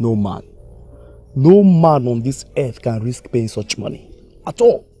 No man. No man on this earth can risk paying such money. At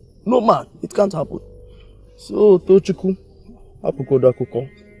all. No man. It can't happen. So, Tochuku, Apukodakuko,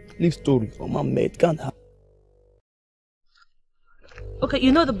 leave story for my mate. Can't happen. Okay,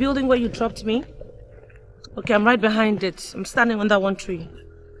 you know the building where you dropped me? Okay, I'm right behind it. I'm standing under one tree.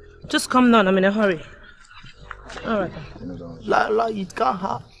 Just come down, I'm in a hurry. Alright. It can't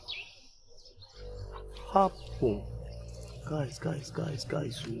happen. Guys.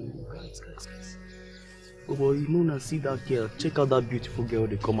 Oh boy, you know, see that girl. Check out that beautiful girl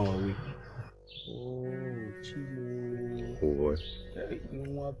they come our way. Oh, Chilo. Oh boy.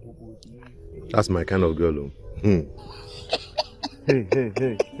 That's my kind of girl.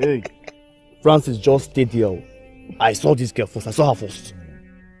 Hey. Francis, just stay there. I saw this girl first. I saw her first.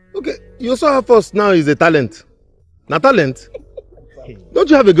 Okay, you saw her first. Now is a talent. Not talent? Don't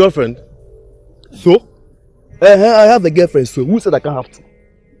you have a girlfriend? So? I have a girlfriend, so who said I can't have two?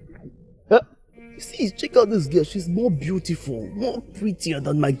 You see, check out this girl. She's more beautiful, more prettier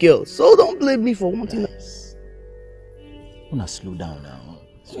than my girl. So don't blame me for wanting else. I wanna slow down now.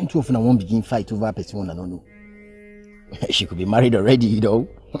 So too often I won't begin fight over a person I don't know. She could be married already, you know.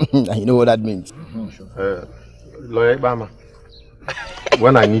 You know what that means. Lawyer Ibama,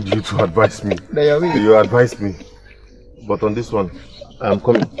 when I need you to advise me, you advise me. But on this one, I'm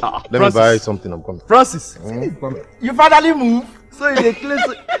coming. Let Francis. Me buy something, I'm coming. Francis, coming. You finally move. So you declare.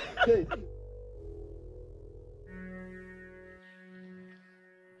 Hey.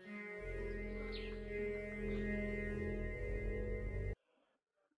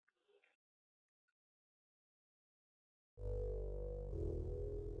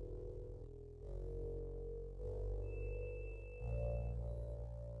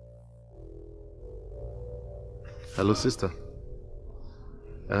 Hello, sister.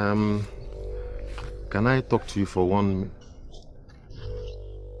 Can I talk to you for 1 minute?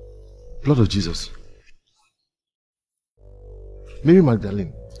 Blood of Jesus. Mary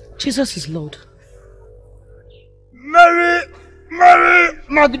Magdalene. Jesus is Lord. Mary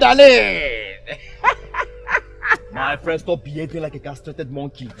Magdalene. My friend, stop behaving like a castrated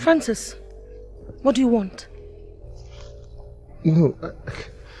monkey. Francis, what do you want? No,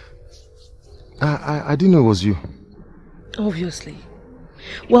 I didn't know it was you. Obviously.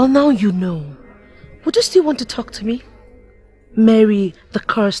 Well, now you know. Would you still want to talk to me? Mary, the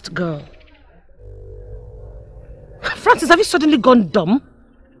cursed girl. Francis, have you suddenly gone dumb?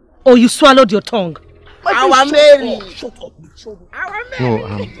 Or you swallowed your tongue? Our Mary! Shut up. No,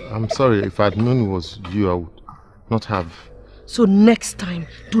 I'm sorry. If I'd known it was you, I would not have. So next time,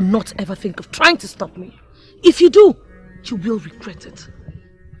 do not ever think of trying to stop me. If you do, you will regret it.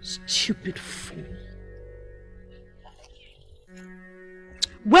 Stupid fool.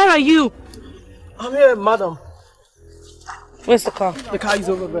 Where are you? I'm here, madam. Where's the car? The car is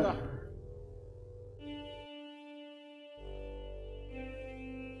over there.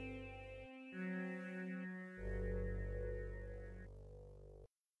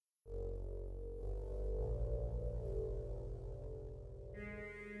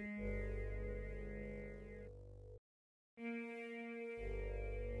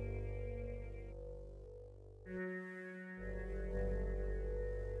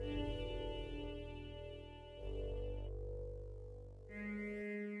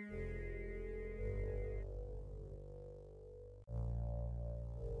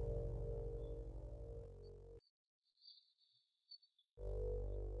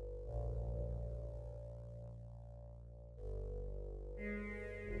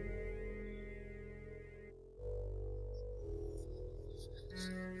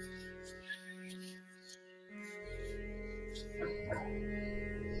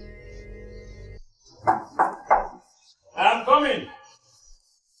 I'm coming.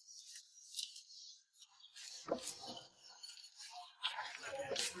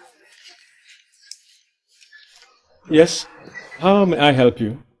 Yes. How may I help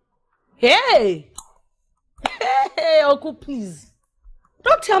you? Hey, Uncle, please.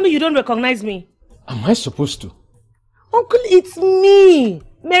 Don't tell me you don't recognize me. Am I supposed to? Uncle, it's me,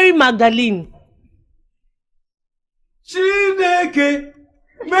 Mary Magdalene. Chineke!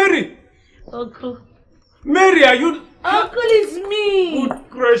 Mary! Uncle. Mary, are you... Uncle, it's me! Good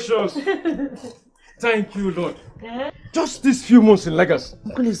gracious! Thank you, Lord. Just these few months in Lagos.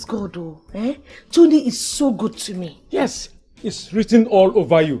 Uncle, it's God, oh. Tony is so good to me. Yes, it's written all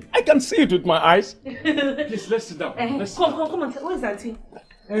over you. I can see it with my eyes. Please, let's sit down. Come on. Where's Auntie?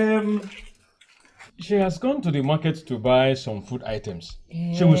 She has gone to the market to buy some food items.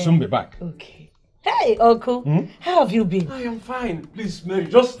 She will soon be back. Okay. Hey, Uncle. How have you been? I am fine. Please, Mary,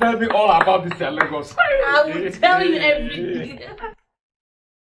 just tell me all about this Lagos. I will tell you everything.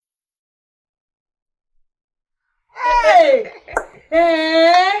 Hey!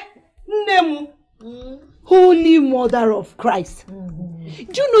 Nemu. Holy Mother of Christ. Do you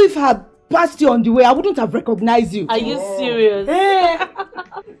know if I had passed you on the way, I wouldn't have recognized you? Are you serious?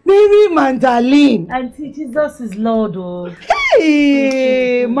 Mary Magdalene. Auntie, Jesus is Lord. Oh.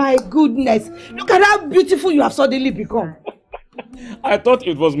 Hey, my goodness. Look at how beautiful you have suddenly become. I thought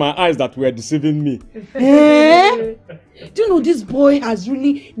it was my eyes that were deceiving me. Do you know this boy has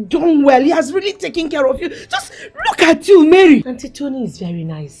really done well? He has really taken care of you. Just look at you, Mary. Auntie Tony is very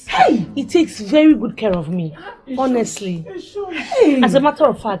nice. Hey. He takes very good care of me. Honestly. Hey. As a matter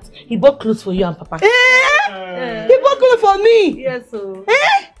of fact, he bought clothes for you and Papa. He bought clothes for me? Yes, so.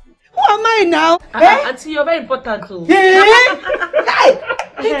 Who am I now? Auntie, you're very important too. Thank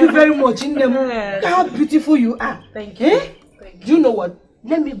you very much, Nemu. How beautiful you are. Thank you. Do you know what?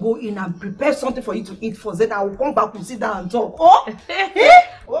 Let me go in and prepare something for you to eat first. Then I will come back to sit down and talk.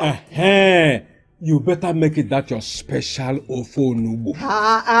 You better make it that your special Ofo Nubu.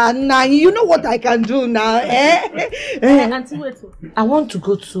 Nani, you know what I can do now, Auntie, wait. I want to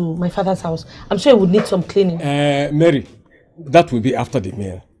go to my father's house. I'm sure he would need some cleaning. Mary, that will be after the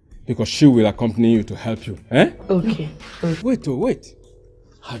meal. Because she will accompany you to help you. Okay. Wait.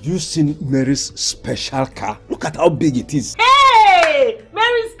 Have you seen Mary's special car? Look at how big it is. Hey!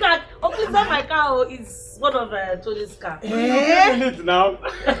 Mary's car. Okay, it's not my car. It's one of Tony's car. Now,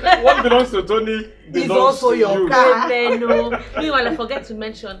 what belongs to Tony belongs also to your you. car. No. Meanwhile, I forget to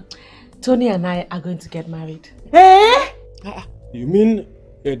mention, Tony and I are going to get married. You mean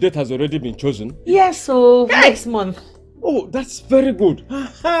a date has already been chosen? Yes, so next month. Oh, that's very good.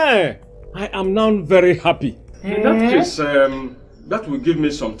 I am now very happy. In that case, that will give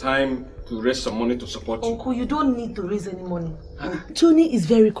me some time to raise some money to support you. Uncle, you don't need to raise any money. Tony is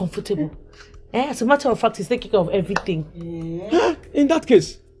very comfortable. As a matter of fact, he's taking care of everything. In that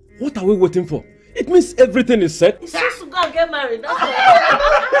case, what are we waiting for? It means everything is set. It's just to go and get married. That's all.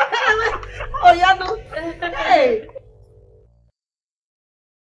 Oh, yeah, no. Hey.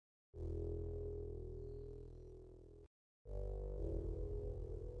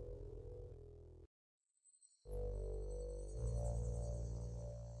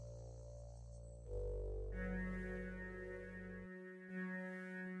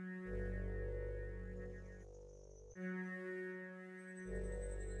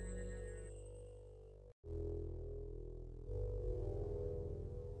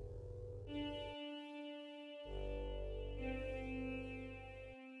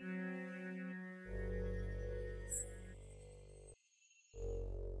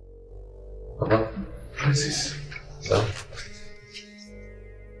 Francis, sir?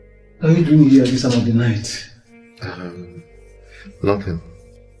 What are you doing here this time of the night? Nothing.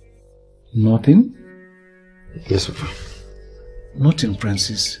 Nothing? Yes, Papa. Nothing,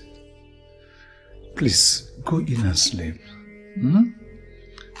 Francis. Please, go in and sleep.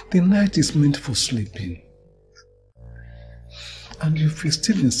 The night is meant for sleeping. And if you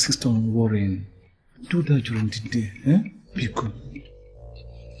still insist on worrying, do that during the day, Be good.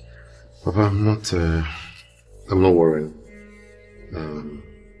 Papa, I'm not worrying.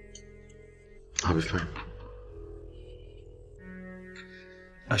 I'll be fine.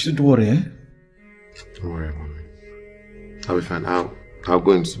 I should worry, Don't worry about me. I'll be fine. I'll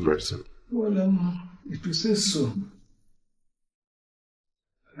go into bed soon. Well, if you say so,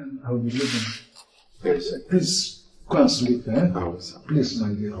 I'll be leaving. Yes. Please, go and sleep, Please,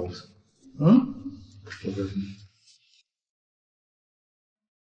 my dear. Okay.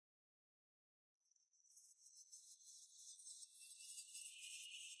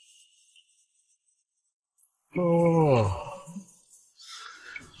 Oh.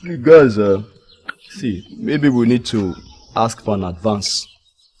 Hey guys, see, maybe we need to ask for an advance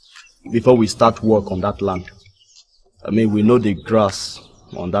before we start work on that land. I mean, we know the grass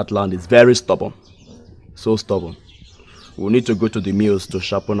on that land is very stubborn. So stubborn. We need to go to the mills to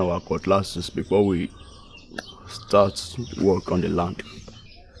sharpen our cutlasses before we start work on the land.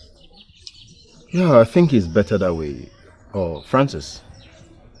 Yeah, I think it's better that way. Oh, Francis,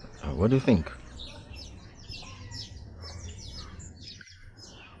 what do you think?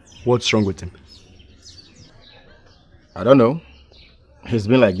 What's wrong with him? I don't know. He's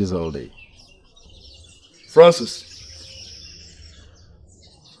been like this all day. Francis.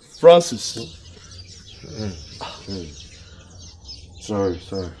 Sorry.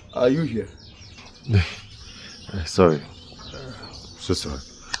 Are you here? Sorry. So sorry.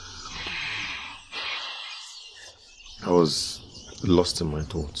 I was lost in my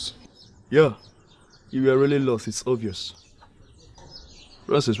thoughts. Yeah, You were really lost, it's obvious.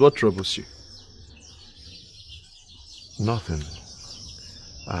 Francis, what troubles you? Nothing.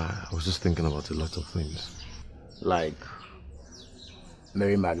 I was just thinking about a lot of things. Like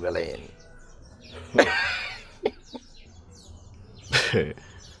Mary Magdalene.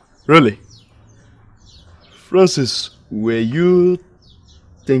 Really? Francis, were you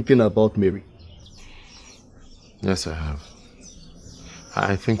thinking about Mary? Yes, I have.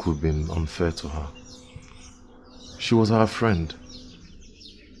 I think we've been unfair to her. She was our friend.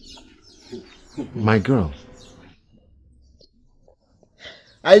 My girl.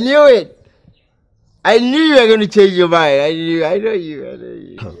 I knew it. I knew you were going to change your mind. I know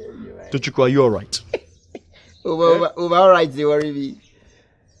you. Tochiko, are you alright? Over alright, they worry me.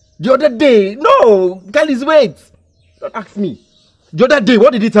 The other day, no, Kelly's wait. Don't ask me. The other day,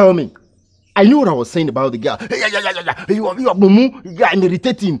 what did he tell me? I knew what I was saying about the girl. Yeah. You are mumu. You are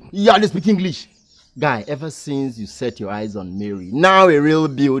irritating. You only speak English. Guy, ever since you set your eyes on Mary, now a real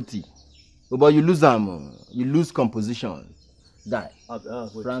beauty. But you lose them. You lose composition. Guy,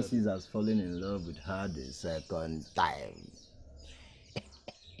 Francis has fallen in love with her the second time.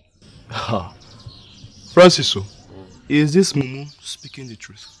 Francis, is this mumu speaking the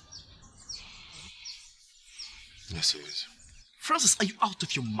truth? Yes, it is. Francis, are you out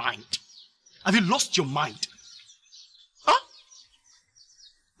of your mind? Have you lost your mind? Huh?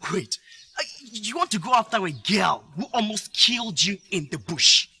 Wait, you want to go after a girl who almost killed you in the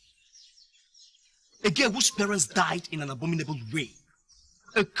bush? A girl whose parents died in an abominable way.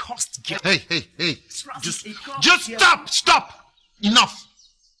 A cursed girl. Hey. Just stop! Enough.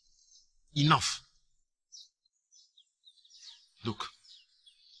 Look,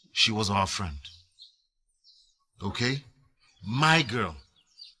 she was our friend. Okay? My girl.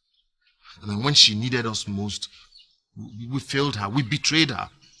 And then when she needed us most, we failed her. We betrayed her.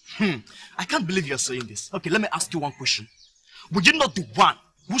 I can't believe you're saying this. Okay, let me ask you one question. Were you not the one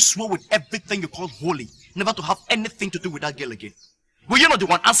who swore with everything you call holy never to have anything to do with that girl again? Were you not the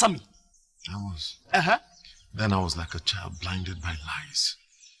one? Answer me. I was. Uh-huh. Then I was like a child blinded by lies.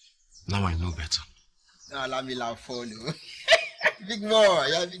 Now I know better. Now let me laugh for you. Big boy,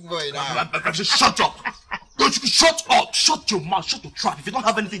 you're a big boy now. Shut up! Don't you shut up! Shut your mouth, shut your trap. If you don't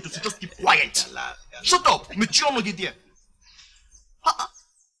have anything to say, just keep quiet. Shut up! Mature no get there.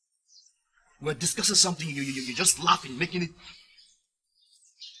 We're discussing something, you're just laughing, making it.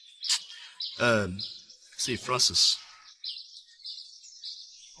 See, Francis.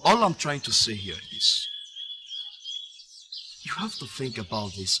 All I'm trying to say here is, you have to think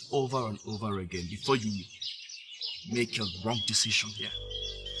about this over and over again before you make a wrong decision here.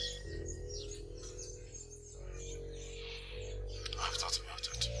 I've thought about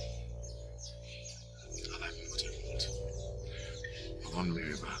it. And I know what I want. I want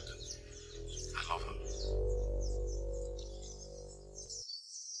Mary back. I love her.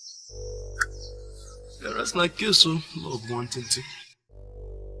 Yeah, that's like you, so love wanting to.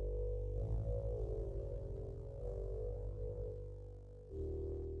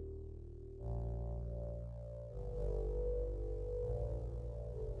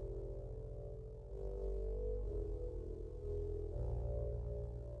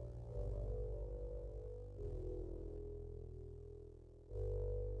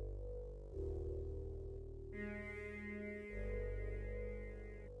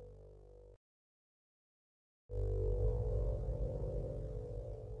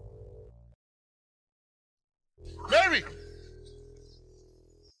 Mary!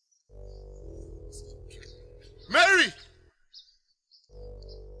 Mary!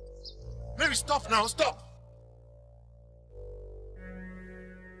 Mary, stop now, stop!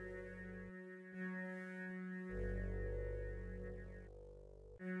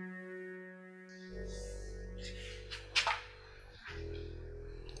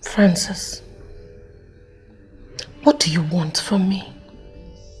 Francis, what do you want from me?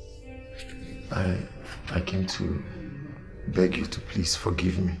 I came to beg you to please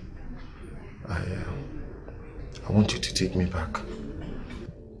forgive me. I want you to take me back.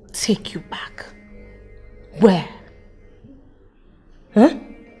 Take you back? Where? Huh?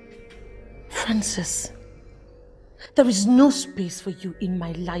 Francis, there is no space for you in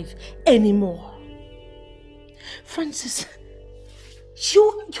my life anymore. Francis,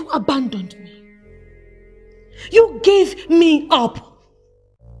 you abandoned me. You gave me up.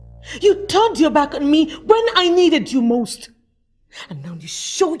 You turned your back on me when I needed you most. And now you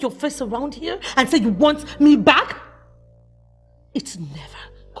show your face around here and say you want me back? It's never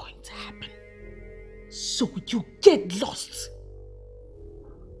going to happen. So you get lost.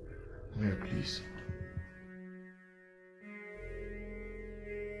 Mary, please.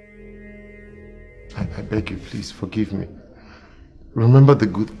 I beg you, please forgive me. Remember the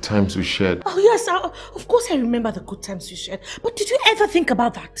good times we shared. Oh yes, of course I remember the good times we shared. But did you ever think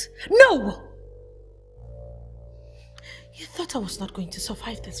about that? No! You thought I was not going to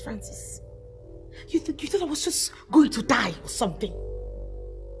survive this, Francis. You thought I was just going to die or something.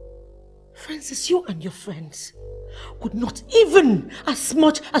 Francis, you and your friends could not even as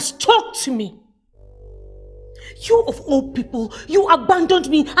much as talk to me. You of all people, you abandoned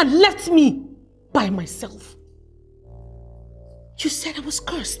me and left me by myself. You said I was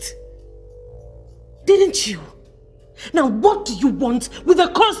cursed, didn't you? Now what do you want with a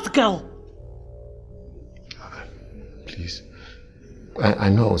cursed girl? Please. I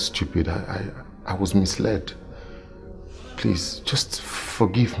know I was stupid. I was misled. Please, just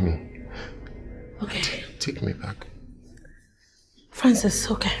forgive me. Okay. Take me back.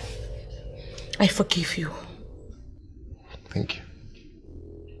 Francis, okay. I forgive you. Thank you.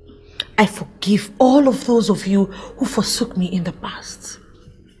 I forgive all of those of you who forsook me in the past.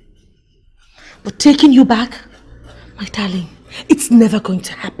 But taking you back, my darling, it's never going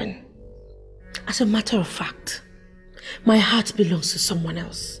to happen. As a matter of fact, my heart belongs to someone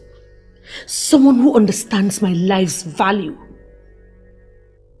else. Someone who understands my life's value.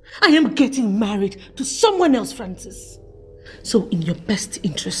 I am getting married to someone else, Francis. So in your best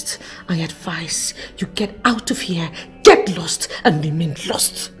interest, I advise you get out of here, get lost, and remain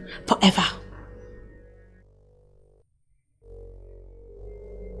lost forever.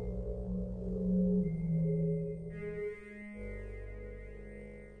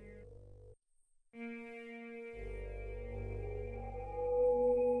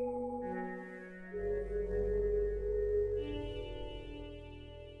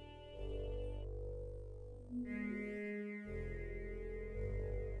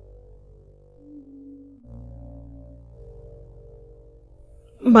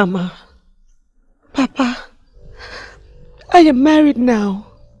 Mama, Papa, I am married now,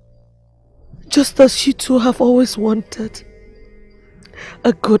 just as you two have always wanted.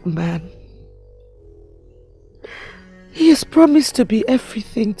 A good man. He has promised to be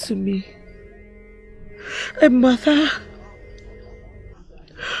everything to me. A mother,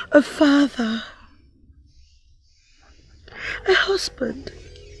 a father, a husband,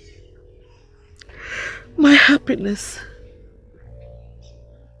 my happiness.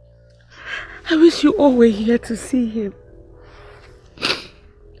 I wish you all were here to see him.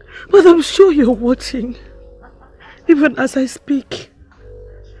 But I'm sure you're watching, even as I speak.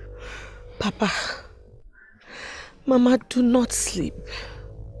 Papa, Mama, do not sleep.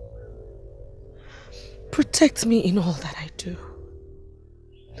 Protect me in all that I do.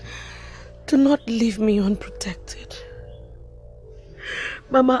 Do not leave me unprotected.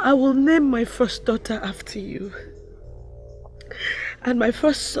 Mama, I will name my first daughter after you. And my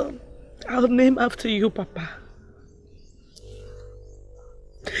first son, I'll name after you, Papa.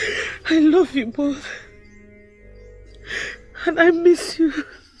 I love you both. And I miss you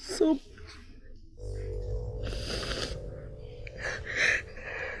so much.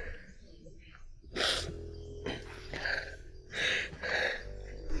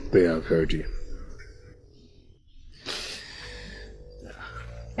 They have heard you.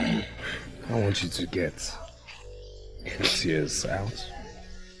 I want you to get your tears out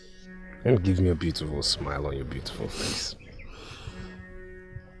and give me a beautiful smile on your beautiful face.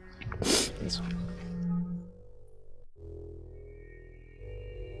 That's all.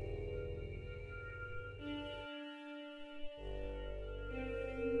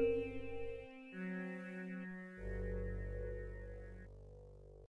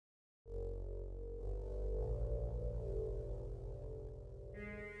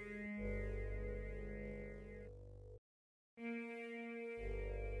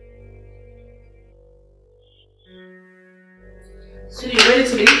 So you ready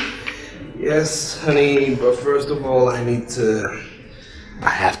to leave? Yes, honey, but first of all, I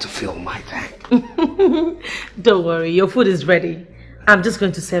have to fill my tank. Don't worry, your food is ready. I'm just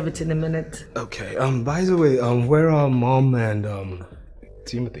going to serve it in a minute. Okay, by the way, where are Mom and,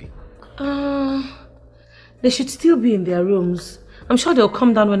 Timothy? They should still be in their rooms. I'm sure they'll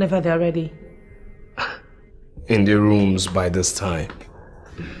come down whenever they're ready. In their rooms by this time.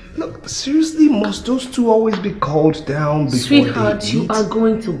 Look, seriously, must those two always be called down before Sweetheart, they eat? you are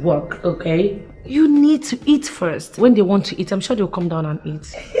going to work, okay? You need to eat first. When they want to eat, I'm sure they'll come down and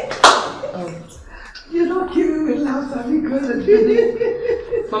eat. You're not giving me laughs, are you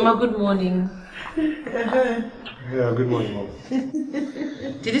good? Mama, good morning. Yeah, good morning, Mom.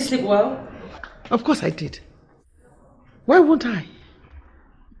 Did you sleep well? Of course I did. Why won't I?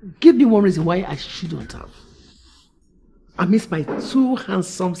 Give me one reason why I shouldn't have. I miss my two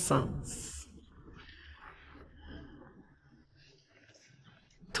handsome sons.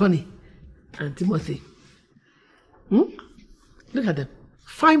 Tony and Timothy. Look at them.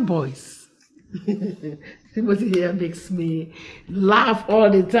 Fine boys. Timothy here makes me laugh all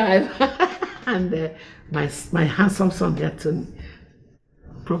the time. And my handsome son there, Tony,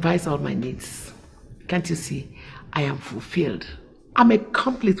 provides all my needs. Can't you see? I am fulfilled. I'm a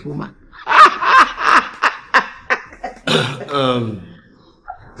complete woman.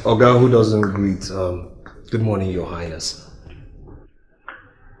 Oga who doesn't greet, good morning, Your Highness.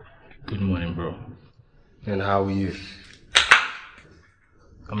 Good morning, bro. And how are you?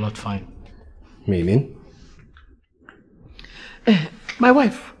 I'm not fine. Meaning? My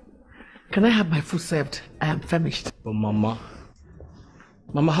wife, can I have my food served? I am famished. But Mama,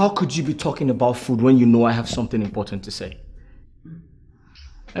 how could you be talking about food when you know I have something important to say?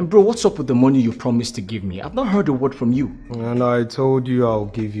 And bro, what's up with the money you promised to give me? I've not heard a word from you. And I told you I'll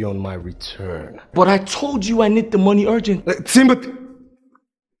give you on my return. But I told you I need the money urgent.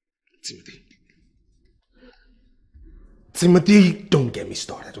 Timothy, don't get me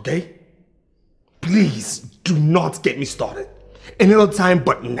started, okay? Please do not get me started. Any other time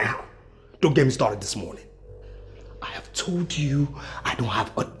but now. Don't get me started this morning. I have told you I don't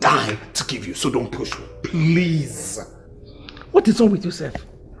have a dime to give you, so don't push me. Please. What is wrong with yourself?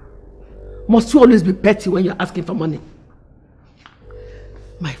 Must you always be petty when you're asking for money?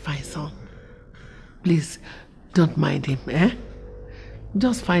 My fine son, please don't mind him, eh?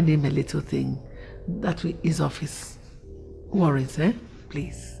 Just find him a little thing that will ease off his worries, eh?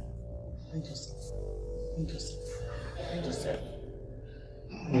 Please.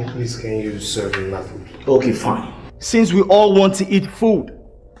 Please, can you serve me my food? Okay, fine. Since we all want to eat food,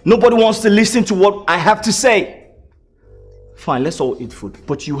 nobody wants to listen to what I have to say. Fine, let's all eat food,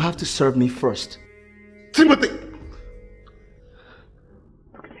 but you have to serve me first. Timothy!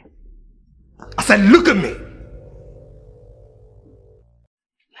 I said, look at me!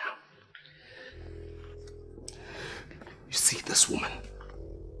 Now, you see this woman?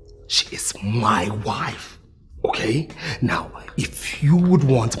 She is my wife, okay? Now, if you would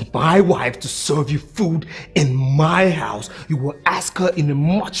want my wife to serve you food in my house, you will ask her in a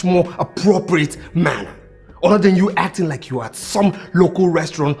much more appropriate manner. Other than you acting like you are at some local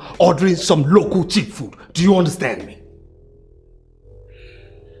restaurant ordering some local cheap food. Do you understand me?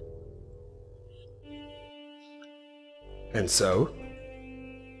 And so?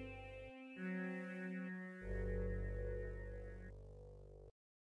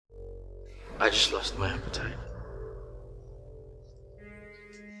 I just lost my appetite.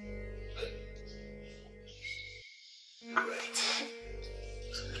 Great.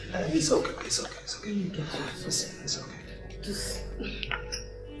 It's okay, it's okay, it's okay. It's okay. Just...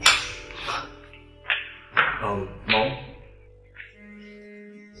 Mom?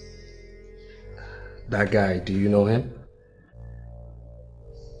 That guy, do you know him?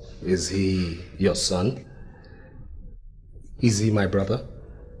 Is he your son? Is he my brother?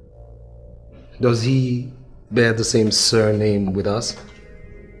 Does he bear the same surname with us?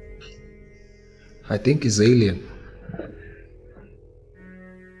 I think he's alien.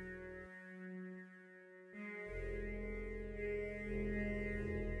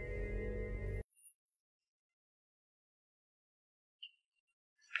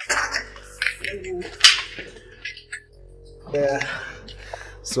 Yeah.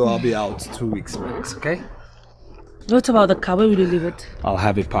 So I'll be out 2 weeks max, okay? What about the car? Where will you leave it? I'll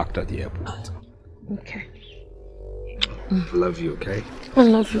have it parked at the airport. Okay. Love you, okay? I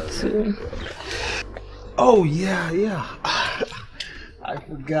love you too. Oh, yeah. I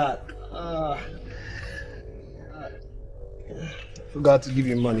forgot. Forgot to give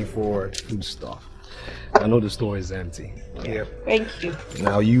you money for food stuff. I know the store is empty. Here. Thank you.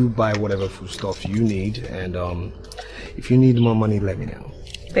 Now you buy whatever food stuff you need, and if you need more money, let me know.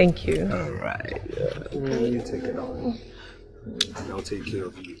 Thank you. All right. You take it on. And I'll take care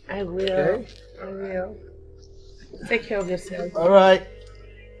of you. I will. Okay? I will. Take care of yourself. All right.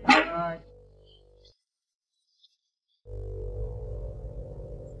 All right.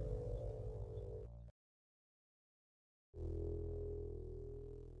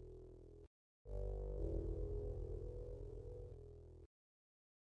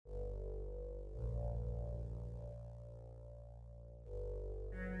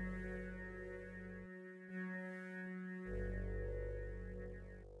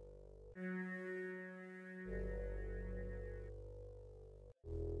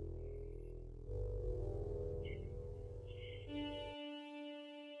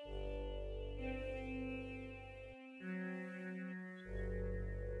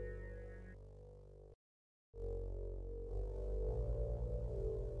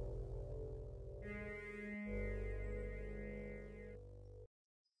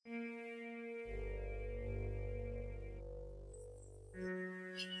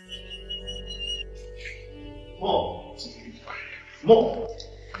 Mom,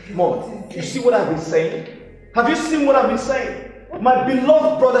 you see what I've been saying? Have you seen what I've been saying? My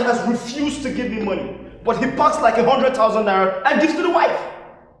beloved brother has refused to give me money, but he packs like 100,000 naira and gives to the wife.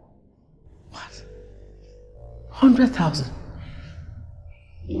 100,000.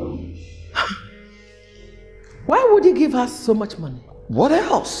 Why would he give us so much money? What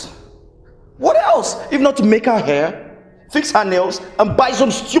else? What else? If not to make her hair, fix her nails, and buy some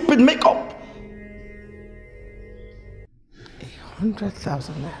stupid makeup.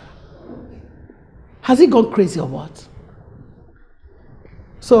 100,000 naira. Has he gone crazy or what?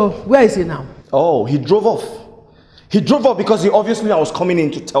 So, where is he now? Oh, he drove off. He drove off because I was coming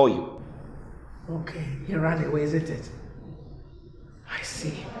in to tell you. Okay, he ran away, isn't it? I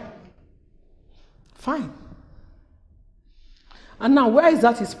see. Fine. And now, where is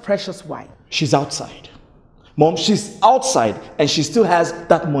that his precious wife? She's outside. Mom, she's outside and she still has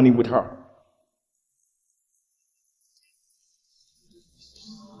that money with her.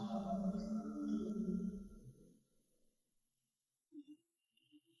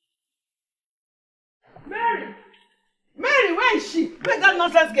 Mary, where is she? Where's that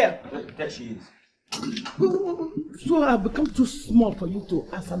nonsense girl? There she is. So I've become too small for you to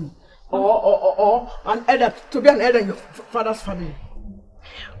answer me. Or an elder, to be an elder in your father's family.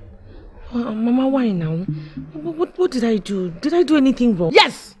 Mama, why now? What did I do? Did I do anything wrong?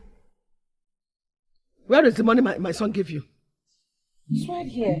 Yes! Where is the money my son gave you? It's right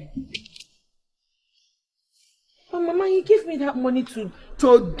here. Oh, Mama, you gave me that money to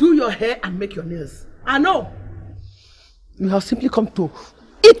do your hair and make your nails. I know. You have simply come to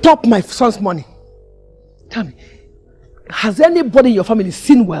eat up my son's money. Tell me, has anybody in your family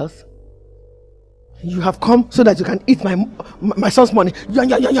seen wealth? You have come so that you can eat my son's money.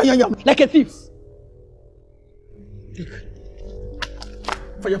 Like a thief.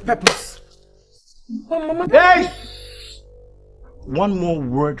 For your purpose. Oh, Mama. Hey! One more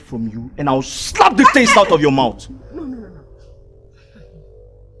word from you and I'll slap the taste out of your mouth. No.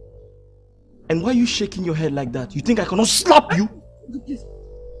 And why are you shaking your head like that? You think I cannot slap you?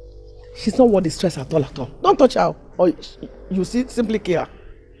 She's not worth the stress at all. Don't touch her or you simply kill her.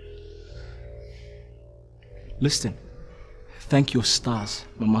 Listen, thank your stars,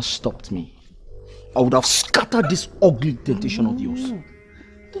 Mama stopped me. I would have scattered this ugly temptation of yours.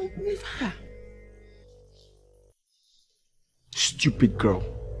 Don't leave her. Stupid girl.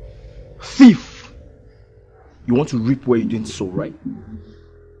 Thief! You want to reap where you didn't sow, right?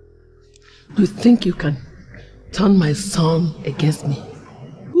 Do you think you can turn my son against me?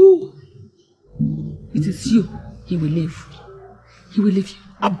 Ooh. It is you he will leave. He will leave you,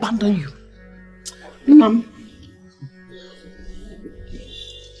 abandon you. Mom.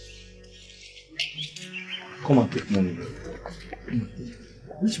 Come and take money.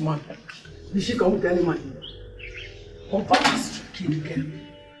 Which man? Did she come with any money? Oh, fast, kid girl.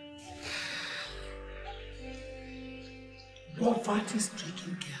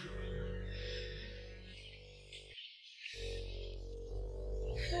 Poverty-stricken girl.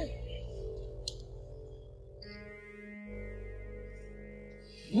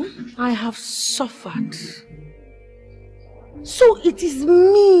 I have suffered. So it is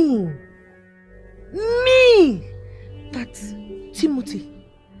me that Timothy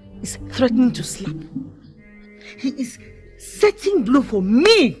is threatening to slap. He is setting blow for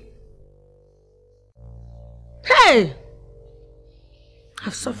me. Hey!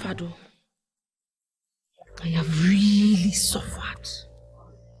 I've suffered. Oh. I have really suffered.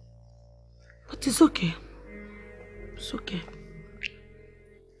 But it's okay. It's okay.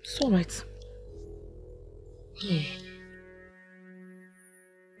 It's alright.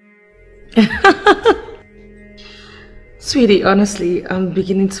 Sweetie, honestly, I'm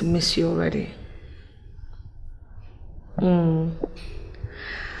beginning to miss you already.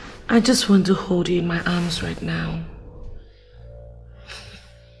 I just want to hold you in my arms right now.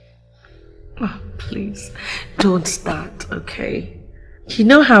 Oh, please, don't start, okay? You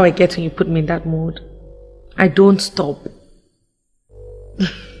know how I get when you put me in that mood. I don't stop.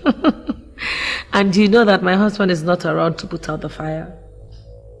 And you know that my husband is not around to put out the fire.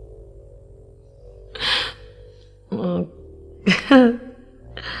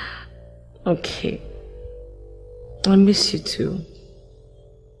 Okay. I miss you too.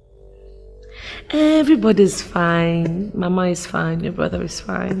 Everybody's fine. Mama is fine. Your brother is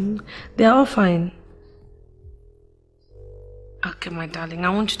fine. They're all fine. Okay, my darling. I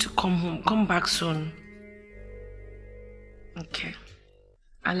want you to come home. Come back soon. Okay.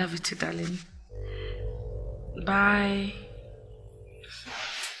 I love you too, darling. Bye.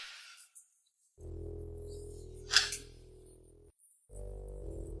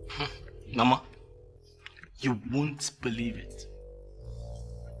 Mama, You won't believe it.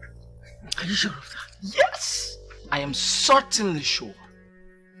 Are you sure of that? Yes! I am certainly sure.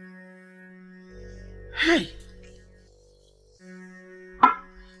 Hey!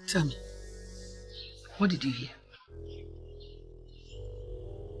 Tell me, what did you hear?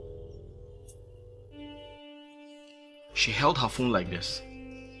 She held her phone like this.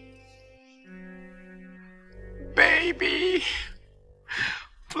 Baby,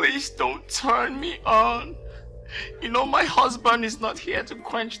 please don't turn me on. You know my husband is not here to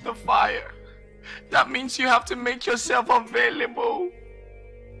quench the fire. That means you have to make yourself available.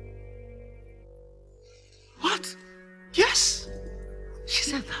 What? Yes. She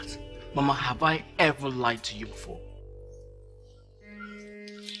said that. Mama, have I ever lied to you before?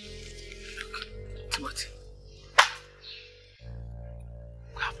 Timothy,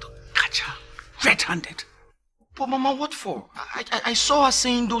 we have to catch her red-handed. But Mama, what for? I saw her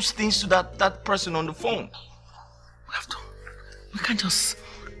saying those things to that person on the phone. We can't just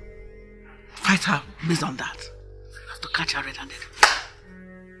fight her based on that. We have to catch her red-handed.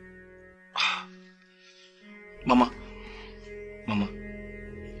 Mama,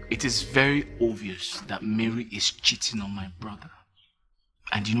 it is very obvious that Mary is cheating on my brother.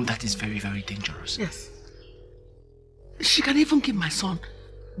 And you know that is very, very dangerous. Yes. She can even give my son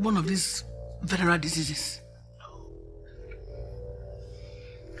one of these venereal diseases.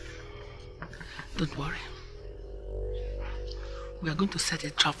 Don't worry. We are going to set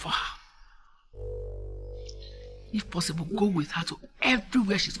a trap for her. If possible, go with her to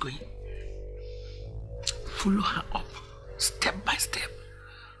everywhere she's going. Follow her up, step by step,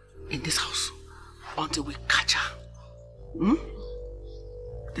 in this house, until we catch her.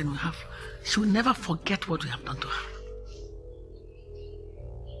 Then she will never forget what we have done to her.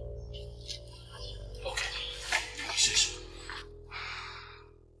 Okay.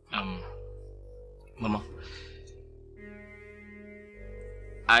 Mama,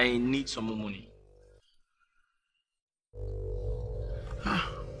 I need some more money.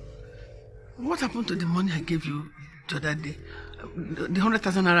 What happened to the money I gave you the other day? The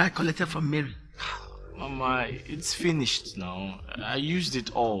 100,000 naira I collected from Mary. Mama, it's finished now. I used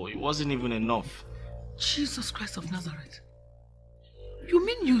it all. It wasn't even enough. Jesus Christ of Nazareth. You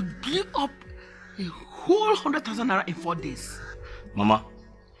mean you blew up a whole 100,000 naira in 4 days? Mama,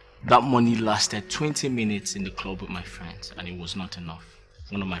 that money lasted 20 minutes in the club with my friends and it was not enough.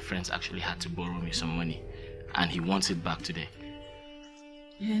 One of my friends actually had to borrow me some money and he wants it back today.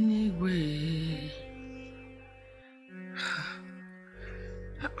 Anyway...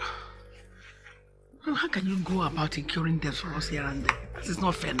 How can you go about incurring debts for us here and there? This is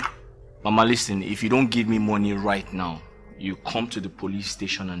not fair now. Mama, listen, if you don't give me money right now, you come to the police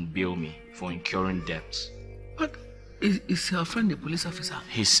station and bail me for incurring debts. But is your friend a police officer?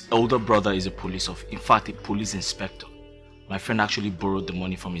 His older brother is a police officer, in fact a police inspector. My friend actually borrowed the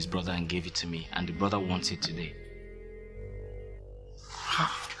money from his brother and gave it to me, and the brother wants it today.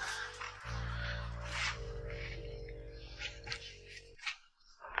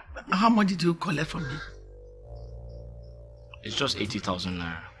 How much did you collect from me? It's just 80,000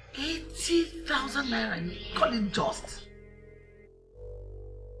 naira. 80,000 naira? You call it just?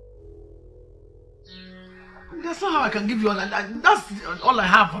 That's not how I can give you all that. That's all I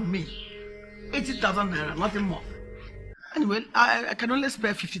have on me. 80,000 naira, nothing more. Anyway, I can only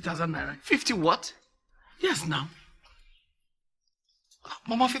spare 50,000 naira. 50 what? Yes, now.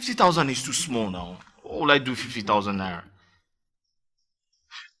 Mama, 50,000 is too small now. What will I do 50,000 naira?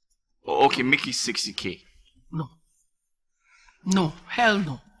 Okay, make it 60k. No. No, hell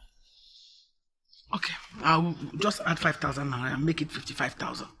no. Okay, I'll just add 5,000 naira and make it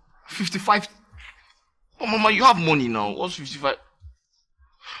 55,000. 55? Oh, Mama, you have money now. What's 55?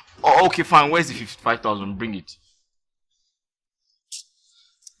 Oh, okay, fine. Where's the 55,000? Bring it.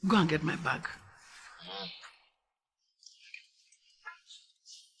 Go and get my bag.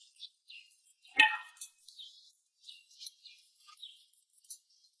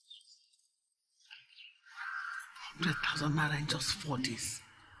 $100,000 in just 4 days.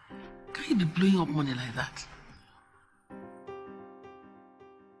 Can you be blowing up money like that?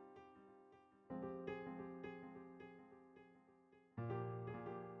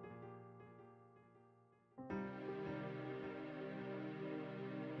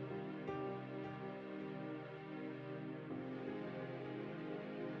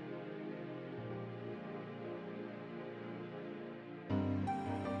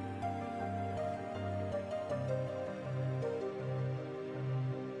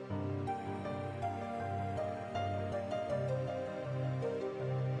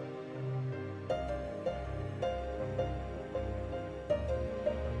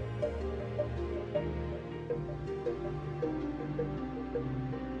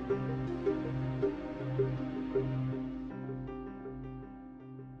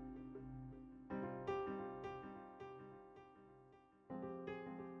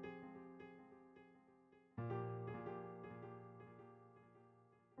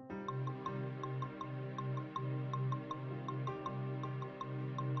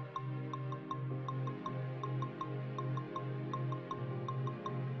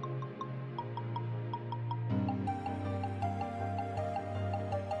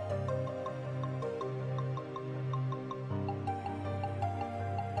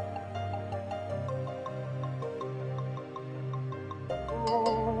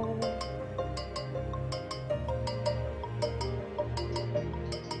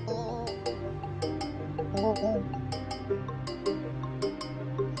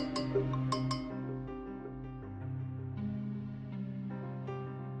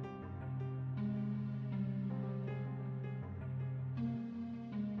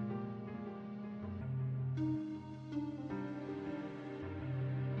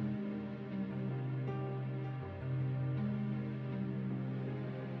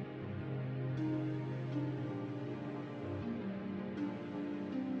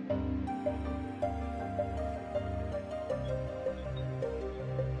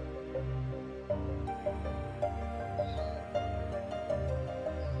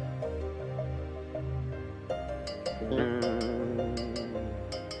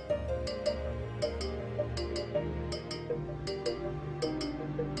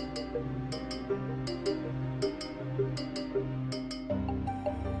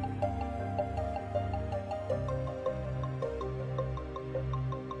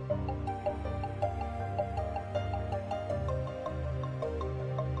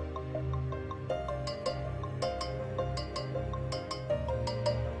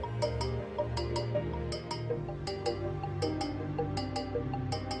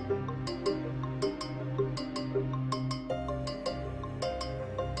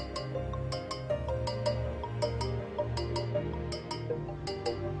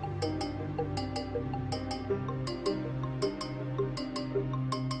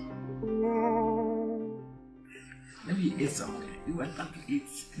 It's okay. You want to eat.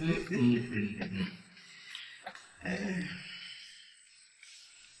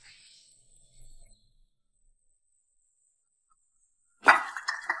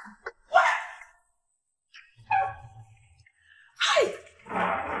 Hi!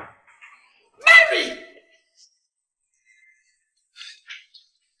 Mary!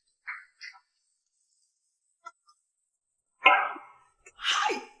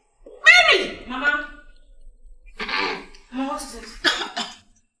 Hi! Mary! Mama! Mama, what is it?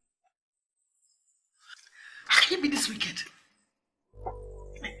 How can you be this wicked?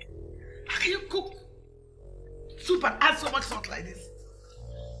 How can you cook soup and add so much salt like this?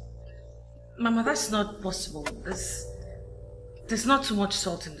 Mama, that's not possible. There's not too much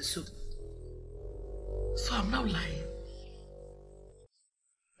salt in the soup. So I'm now lying.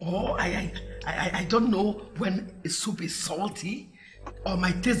 Or I don't know when a soup is salty, or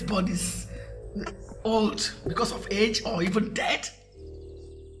my taste bud is old because of age or even dead.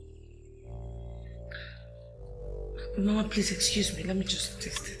 Mama, please excuse me. Let me just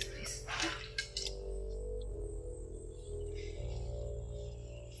taste it, please.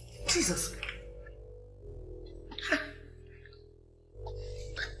 Jesus.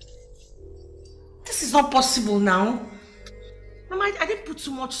 This is not possible now. Mama, I didn't put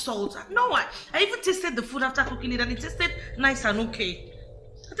too much salt. No, I even tasted the food after cooking it and it tasted nice and okay.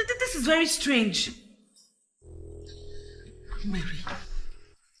 This is very strange. Mary,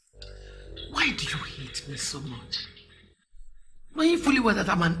 why do you hate me so much? Knowing fully well that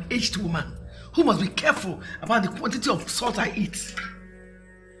I'm an aged woman who must be careful about the quantity of salt I eat.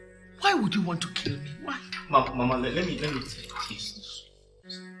 Why would you want to kill me? Why? Mama, let me taste this.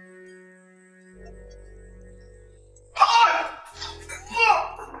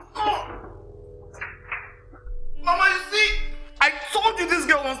 Mama, you see, I told you this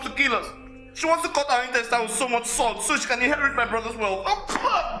girl wants to kill us. She wants to cut our intestine with so much salt so she can inherit my brother's wealth.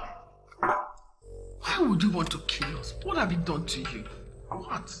 Why would you want to kill us? What have we done to you?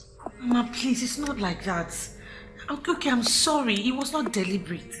 What? Mama, please, it's not like that. Okay, I'm sorry. It was not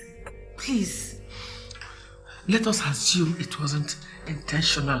deliberate. Please. Let us assume it wasn't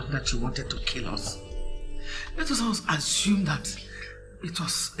intentional that you wanted to kill us. Let us also assume that it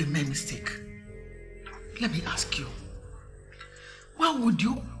was a mere mistake. Let me ask you, why would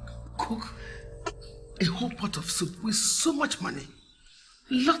you cook a whole pot of soup with so much money,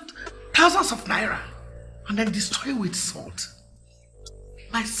 thousands of naira, and then destroy it with salt?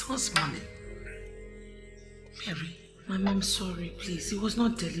 My son's money. Mary. Mama, I'm sorry, please. It was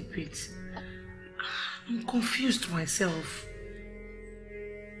not deliberate. I'm confused myself.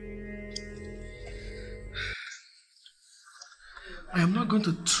 I am not going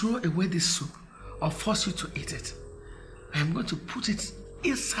to throw away this soup or force you to eat it. I am going to put it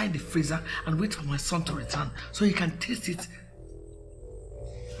inside the freezer and wait for my son to return so he can taste it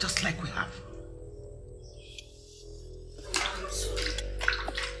just like we have. I'm sorry.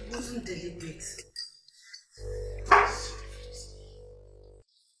 It wasn't deliberate.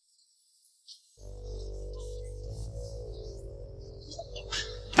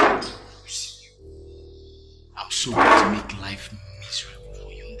 I'm so going to make life miserable.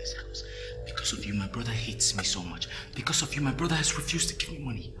 Because of you, my brother hates me so much. Because of you, my brother has refused to give me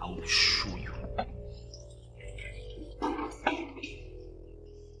money. I will show you.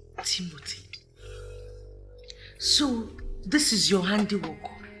 Timothy. So, this is your handiwork.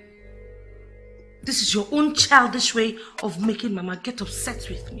 This is your own childish way of making Mama get upset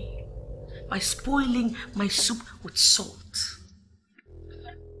with me. By spoiling my soup with salt.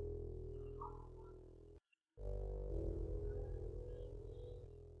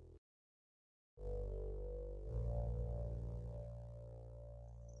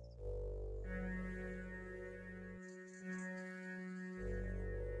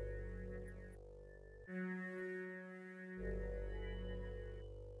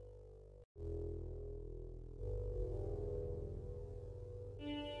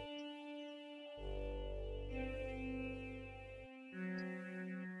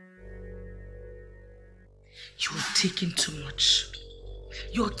 You're taking too much.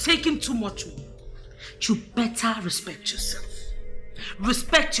 You're taking too much. You better respect yourself.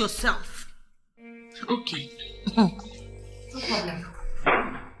 Respect yourself. Okay. No problem.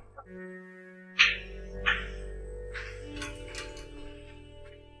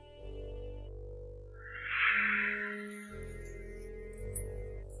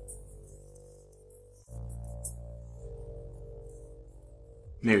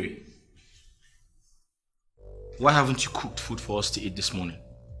 Mary, why haven't you cooked food for us to eat this morning?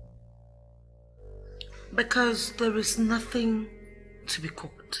 Because there is nothing to be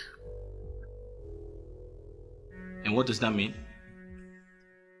cooked. And what does that mean?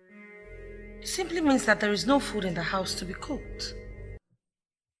 It simply means that there is no food in the house to be cooked.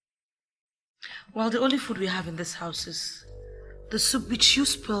 Well, the only food we have in this house is the soup which you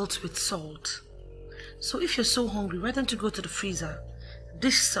spilled with salt. So if you're so hungry, why don't you go to the freezer,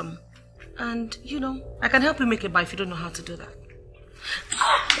 dish some, and, you know, I can help you make a bite if you don't know how to do that.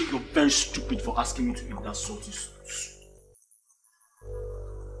 You're very stupid for asking me to eat that salty soup.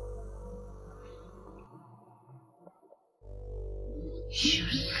 You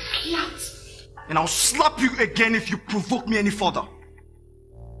slut! And I'll slap you again if you provoke me any further.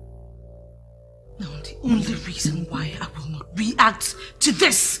 Now, the only reason why I will not react to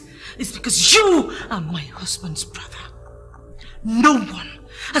this is because you are my husband's brother. No one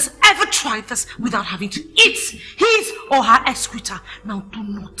has ever tried this without having to eat his or her excreta. Now, do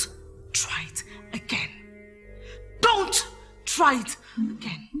not try it again. Don't try it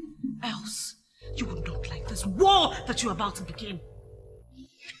again. Else, you will not like this war that you're about to begin.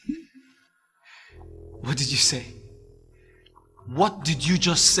 What did you say? What did you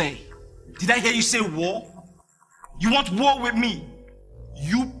just say? Did I hear you say war? You want war with me?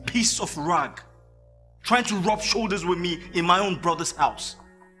 You piece of rag. Trying to rub shoulders with me in my own brother's house.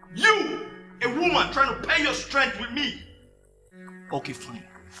 You, a woman trying to pay your strength with me. Okay, fine.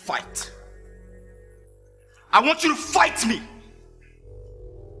 Fight. I want you to fight me.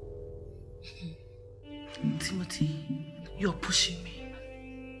 Timothy, you're pushing me.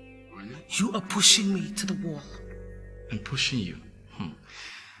 You are pushing me to the wall. I'm pushing you?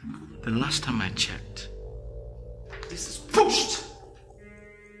 The last time I checked, this is pushed.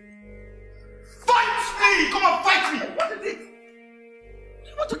 Fight me! Come on, fight me! What is it?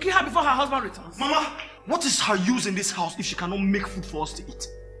 You want to kill her before her husband returns? Mama, what is her use in this house if she cannot make food for us to eat?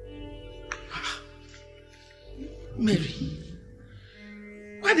 Mary,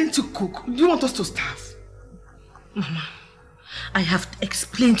 why didn't you cook? Do you want us to starve? Mama, I have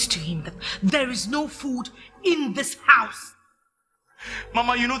explained to him that there is no food in this house.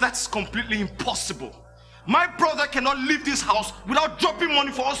 Mama, you know that's completely impossible. My brother cannot leave this house without dropping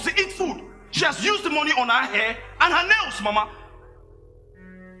money for us to eat food. She has used the money on her hair and her nails, Mama.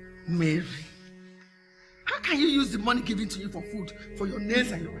 Mary, how can you use the money given to you for food, for your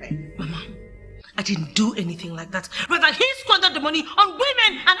nails and your hair? Mama, I didn't do anything like that. Rather, he squandered the money on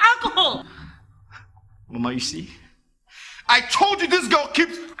women and alcohol. Mama, you see? I told you this girl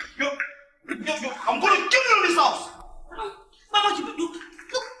keeps... I'm going to kill you in this house. Mama,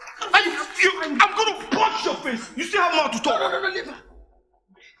 I'm going to punch your face. You still have more to talk. No, leave her.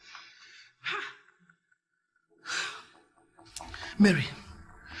 Mary,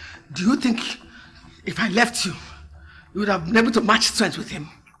 do you think if I left you, you would have been able to match strength with him?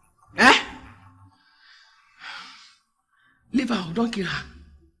 Eh? Leave her, don't kill her.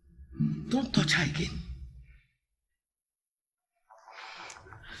 Don't touch her again.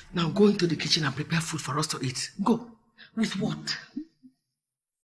 Now go into the kitchen and prepare food for us to eat. Go. With what?